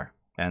they are.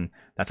 And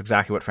that's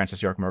exactly what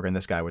Francis York Morgan,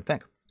 this guy, would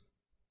think.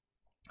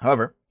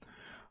 However,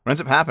 what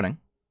ends up happening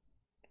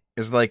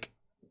is, like,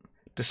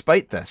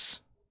 despite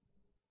this,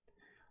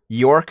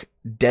 York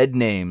dead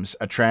names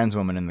a trans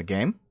woman in the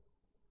game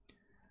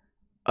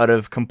out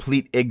of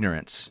complete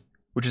ignorance,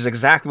 which is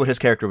exactly what his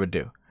character would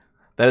do.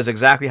 That is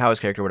exactly how his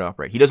character would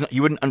operate. He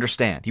wouldn't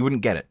understand. He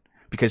wouldn't get it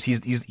because he's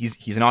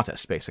an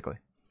autist, basically.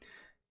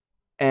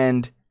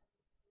 And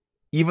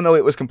even though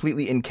it was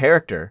completely in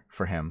character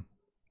for him,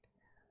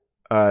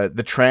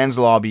 the trans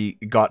lobby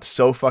got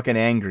so fucking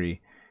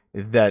angry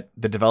that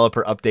the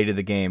developer updated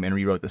the game and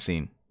rewrote the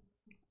scene.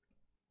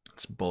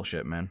 It's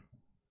bullshit, man.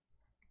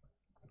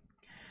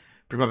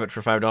 Bring up it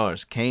for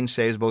 $5. Kane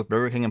saves both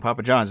Burger King and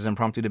Papa John's. His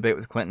impromptu debate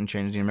with Clinton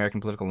changed the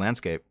American political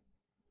landscape.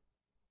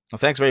 Well,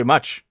 thanks very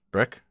much,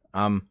 Brick.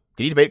 Did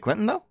he debate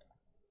Clinton, though?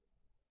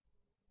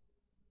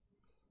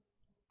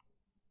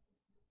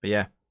 But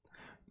yeah.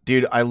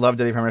 Dude, I love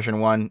Deadly Premonition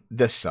 1.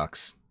 This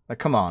sucks. Like,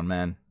 come on,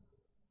 man.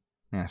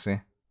 Yeah, see?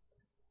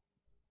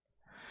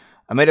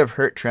 I might have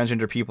hurt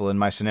transgender people in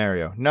my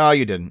scenario. No,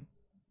 you didn't.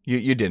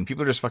 You didn't.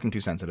 People are just fucking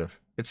too sensitive.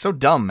 It's so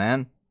dumb,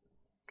 man.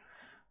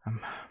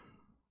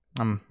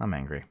 I'm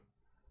angry.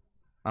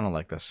 I don't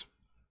like this.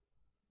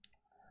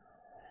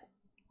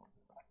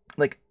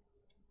 Like,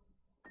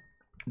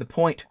 the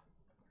point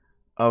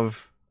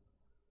of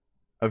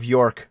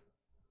York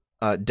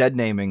dead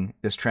naming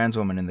this trans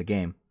woman in the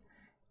game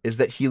is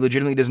that he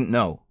legitimately doesn't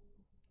know.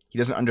 He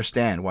doesn't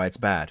understand why it's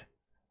bad.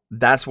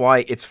 That's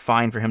why it's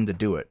fine for him to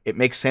do it. It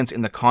makes sense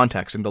in the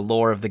context and the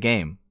lore of the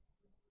game.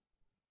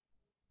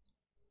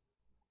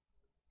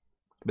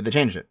 But they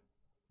changed it.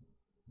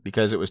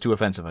 Because it was too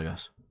offensive, I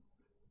guess.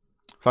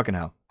 Fucking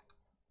hell.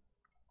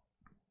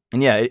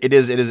 And yeah, it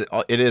is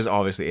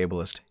obviously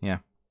ableist. Yeah.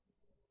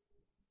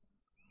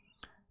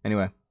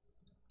 Anyway.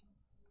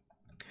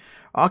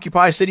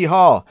 Occupy City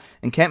Hall.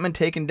 Encampment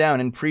taken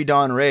down in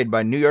pre-dawn raid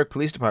by New York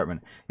Police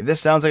Department. If this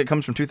sounds like it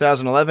comes from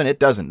 2011, it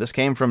doesn't. This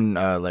came from,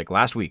 like,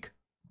 last week.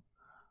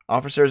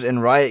 Officers in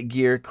riot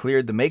gear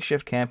cleared the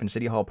makeshift camp in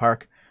City Hall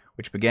Park,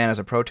 which began as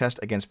a protest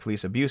against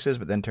police abuses,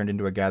 but then turned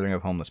into a gathering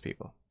of homeless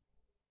people.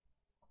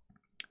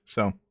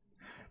 So,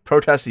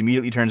 protest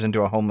immediately turns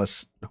into a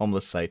homeless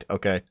site.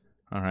 Okay.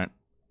 All right.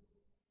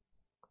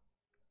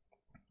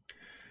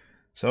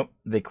 So,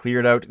 they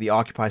cleared out the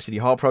Occupy City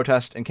Hall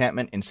protest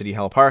encampment in City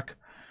Hall Park,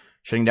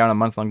 shutting down a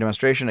month-long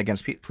demonstration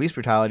against police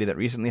brutality that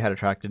recently had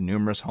attracted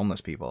numerous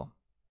homeless people.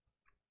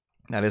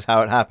 That is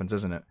how it happens,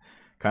 isn't it?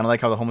 Kind of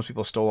like how the homeless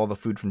people stole all the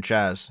food from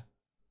Chaz.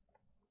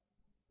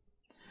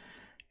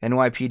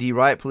 NYPD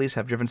riot police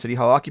have driven City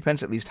Hall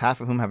occupants, at least half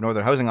of whom have no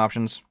other housing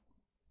options.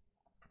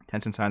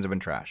 Tents and signs have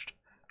been trashed.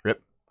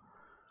 RIP.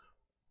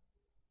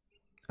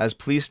 As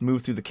police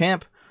moved through the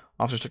camp,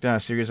 officers took down a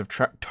series of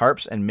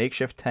tarps and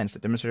makeshift tents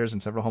that demonstrators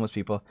and several homeless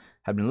people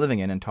had been living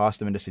in and tossed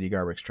them into city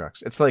garbage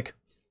trucks. It's like,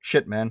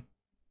 shit, man.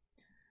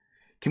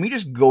 Can we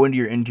just go into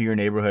your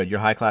neighborhood, your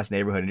high-class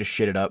neighborhood, and just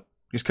shit it up?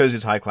 Just because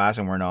it's high-class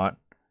and we're not?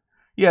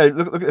 Yeah,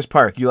 look at this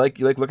park. You like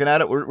looking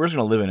at it? We're just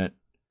going to live in it.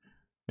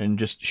 And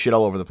just shit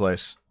all over the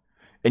place.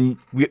 And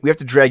we have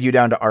to drag you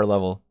down to our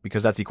level,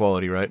 because that's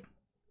equality, right?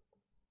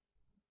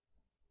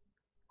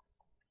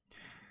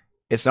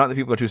 It's not that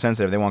people are too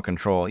sensitive. They want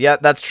control. Yeah,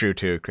 that's true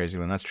too, Crazy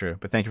Lynn. That's true.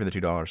 But thank you for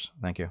the $2.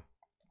 Thank you.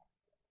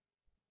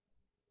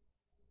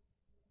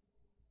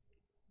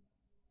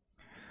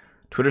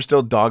 Twitter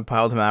still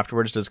dogpiled him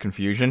afterwards. Does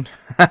confusion?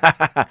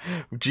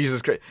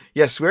 Jesus Christ.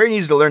 Yeah, Sweary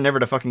needs to learn never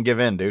to fucking give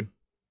in, dude.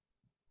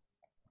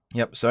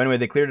 Yep. So anyway,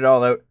 they cleared it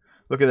all out.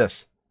 Look at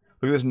this.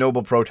 Look at this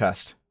noble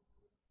protest.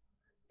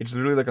 It's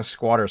literally like a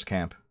squatter's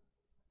camp.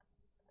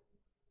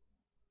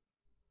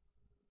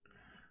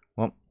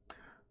 Well,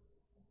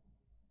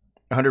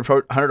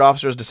 100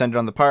 officers descended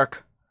on the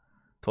park,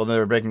 told them they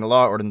were breaking the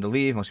law, ordered them to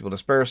leave. Most people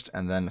dispersed,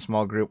 and then a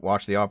small group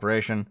watched the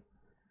operation.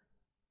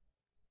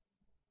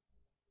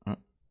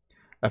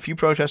 A few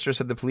protesters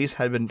said the police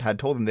had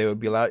told them they would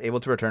be able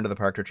to return to the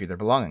park to retrieve their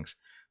belongings.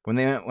 When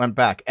they went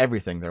back,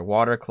 everything, their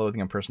water,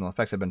 clothing, and personal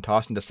effects had been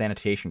tossed into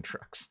sanitation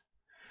trucks.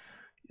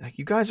 Like,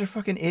 you guys are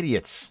fucking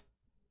idiots.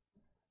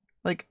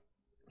 Like,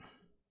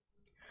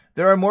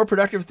 there are more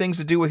productive things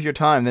to do with your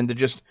time than to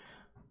just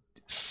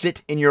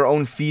sit in your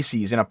own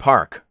feces in a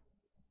park.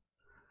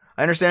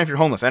 I understand if you're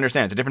homeless. I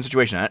understand. It's a different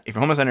situation. If you're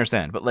homeless, I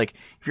understand. But, like,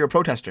 if you're a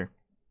protester,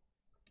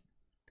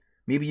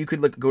 maybe you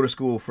could, like, go to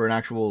school for an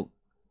actual,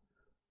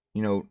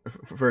 you know,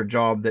 for a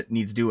job that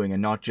needs doing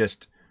and not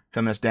just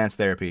feminist dance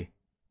therapy,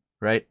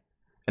 right?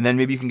 And then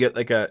maybe you can get,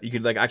 like, you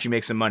could, like, actually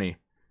make some money.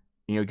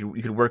 You know,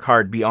 you could work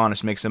hard, be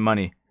honest, make some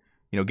money.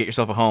 You know, get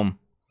yourself a home.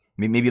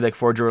 Maybe, like,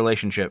 forge a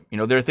relationship. You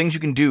know, there are things you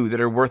can do that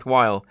are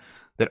worthwhile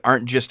that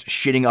aren't just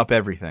shitting up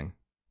everything.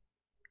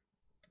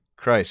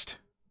 Christ.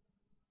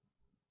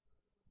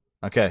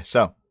 Okay,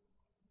 so.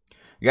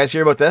 You guys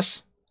hear about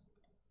this?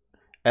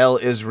 L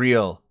is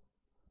real.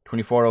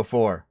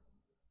 2404.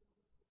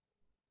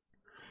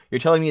 You're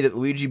telling me that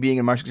Luigi being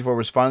in Mario 64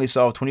 was finally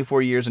solved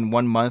 24 years and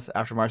 1 month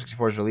after Mario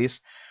 64's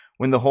release,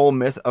 when the whole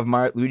myth of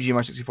Luigi and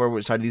Mario 64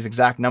 was tied to these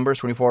exact numbers,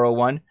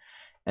 2401,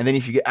 and then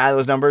if you add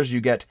those numbers, you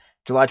get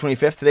July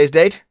 25th, today's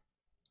date?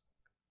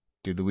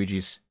 Dude,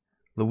 Luigi's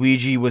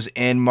Luigi was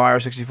in Mario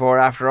 64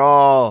 after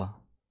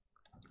all.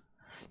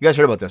 You guys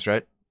heard about this,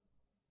 right?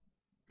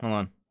 Hold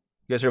on.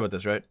 You guys heard about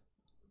this, right?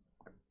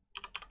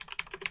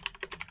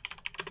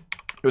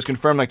 It was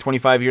confirmed like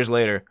 25 years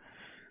later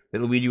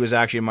that Luigi was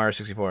actually in Mario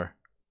 64.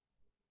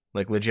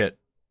 Like, legit.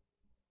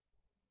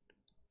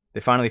 They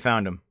finally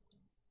found him.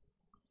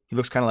 He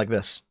looks kind of like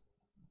this.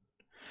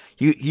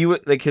 He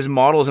like, his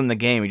models in the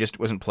game, he just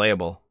wasn't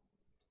playable.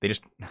 They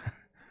just...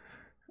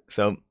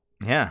 So,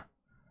 yeah.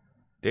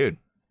 Dude.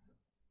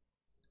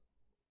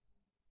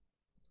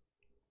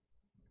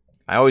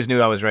 I always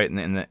knew I was right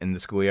in the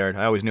schoolyard.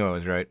 I always knew I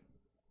was right.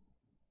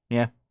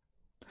 Yeah.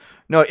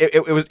 No,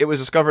 it was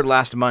discovered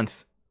last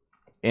month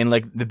in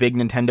like the big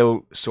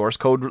Nintendo source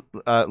code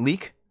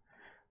leak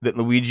that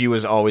Luigi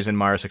was always in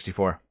Mario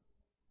 64.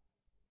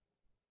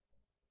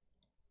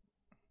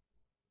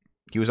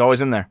 He was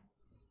always in there.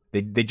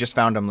 They just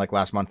found him like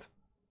last month.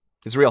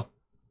 It's real.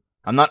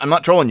 I'm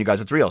not trolling you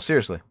guys. It's real.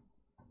 Seriously.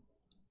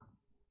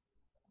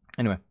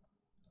 Anyway.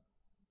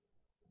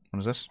 What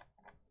is this?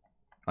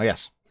 Oh,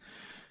 yes.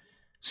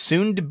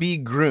 Soon-to-be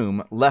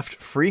groom left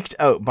freaked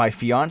out by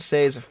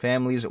fiancé's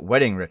family's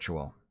wedding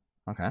ritual.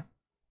 Okay.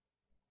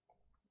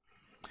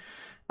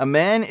 A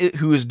man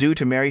who is due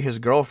to marry his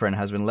girlfriend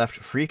has been left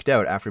freaked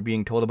out after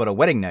being told about a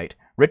wedding night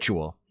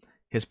ritual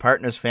his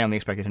partner's family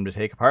expected him to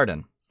take part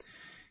in.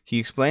 He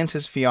explains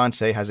his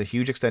fiancée has a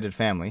huge extended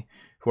family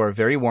who are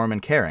very warm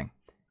and caring,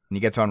 and he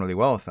gets on really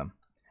well with them.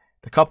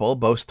 The couple,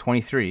 both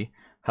 23,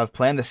 have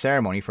planned the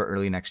ceremony for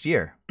early next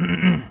year.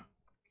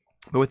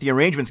 But with the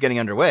arrangements getting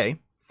underway,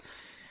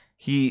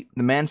 the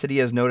man said he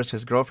has noticed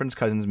his girlfriend's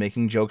cousins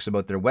making jokes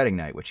about their wedding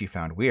night, which he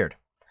found weird.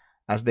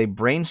 As they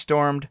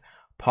brainstormed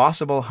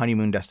possible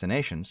honeymoon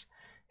destinations,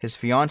 his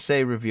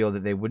fiancée revealed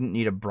that they wouldn't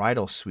need a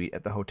bridal suite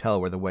at the hotel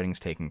where the wedding's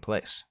taking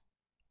place.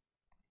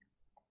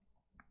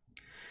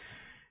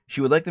 She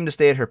would like them to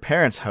stay at her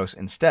parents' house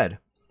instead,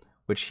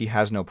 which he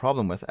has no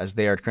problem with, as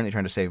they are currently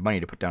trying to save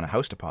money to put down a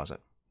house deposit.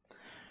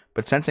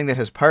 But sensing that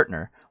his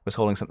partner was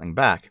holding something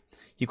back,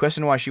 he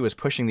questioned why she was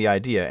pushing the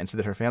idea and said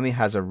that her family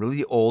has a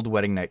really old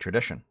wedding night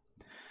tradition.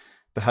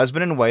 The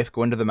husband and wife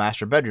go into the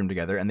master bedroom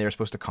together, and they are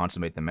supposed to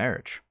consummate the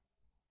marriage.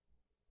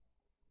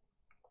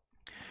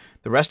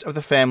 The rest of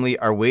the family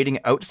are waiting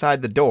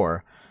outside the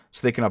door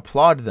so they can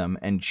applaud them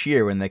and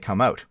cheer when they come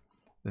out.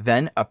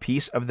 Then a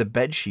piece of the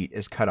bedsheet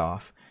is cut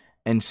off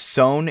and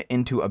sewn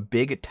into a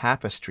big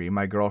tapestry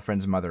my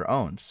girlfriend's mother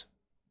owns.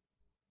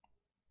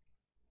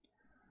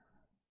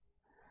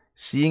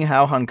 Seeing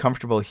how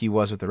uncomfortable he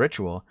was with the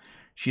ritual,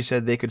 she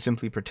said they could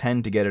simply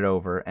pretend to get it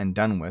over and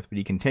done with, but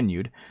he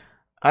continued,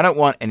 "I don't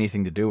want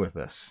anything to do with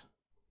this."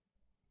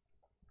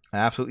 I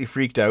absolutely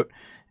freaked out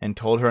and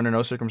told her under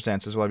no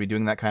circumstances will I be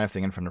doing that kind of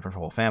thing in front of her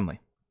whole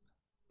family.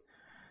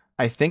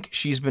 I think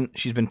she's been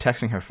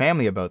texting her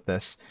family about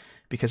this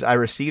because I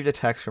received a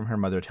text from her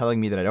mother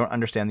telling me that I don't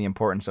understand the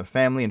importance of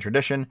family and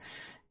tradition,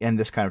 and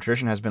this kind of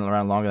tradition has been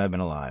around longer than I've been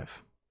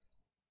alive.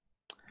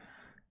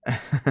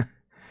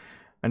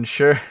 And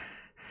sure.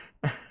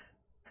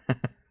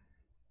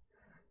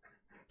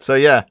 So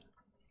yeah.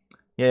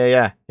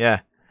 You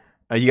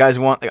guys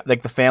want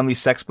like the family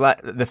sex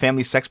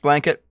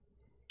blanket?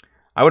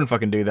 I wouldn't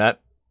fucking do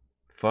that.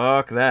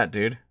 Fuck that,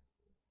 dude.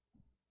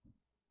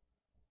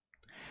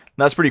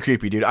 That's pretty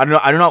creepy, dude. I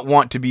do not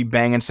want to be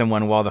banging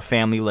someone while the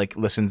family like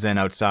listens in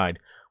outside.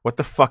 What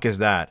the fuck is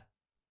that?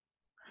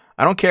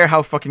 I don't care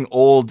how fucking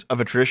old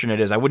of a tradition it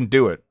is. I wouldn't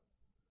do it.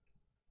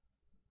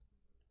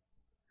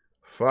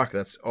 Fuck,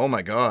 that's... Oh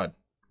my god.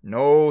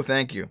 No,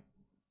 thank you.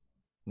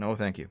 No,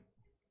 thank you.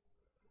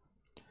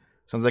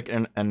 Sounds like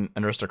an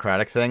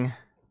aristocratic thing.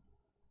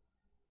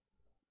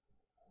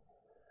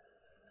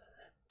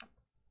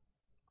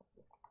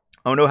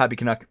 Oh no, Happy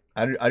Canuck.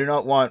 I do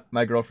not want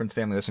my girlfriend's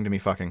family listening to me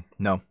fucking.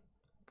 No.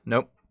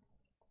 Nope.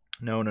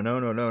 No.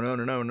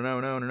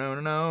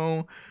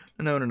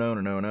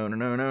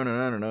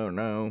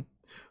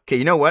 Okay,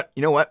 you know what?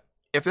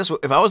 If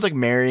I was like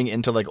marrying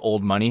into like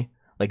old money,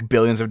 like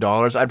billions of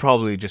dollars, I'd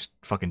probably just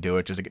fucking do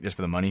it just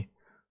for the money.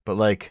 But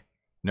like,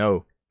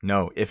 no.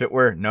 If it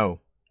were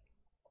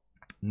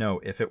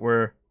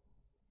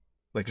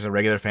like just a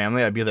regular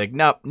family, I'd be like,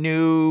 nope,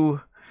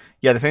 no.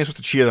 Yeah, the family's supposed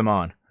to cheer them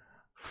on.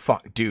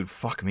 Fuck, dude,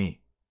 fuck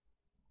me.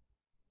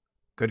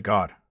 Good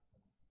God.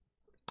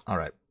 All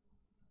right.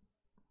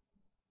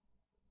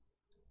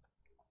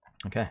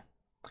 Okay.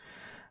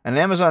 An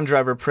Amazon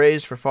driver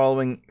praised for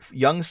following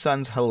young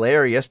son's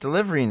hilarious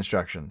delivery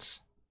instructions.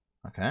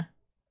 Okay.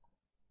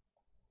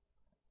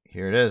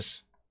 Here it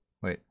is.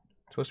 Wait,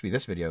 it's supposed to be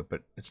this video,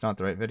 but it's not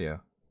the right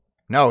video.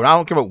 No, I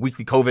don't care about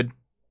weekly COVID.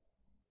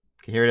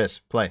 Okay, here it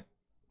is. Play.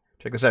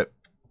 Check this out.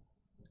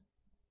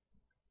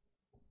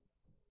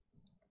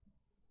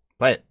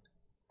 Play it.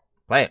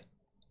 Play it.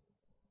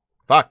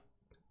 Fuck.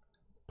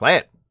 Play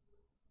it.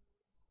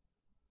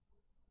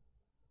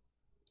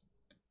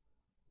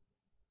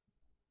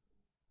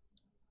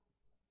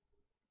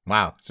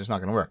 Wow, it's just not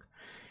going to work.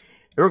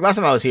 It worked last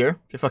time I was here.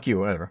 Okay, fuck you,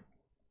 whatever.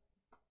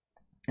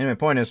 Anyway,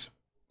 point is,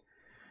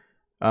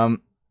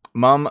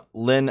 Mom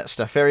Lynn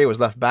Stafferi was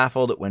left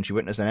baffled when she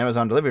witnessed an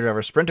Amazon delivery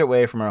driver sprint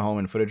away from her home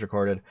and footage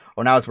recorded.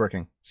 Oh, now it's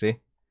working. See?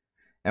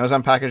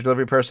 Amazon package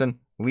delivery person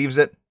leaves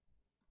it,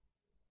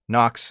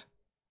 knocks,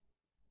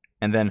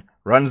 and then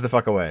runs the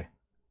fuck away.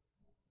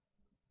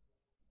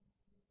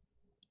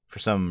 For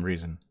some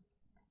reason.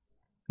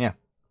 Yeah.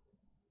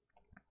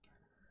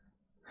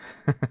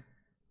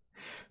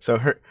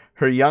 So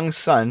her young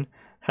son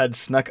had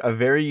snuck a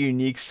very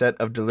unique set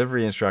of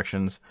delivery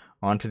instructions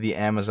onto the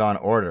Amazon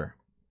order.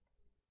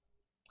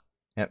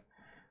 Yep.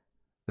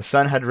 The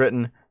son had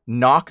written,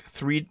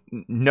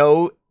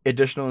 no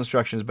additional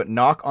instructions, but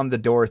knock on the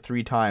door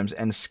 3 times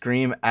and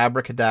scream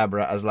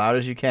abracadabra as loud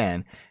as you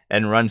can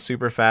and run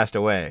super fast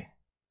away.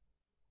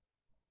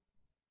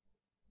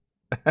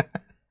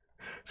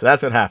 So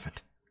that's what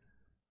happened.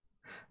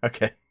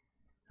 Okay.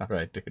 All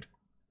right, dude.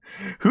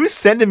 Who's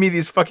sending me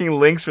these fucking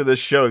links for this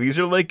show? These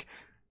are like,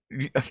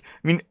 I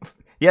mean,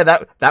 yeah,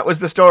 that was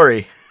the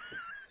story.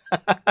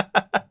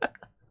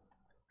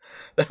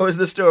 That was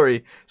the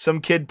story.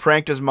 Some kid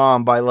pranked his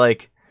mom by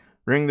like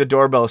ringing the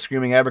doorbell,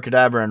 screaming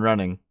abracadabra and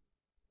running.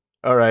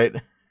 All right.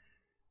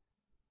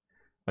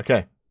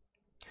 Okay.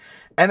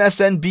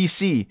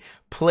 MSNBC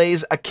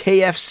plays a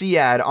KFC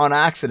ad on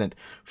accident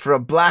for a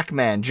black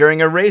man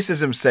during a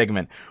racism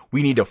segment.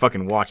 We need to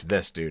fucking watch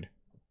this, dude.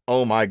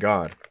 Oh my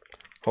god.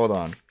 Hold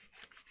on.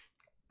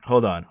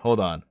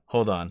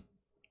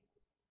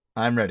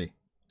 I'm ready.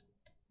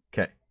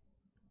 Okay.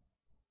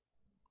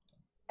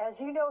 As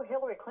you know,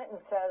 Hillary Clinton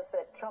says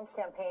that Trump's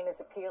campaign is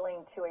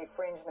appealing to a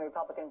fringe in the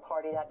Republican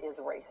Party that is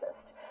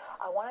racist.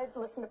 I want to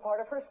listen to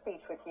part of her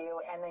speech with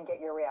you and then get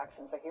your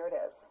reaction. So here it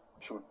is.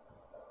 Sure.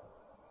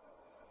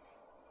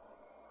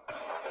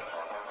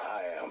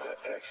 I am the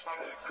extra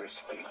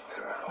crispy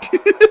girl.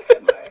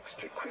 And my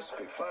extra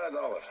crispy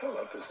 $5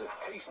 fill-up is a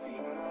tasty...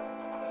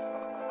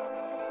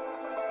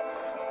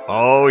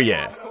 Oh,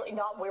 yeah. Absolutely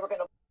not. We were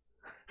going to...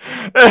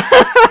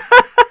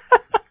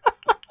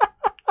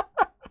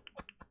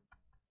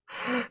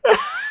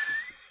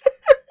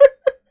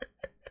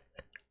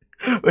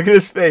 Look at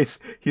his face.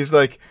 He's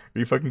like, are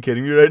you fucking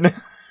kidding me right now?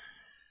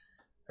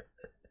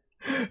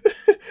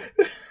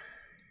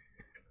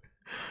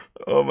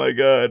 Oh my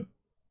god.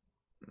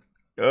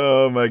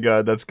 Oh my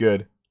god, that's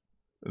good.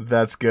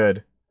 That's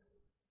good.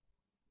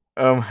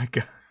 Oh my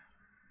god.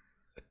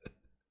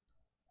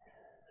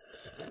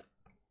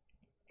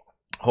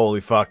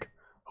 Holy fuck.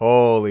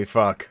 Holy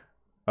fuck.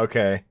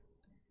 Okay.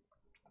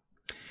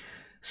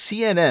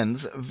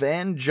 CNN's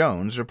Van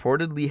Jones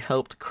reportedly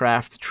helped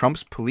craft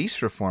Trump's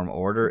police reform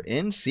order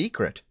in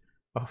secret.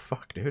 Oh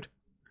fuck, dude.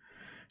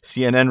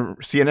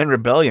 CNN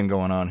rebellion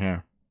going on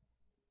here.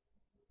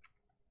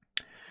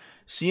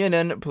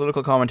 CNN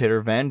political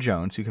commentator Van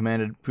Jones, who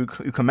commended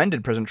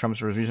President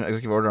Trump's recent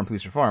executive order on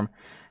police reform,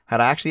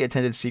 had actually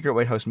attended secret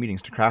White House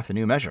meetings to craft the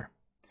new measure.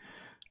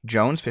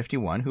 Jones,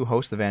 51, who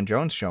hosts the Van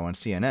Jones Show on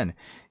CNN,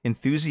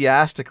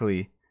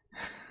 enthusiastically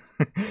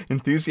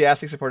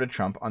supported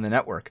Trump on the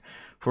network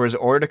for his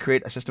order to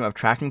create a system of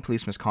tracking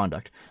police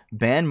misconduct,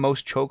 ban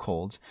most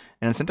chokeholds,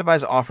 and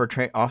incentivize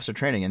officer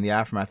training in the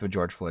aftermath of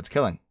George Floyd's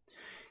killing.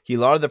 He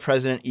lauded the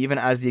president even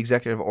as the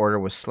executive order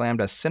was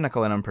slammed as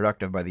cynical and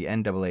unproductive by the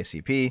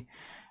NAACP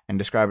and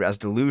described it as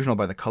delusional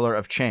by the Color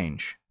of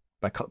Change,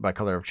 by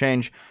Color of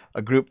Change,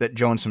 a group that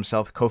Jones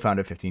himself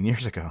co-founded 15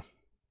 years ago.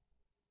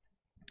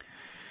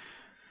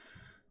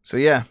 So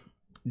yeah,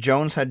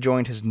 Jones had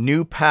joined his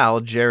new pal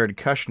Jared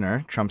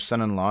Kushner, Trump's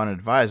son-in-law and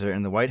advisor,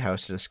 in the White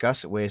House to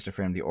discuss ways to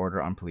frame the order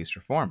on police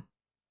reform.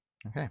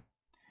 Okay.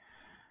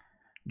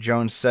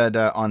 Jones said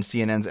on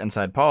CNN's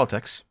Inside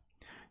Politics,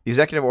 the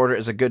executive order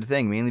is a good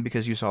thing, mainly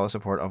because you saw the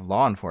support of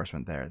law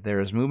enforcement there. There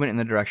is movement in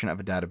the direction of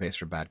a database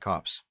for bad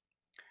cops.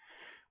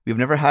 We've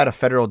never had a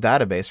federal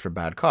database for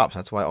bad cops.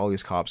 That's why all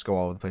these cops go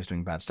all over the place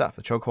doing bad stuff.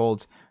 The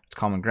chokeholds, it's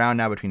common ground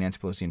now between Nancy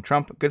Pelosi and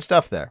Trump. Good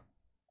stuff there.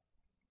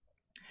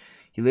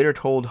 He later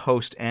told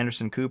host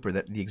Anderson Cooper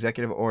that the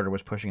executive order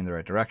was pushing in the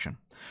right direction.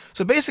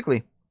 So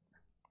basically,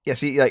 Al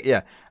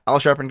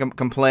Sharpton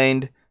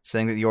complained,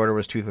 saying that the order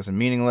was toothless and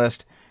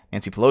meaningless.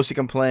 Nancy Pelosi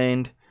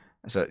complained.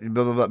 So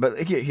blah blah blah.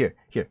 But here.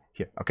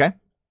 Okay.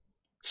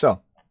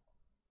 So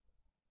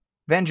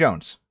Van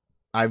Jones,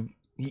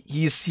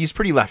 he's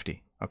pretty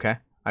lefty. Okay,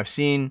 I've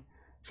seen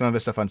some of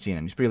his stuff on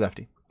CNN. He's pretty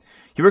lefty.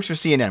 He works for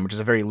CNN, which is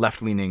a very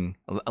left-leaning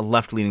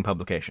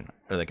publication,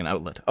 or like an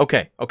outlet.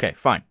 Okay,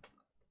 fine.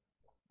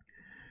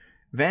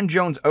 Van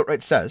Jones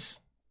outright says,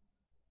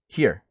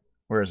 here,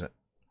 where is it?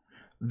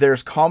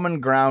 There's common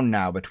ground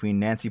now between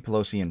Nancy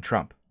Pelosi and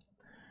Trump.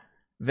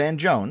 Van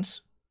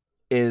Jones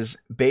is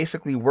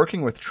basically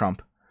working with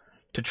Trump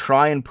to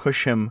try and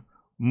push him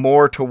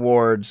more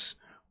towards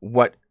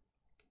what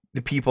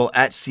the people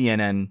at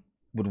CNN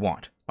would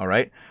want. All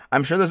right,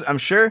 I'm sure there's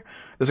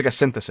like a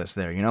synthesis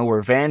there,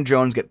 where Van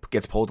Jones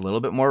gets pulled a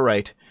little bit more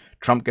right,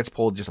 Trump gets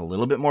pulled just a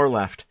little bit more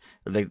left,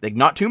 like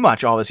not too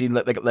much, obviously,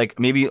 like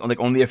maybe like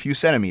only a few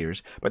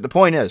centimeters. But the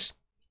point is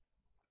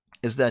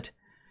that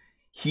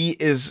he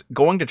is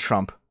going to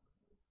Trump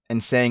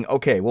and saying,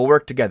 okay, we'll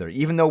work together,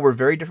 even though we're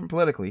very different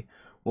politically.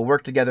 we'll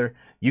work together.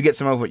 You get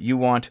some of what you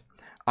want.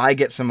 I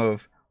get some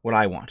of what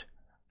I want.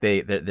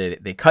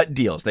 They cut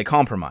deals. They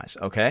compromise,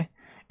 okay?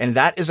 And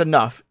that is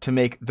enough to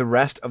make the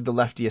rest of the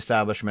lefty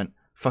establishment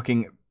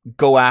fucking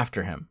go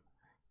after him,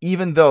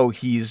 even though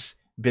he's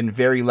been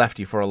very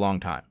lefty for a long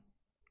time.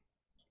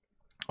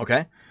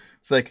 Okay?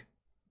 It's like,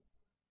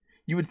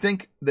 you would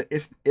think that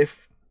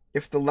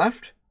if the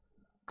left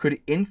could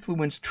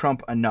influence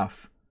Trump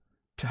enough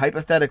to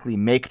hypothetically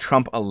make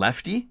Trump a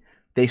lefty,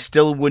 they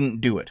still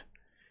wouldn't do it,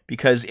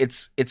 because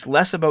it's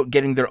less about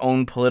getting their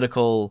own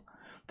political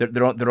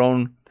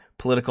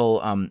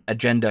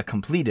agenda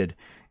completed,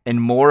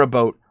 and more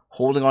about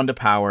holding on to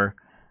power,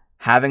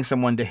 having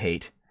someone to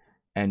hate,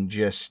 and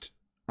just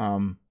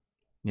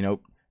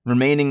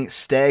remaining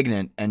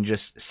stagnant and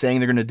just saying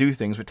they're going to do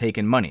things but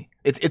taking money.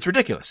 It's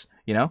ridiculous,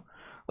 you know?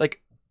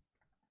 Like,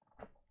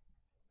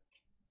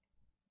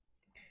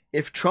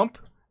 if Trump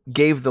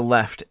gave the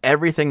left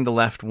everything the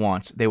left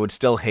wants, they would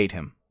still hate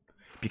him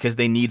because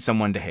they need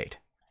someone to hate.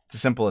 It's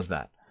as simple as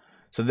that.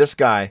 So this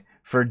guy,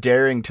 for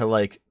daring to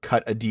like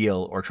cut a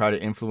deal or try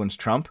to influence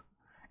Trump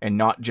and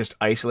not just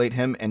isolate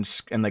him and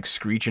like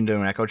screech into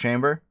an echo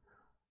chamber,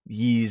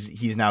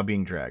 he's now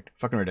being dragged.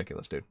 Fucking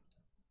ridiculous, dude.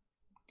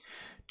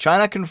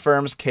 China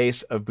confirms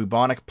case of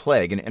bubonic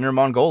plague in Inner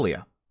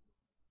Mongolia.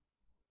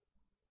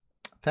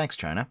 Thanks,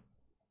 China.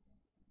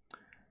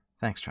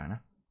 Thanks,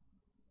 China.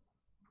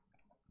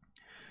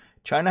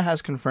 China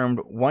has confirmed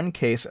one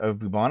case of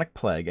bubonic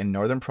plague in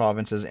northern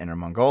provinces Inner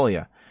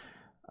Mongolia.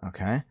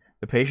 Okay.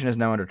 The patient is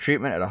now under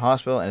treatment at a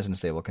hospital and is in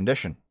stable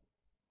condition.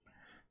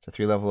 It's a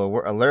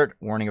 3-level alert,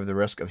 warning of the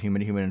risk of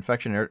human-to-human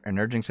infection and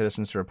urging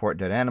citizens to report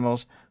dead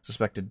animals,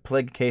 suspected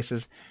plague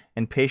cases,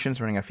 and patients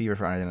running a fever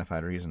for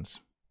unidentified reasons.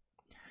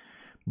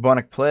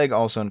 Bubonic plague,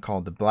 also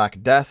called the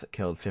Black Death,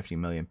 killed 50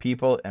 million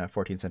people in a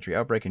 14th century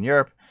outbreak in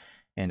Europe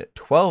and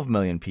 12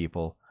 million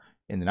people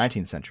in the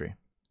 19th century.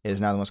 It is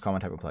now the most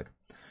common type of plague.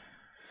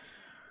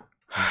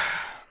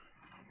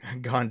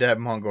 Gone dead,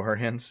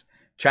 Mongolians.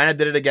 China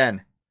did it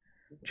again.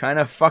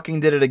 China fucking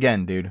did it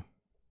again, dude.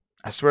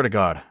 I swear to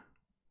God.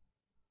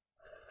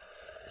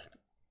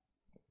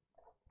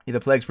 Yeah, the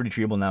plague's pretty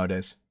treatable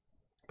nowadays.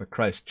 But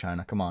Christ,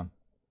 China, come on.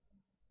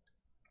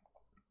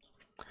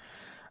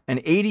 An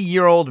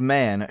 80-year-old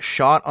man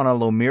shot on a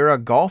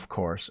Lomira golf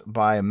course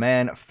by a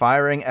man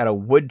firing at a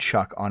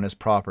woodchuck on his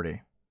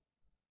property.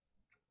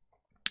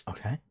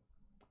 Okay.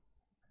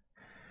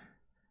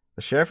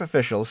 The sheriff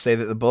officials say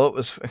that the bullet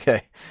was...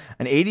 Okay.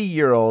 An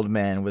 80-year-old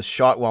man was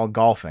shot while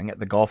golfing at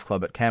the golf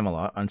club at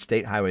Camelot on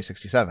State Highway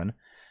 67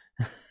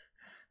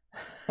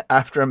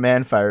 after a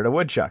man fired a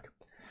woodchuck.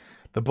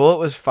 The bullet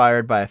was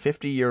fired by a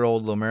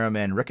 50-year-old Lomira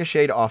man,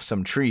 ricocheted off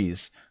some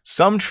trees.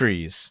 Some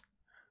trees.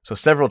 So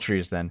several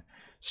trees then.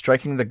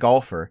 Striking the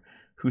golfer,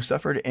 who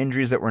suffered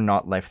injuries that were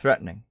not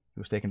life-threatening. He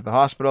was taken to the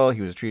hospital.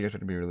 He was treated to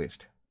be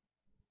released.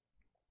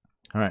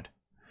 All right.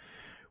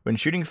 When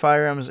shooting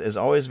firearms, it is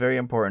always very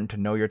important to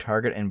know your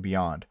target and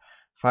beyond.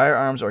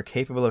 Firearms are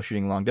capable of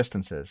shooting long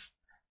distances.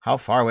 How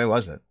far away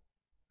was it?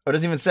 Oh, it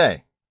doesn't even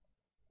say.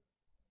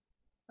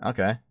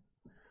 Okay.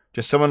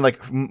 Just someone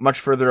like much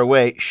further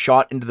away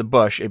shot into the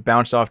bush. It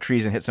bounced off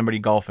trees and hit somebody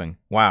golfing.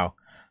 Wow.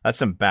 That's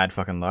some bad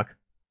fucking luck.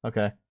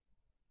 Okay.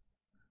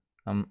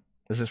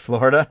 Is it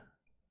Florida?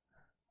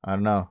 I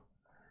don't know.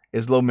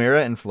 Is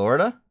Lomira in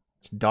Florida?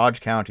 It's Dodge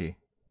County.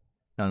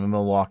 No,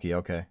 Milwaukee.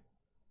 Okay.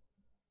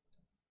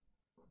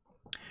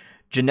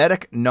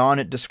 Genetic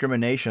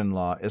non-discrimination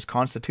law is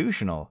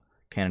constitutional,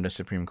 Canada's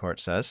Supreme Court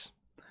says.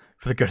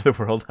 For the good of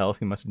the world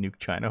health, we must nuke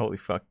China. Holy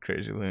fuck,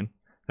 crazy loon.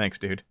 Thanks,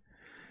 dude.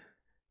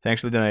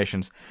 Thanks for the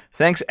donations.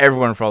 Thanks,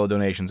 everyone, for all the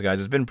donations, guys.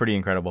 It's been pretty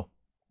incredible.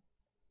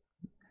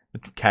 The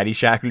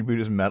Caddyshack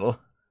reboot is metal.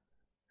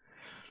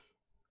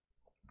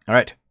 All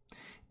right.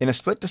 In a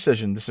split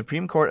decision, the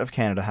Supreme Court of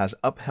Canada has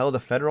upheld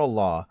a federal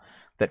law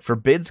that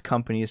forbids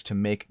companies to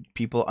make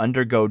people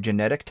undergo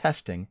genetic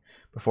testing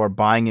before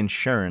buying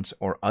insurance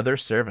or other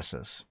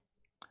services.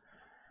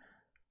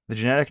 The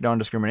Genetic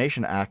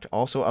Non-Discrimination Act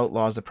also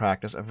outlaws the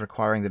practice of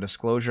requiring the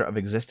disclosure of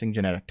existing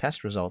genetic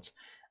test results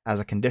as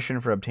a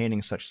condition for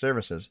obtaining such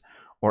services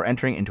or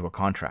entering into a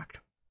contract.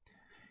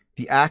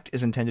 The Act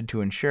is intended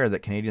to ensure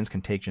that Canadians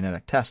can take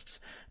genetic tests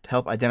to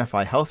help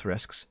identify health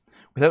risks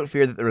without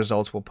fear that the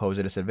results will pose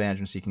a disadvantage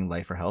when seeking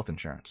life or health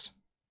insurance.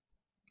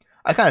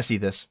 I kind of see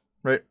this,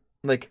 right?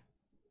 Like,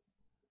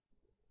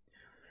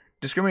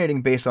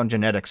 discriminating based on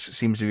genetics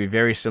seems to be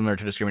very similar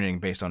to discriminating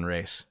based on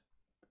race.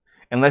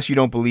 Unless you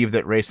don't believe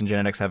that race and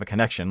genetics have a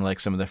connection, like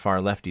some of the far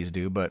lefties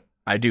do, but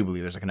I do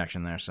believe there's a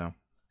connection there, so,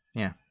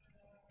 yeah.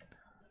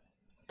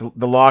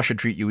 The law should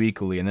treat you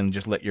equally and then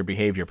just let your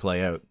behavior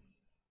play out.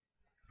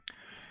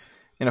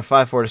 In a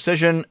 5-4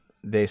 decision,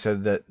 they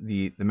said that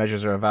the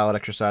measures are a valid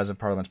exercise of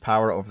Parliament's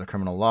power over the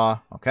criminal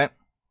law. Okay.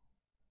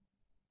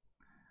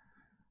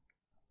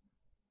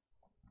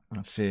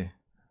 Let's see.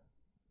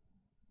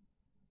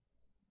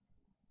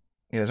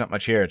 Yeah, there's not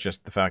much here. It's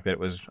just the fact that it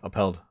was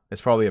upheld.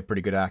 It's probably a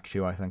pretty good act,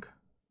 too, I think.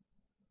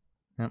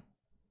 Yep.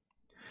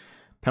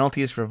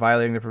 Penalties for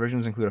violating the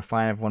provisions include a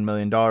fine of $1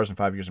 million and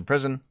 5 years in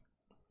prison.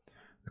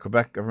 The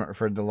Quebec government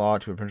referred the law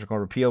to a provincial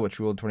court of appeal, which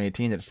ruled in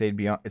 2018 that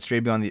it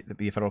strayed beyond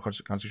the federal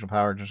constitutional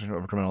power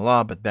over criminal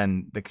law, but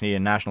then the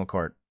Canadian National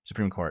Court,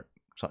 Supreme Court,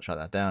 shut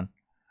that down.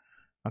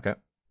 Okay.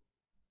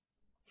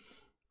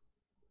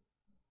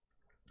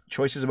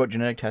 Choices about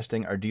genetic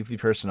testing are deeply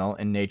personal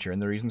in nature,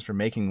 and the reasons for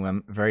making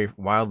them vary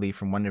wildly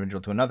from one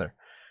individual to another.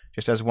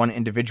 Just as one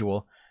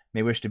individual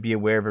may wish to be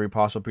aware of every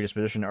possible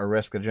predisposition or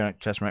risk that a genetic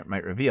test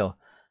might reveal,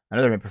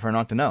 another may prefer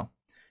not to know.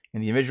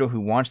 And the individual who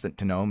wants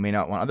to know may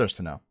not want others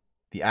to know.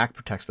 The Act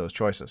protects those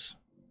choices.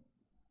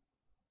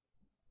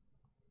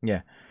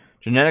 Yeah.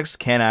 Genetics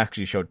can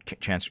actually show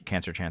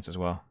cancer chance as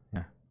well.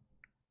 Yeah.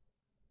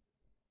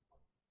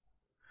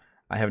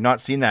 I have not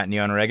seen that,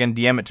 Neon Reagan.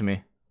 DM it to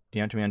me.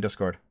 DM it to me on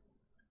Discord.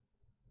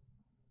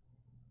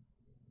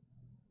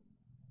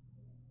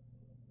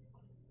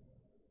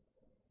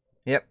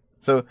 Yep.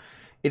 So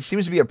it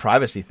seems to be a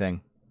privacy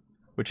thing,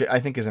 which I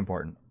think is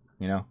important.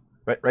 You know,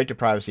 right to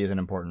privacy is an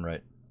important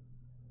right.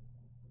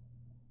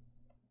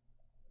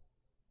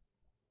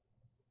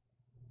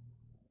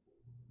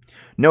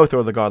 No,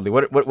 Thor the Godly.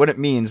 What it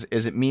means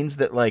is it means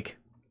that like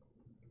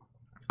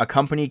a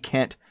company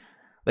can't,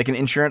 like an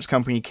insurance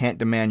company can't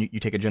demand you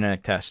take a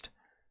genetic test.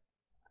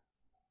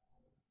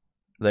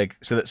 Like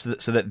so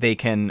that they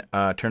can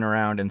turn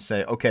around and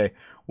say, okay,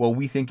 well,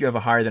 we think you have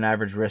a higher than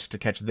average risk to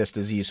catch this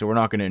disease, so we're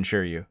not going to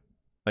insure you,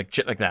 like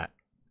shit like that,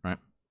 right?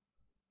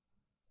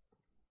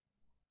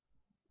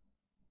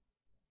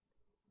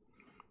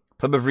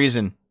 Club of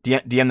Reason,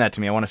 DM that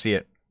to me. I want to see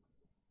it.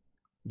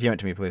 DM it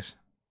to me, please,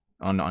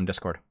 on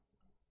Discord.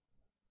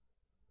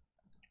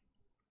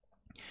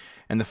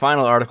 And the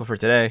final article for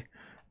today: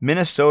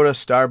 Minnesota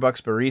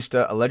Starbucks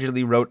barista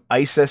allegedly wrote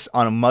ISIS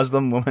on a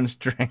Muslim woman's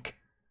drink.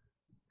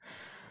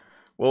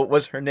 Well,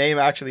 was her name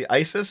actually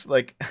ISIS?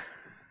 Like,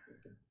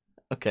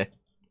 okay.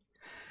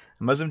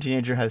 A Muslim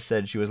teenager has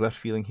said she was left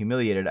feeling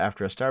humiliated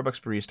after a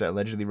Starbucks barista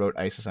allegedly wrote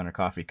ISIS on her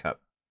coffee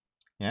cup.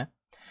 Yeah?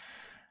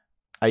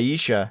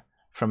 Aisha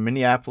from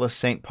Minneapolis,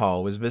 St.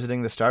 Paul, was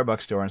visiting the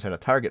Starbucks store inside a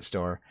Target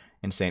store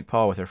in St.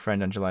 Paul with her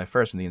friend on July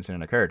 1st when the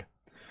incident occurred.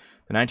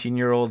 The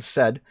 19-year-old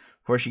said,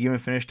 before she even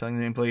finished telling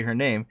the employee her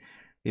name,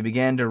 they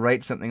began to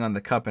write something on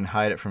the cup and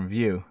hide it from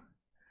view.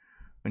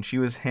 When she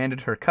was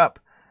handed her cup,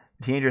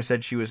 the teenager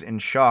said she was in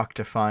shock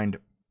to find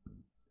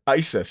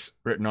ISIS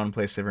written on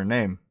place of her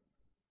name.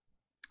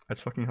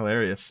 That's fucking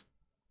hilarious.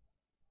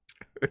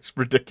 It's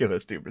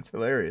ridiculous, dude. It's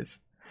hilarious.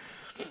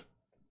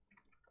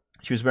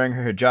 She was wearing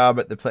her hijab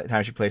at the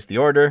time she placed the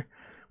order,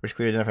 which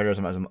clearly identified her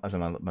as a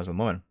Muslim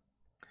woman.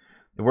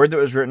 The word that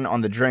was written on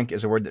the drink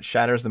is a word that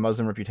shatters the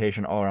Muslim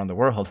reputation all around the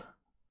world.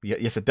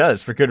 Yes, it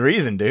does. For good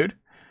reason, dude.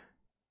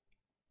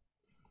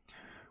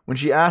 When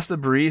she asked the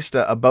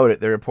barista about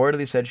it, they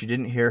reportedly said she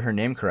didn't hear her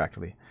name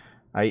correctly.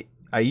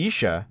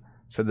 Aisha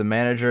said the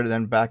manager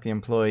then backed the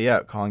employee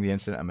out, calling the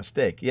incident a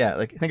mistake. Yeah,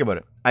 like, think about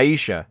it.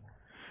 Aisha.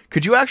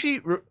 Could you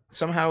actually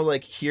somehow,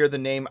 like, hear the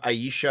name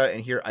Aisha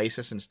and hear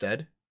ISIS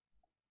instead?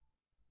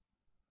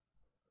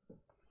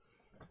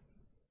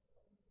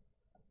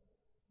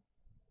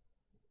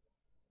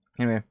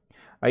 Anyway,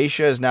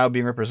 Aisha is now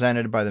being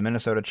represented by the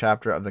Minnesota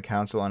chapter of the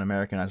Council on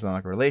American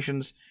Islamic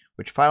Relations,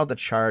 which filed a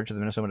charge to the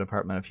Minnesota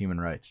Department of Human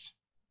Rights.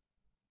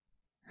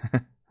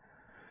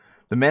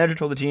 The manager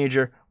told the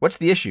teenager, "What's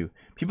the issue?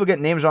 People get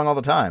names wrong all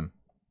the time."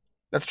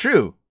 That's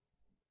true.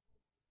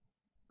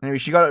 Anyway,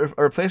 she got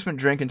a replacement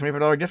drink and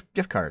 $25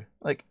 gift card.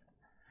 Like,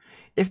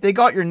 if they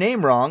got your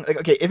name wrong, like,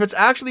 okay, if it's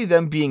actually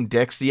them being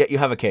dicks, yet you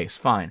have a case,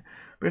 fine.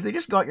 But if they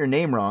just got your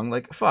name wrong,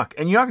 like, fuck.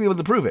 And you're not going to be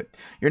able to prove it.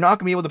 You're not going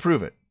to be able to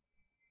prove it.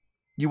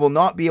 You will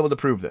not be able to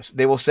prove this.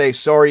 They will say,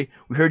 sorry,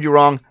 we heard you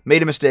wrong,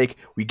 made a mistake,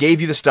 we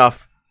gave you the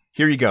stuff,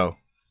 here you go.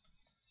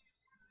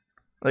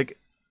 Like,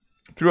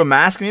 through a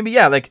mask, maybe?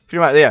 Yeah, like,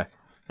 through a mask, yeah.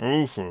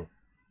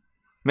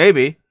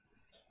 Maybe.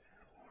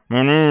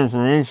 I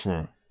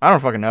don't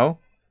fucking know.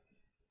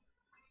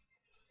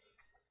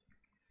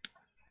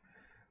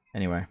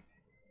 Anyway.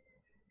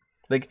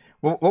 Like,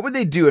 what would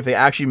they do if they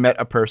actually met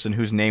a person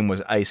whose name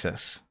was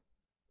ISIS?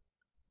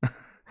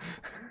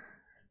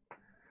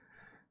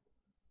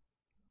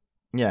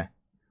 Yeah.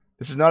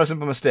 This is not a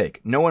simple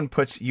mistake. No one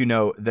puts, the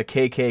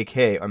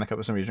KKK on the cup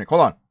of somebody's drink.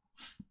 Hold on.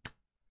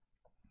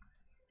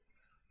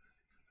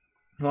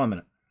 Hold on a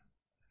minute.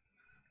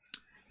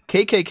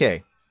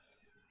 KKK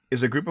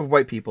is a group of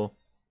white people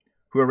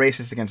who are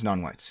racist against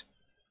non-whites.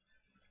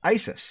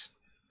 ISIS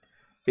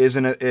is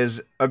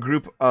a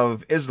group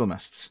of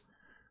Islamists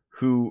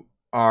who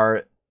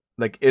are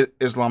like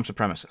Islam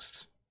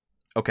supremacists.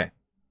 Okay.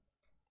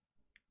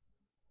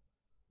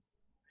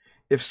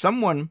 If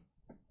someone...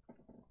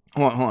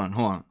 Hold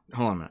on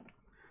a minute.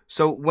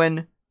 So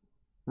when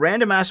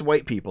random ass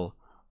white people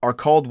are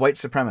called white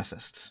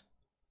supremacists,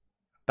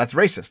 that's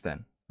racist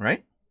then,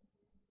 right?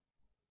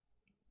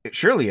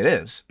 Surely it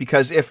is.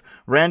 Because if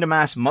random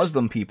ass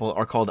Muslim people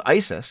are called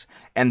ISIS,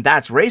 and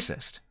that's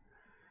racist,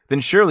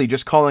 then surely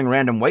just calling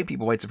random white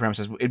people white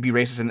supremacists, it'd be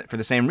racist for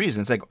the same reason.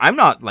 It's like, I'm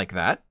not like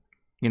that.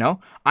 You know?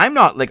 I'm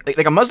not like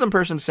a Muslim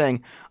person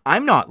saying,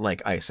 I'm not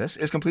like ISIS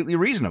is completely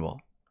reasonable.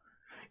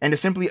 And to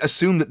simply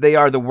assume that they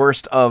are the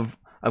worst of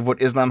of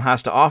what Islam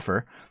has to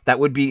offer, that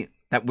would be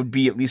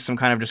at least some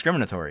kind of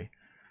discriminatory.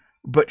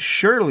 But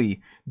surely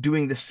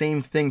doing the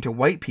same thing to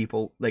white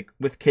people, like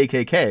with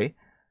KKK,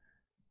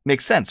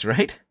 makes sense,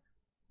 right?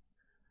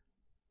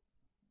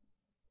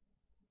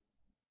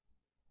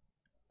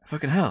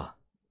 Fucking hell.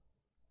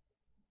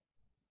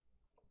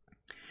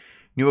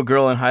 Knew a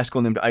girl in high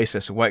school named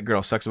Isis. A white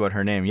girl. Sucks about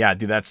her name. Yeah,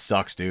 dude, that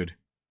sucks, dude.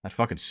 That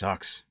fucking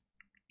sucks.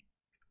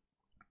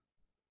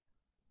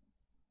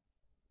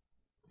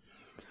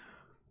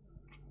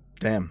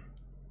 Damn.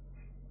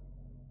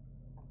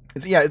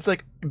 It's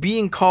like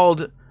being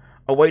called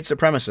a white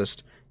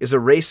supremacist is a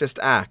racist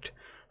act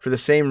for the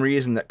same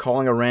reason that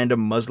calling a random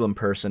Muslim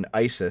person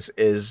ISIS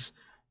is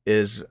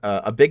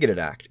a bigoted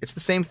act. It's the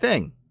same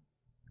thing.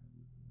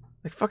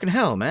 Like fucking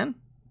hell, man.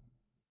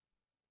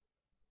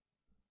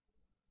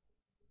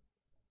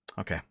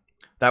 Okay.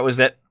 That was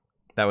it.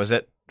 That was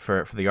it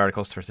for the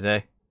articles for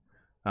today.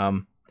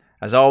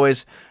 As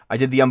always, I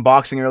did the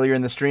unboxing earlier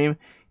in the stream.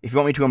 If you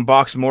want me to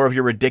unbox more of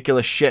your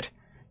ridiculous shit,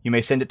 you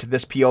may send it to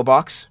this P.O.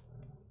 box.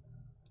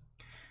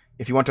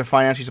 If you want to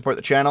financially support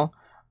the channel,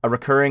 a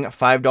recurring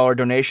 $5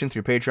 donation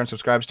through Patreon,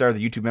 Subscribestar,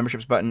 the YouTube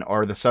memberships button,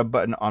 or the sub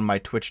button on my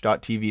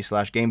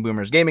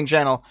twitch.tv/GameBoomers gaming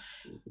channel.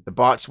 The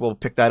bots will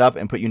pick that up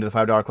and put you into the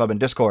 $5 club in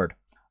Discord.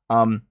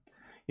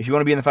 If you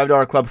want to be in the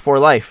 $5 club for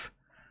life,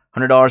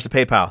 $100 to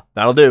PayPal.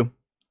 That'll do.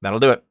 That'll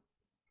do it.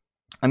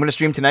 I'm going to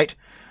stream tonight.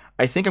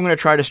 I think I'm going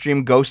to try to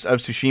stream Ghost of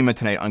Tsushima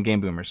tonight on Game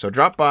Boomers. So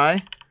drop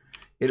by.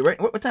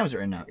 What time is it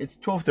right now? It's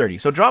 12:30.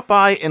 So drop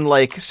by in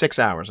like 6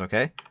 hours,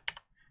 okay?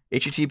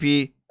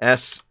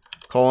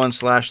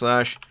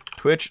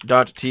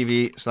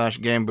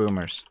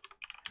 https://twitch.tv/GameBoomers.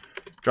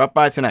 Drop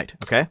by tonight,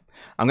 okay?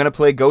 I'm going to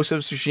play Ghost of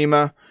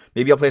Tsushima.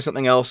 Maybe I'll play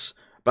something else,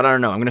 but I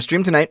don't know. I'm going to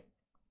stream tonight.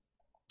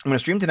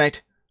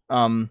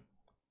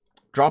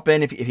 Drop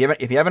in if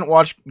you haven't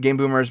watched Game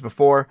Boomers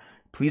before,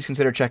 please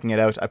consider checking it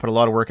out. I put a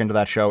lot of work into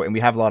that show, and we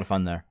have a lot of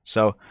fun there.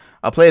 So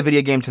I'll play a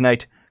video game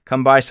tonight.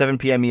 Come by 7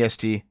 p.m.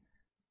 EST.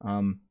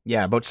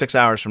 About 6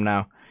 hours from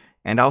now,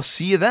 and I'll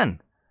see you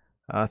then.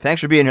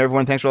 Thanks for being here,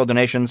 everyone. Thanks for all the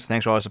donations.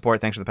 Thanks for all the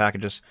support. Thanks for the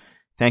packages.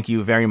 Thank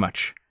you very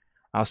much.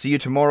 I'll see you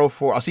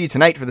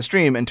tonight for the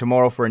stream, and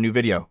tomorrow for a new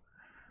video.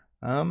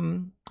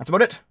 That's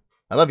about it.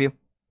 I love you.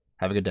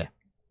 Have a good day.